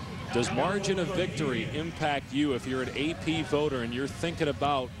State. Does margin of victory impact you if you're an AP voter and you're thinking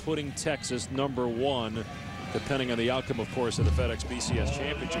about putting Texas #1, depending on the outcome, of course, of the FedEx BCS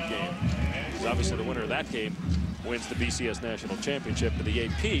championship game? Because obviously the winner of that game wins the BCS national championship, but the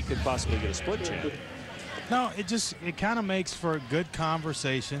AP could possibly get a split champ. No, it kind of makes for a good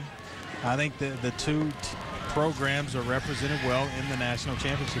conversation. I think the two programs are represented well in the national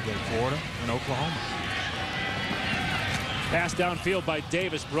championship game, Florida and Oklahoma. Pass downfield by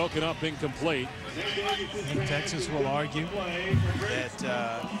Davis, broken up, incomplete. I think Texas will argue that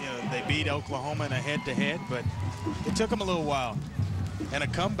they beat Oklahoma in a head-to-head, but it took them a little while. And a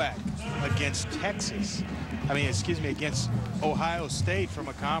comeback against Texas. Against Ohio State from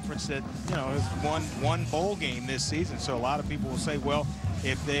a conference that, has won one bowl game this season. So a lot of people will say, well,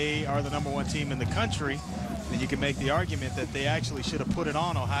 if they are the #1 team in the country, then you can make the argument that they actually should have put it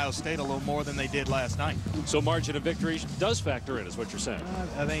on Ohio State a little more than they did last night. So margin of victory does factor in, is what you're saying?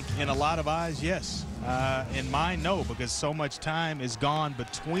 I think in a lot of eyes, yes. In mine, no, because so much time is gone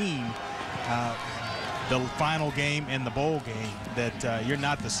between the final game and the bowl game that you're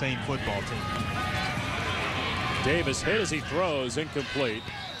not the same football team. Davis hit as he throws, incomplete.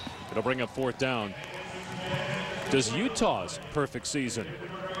 It'll bring up 4th down. Does Utah's perfect season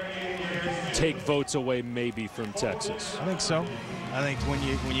take votes away maybe from Texas? I think so. I think when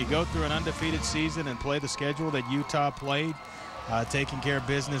you go through an undefeated season and play the schedule that Utah played, taking care of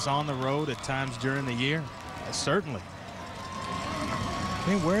business on the road at times during the year, certainly. I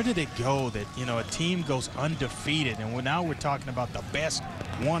mean, where did it go that, a team goes undefeated and now we're talking about the best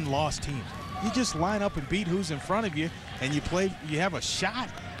one-loss team? You just line up and beat who's in front of you, and you have a shot,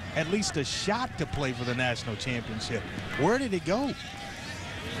 at least a shot to play for the national championship. Where did it go?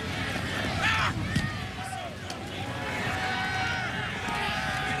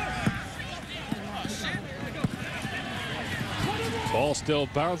 Ball still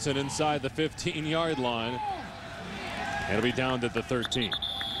bouncing inside the 15-yard line. It'll be down to the 13.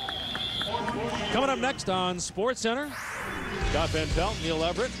 Coming up next on SportsCenter, Scott Van Pelt, Neil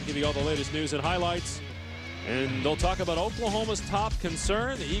Everett will give you all the latest news and highlights. And they'll talk about Oklahoma's top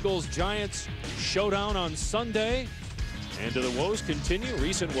concern, the Eagles-Giants showdown on Sunday. And do the woes continue,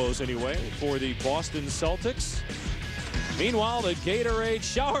 recent woes anyway, for the Boston Celtics? Meanwhile, the Gatorade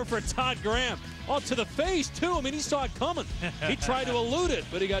shower for Todd Graham. Oh, to the face, too. I mean, he saw it coming. He tried to elude it,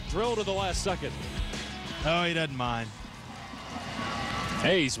 but he got drilled at the last second. Oh, he doesn't mind.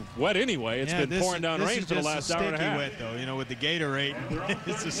 Hey, he's wet anyway. It's been pouring down rain for the last hour and a half. Wet, though, with the Gatorade.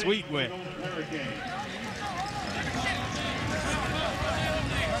 It's a sweet wet.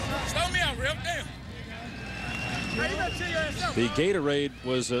 Stone me out, real damn. The Gatorade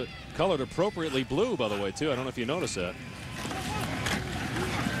was colored appropriately blue, by the way, too. I don't know if you noticed that.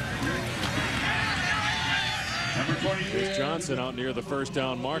 There's Johnson out near the 1st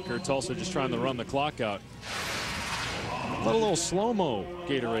down marker. Tulsa just trying to run the clock out. A little slow-mo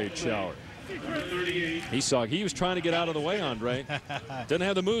Gatorade shower. He was trying to get out of the way, Andre. Didn't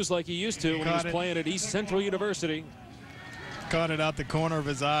have the moves like he used to when he was playing at East Central University. Caught it out the corner of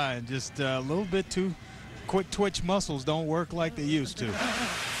his eye, and just a little bit too quick twitch muscles don't work like they used to.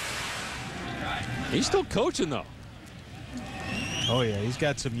 He's still coaching, though. Oh, yeah, he's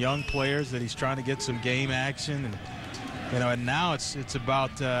got some young players that he's trying to get some game action. And, and now it's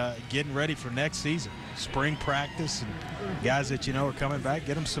about getting ready for next season. Spring practice and guys that are coming back,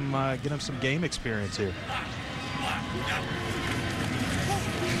 get them some game experience here.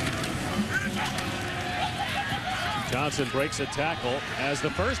 Johnson breaks a tackle as the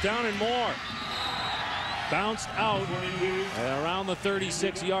 1st down and more. Bounced out around the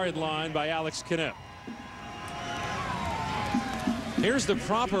 36-yard line by Alex Knepp. Here's the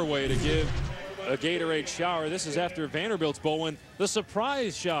proper way to give a Gatorade shower. This is after Vanderbilt's bowl win, the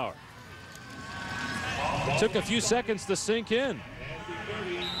surprise shower. It took a few seconds to sink in.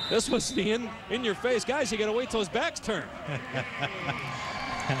 This was the in your face. Guys, you got to wait till his back's turned.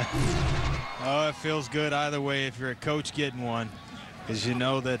 Oh, it feels good either way if you're a coach getting one, because you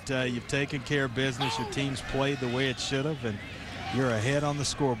know that you've taken care of business, your team's played the way it should have, and you're ahead on the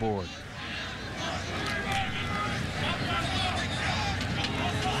scoreboard.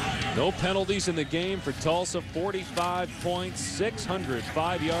 No penalties in the game for Tulsa. 45 points,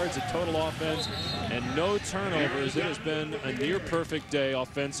 605 yards of total offense, and no turnovers. It has been a near perfect day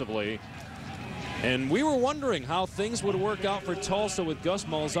offensively And we were wondering how things would work out for Tulsa with Gus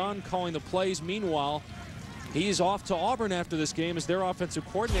Malzahn calling the plays. Meanwhile, he's off to Auburn after this game as their offensive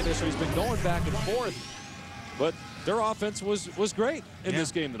coordinator, so he's been going back and forth. But their offense was great in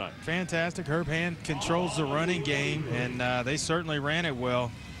this game tonight. Fantastic. Herb Hand controls the running game, and they certainly ran it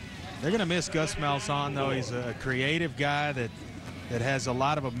well. They're going to miss Gus Malzahn, though. He's a creative guy that has a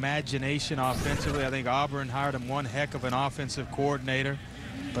lot of imagination offensively. I think Auburn hired him one heck of an offensive coordinator.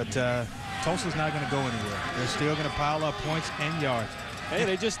 But Tulsa's not going to go anywhere. They're still going to pile up points and yards. Hey,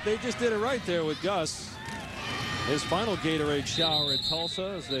 they just did it right there with Gus. His final Gatorade shower at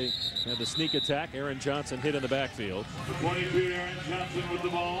Tulsa as they had the sneak attack. Aaron Johnson hit in the backfield. 22, Aaron Johnson with the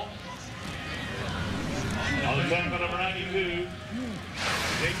ball. On the tackle, number 92.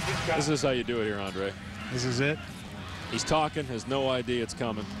 This is how you do it here, Andre. This is it. He's talking, has no idea it's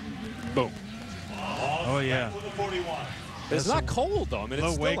coming. Boom. Oh, yeah. It's not cold, though. I mean,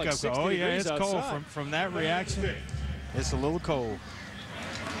 it's still like 60 Oh, yeah, it's outside. cold. From that reaction, it's a little cold.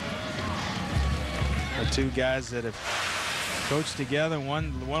 The two guys that have coached together and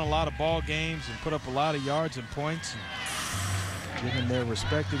won a lot of ball games and put up a lot of yards and points, and given their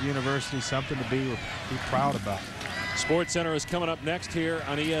respective universities something to be proud about. Sports Center is coming up next here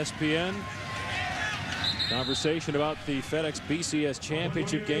on ESPN. Conversation about the FedEx BCS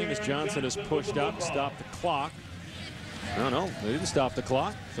Championship game as Johnson is pushed out to stop the clock. No, they didn't stop the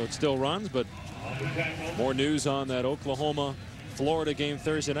clock, so it still runs, but more news on that Oklahoma-Florida game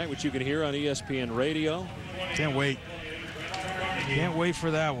Thursday night, which you can hear on ESPN Radio. Can't wait. Can't wait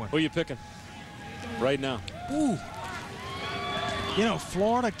for that one. Who are you picking right now? Ooh. You know,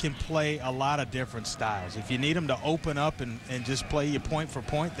 Florida can play a lot of different styles. If you need them to open up and just play you point for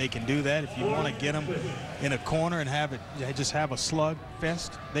point, they can do that. If you want to get them in a corner and just have a slug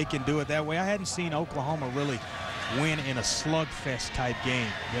fest, they can do it that way. I hadn't seen Oklahoma really win in a slugfest type game.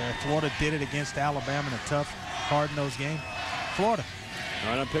 Florida did it against Alabama in a tough, hard-nosed game. Florida.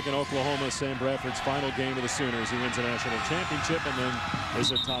 All right, I'm picking Oklahoma, Sam Bradford's final game of the Sooners. He wins a national championship and then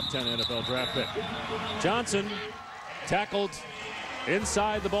is a top 10 NFL draft pick. Johnson tackled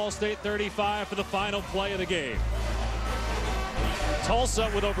inside the Ball State 35 for the final play of the game.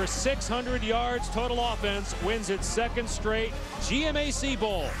 Tulsa, with over 600 yards total offense, wins its second straight GMAC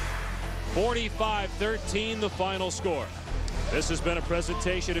Bowl. 45-13 the final score. This has been a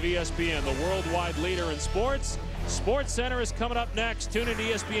presentation of ESPN, the worldwide leader in sports. Sports Center is coming up next. Tune in to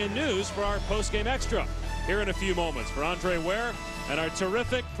ESPN News for our postgame extra here in a few moments. For Andre Ware and our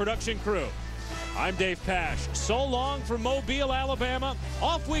terrific production crew, I'm Dave Pasch. So long from Mobile, Alabama.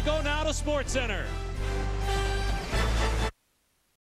 Off we go now to Sports Center.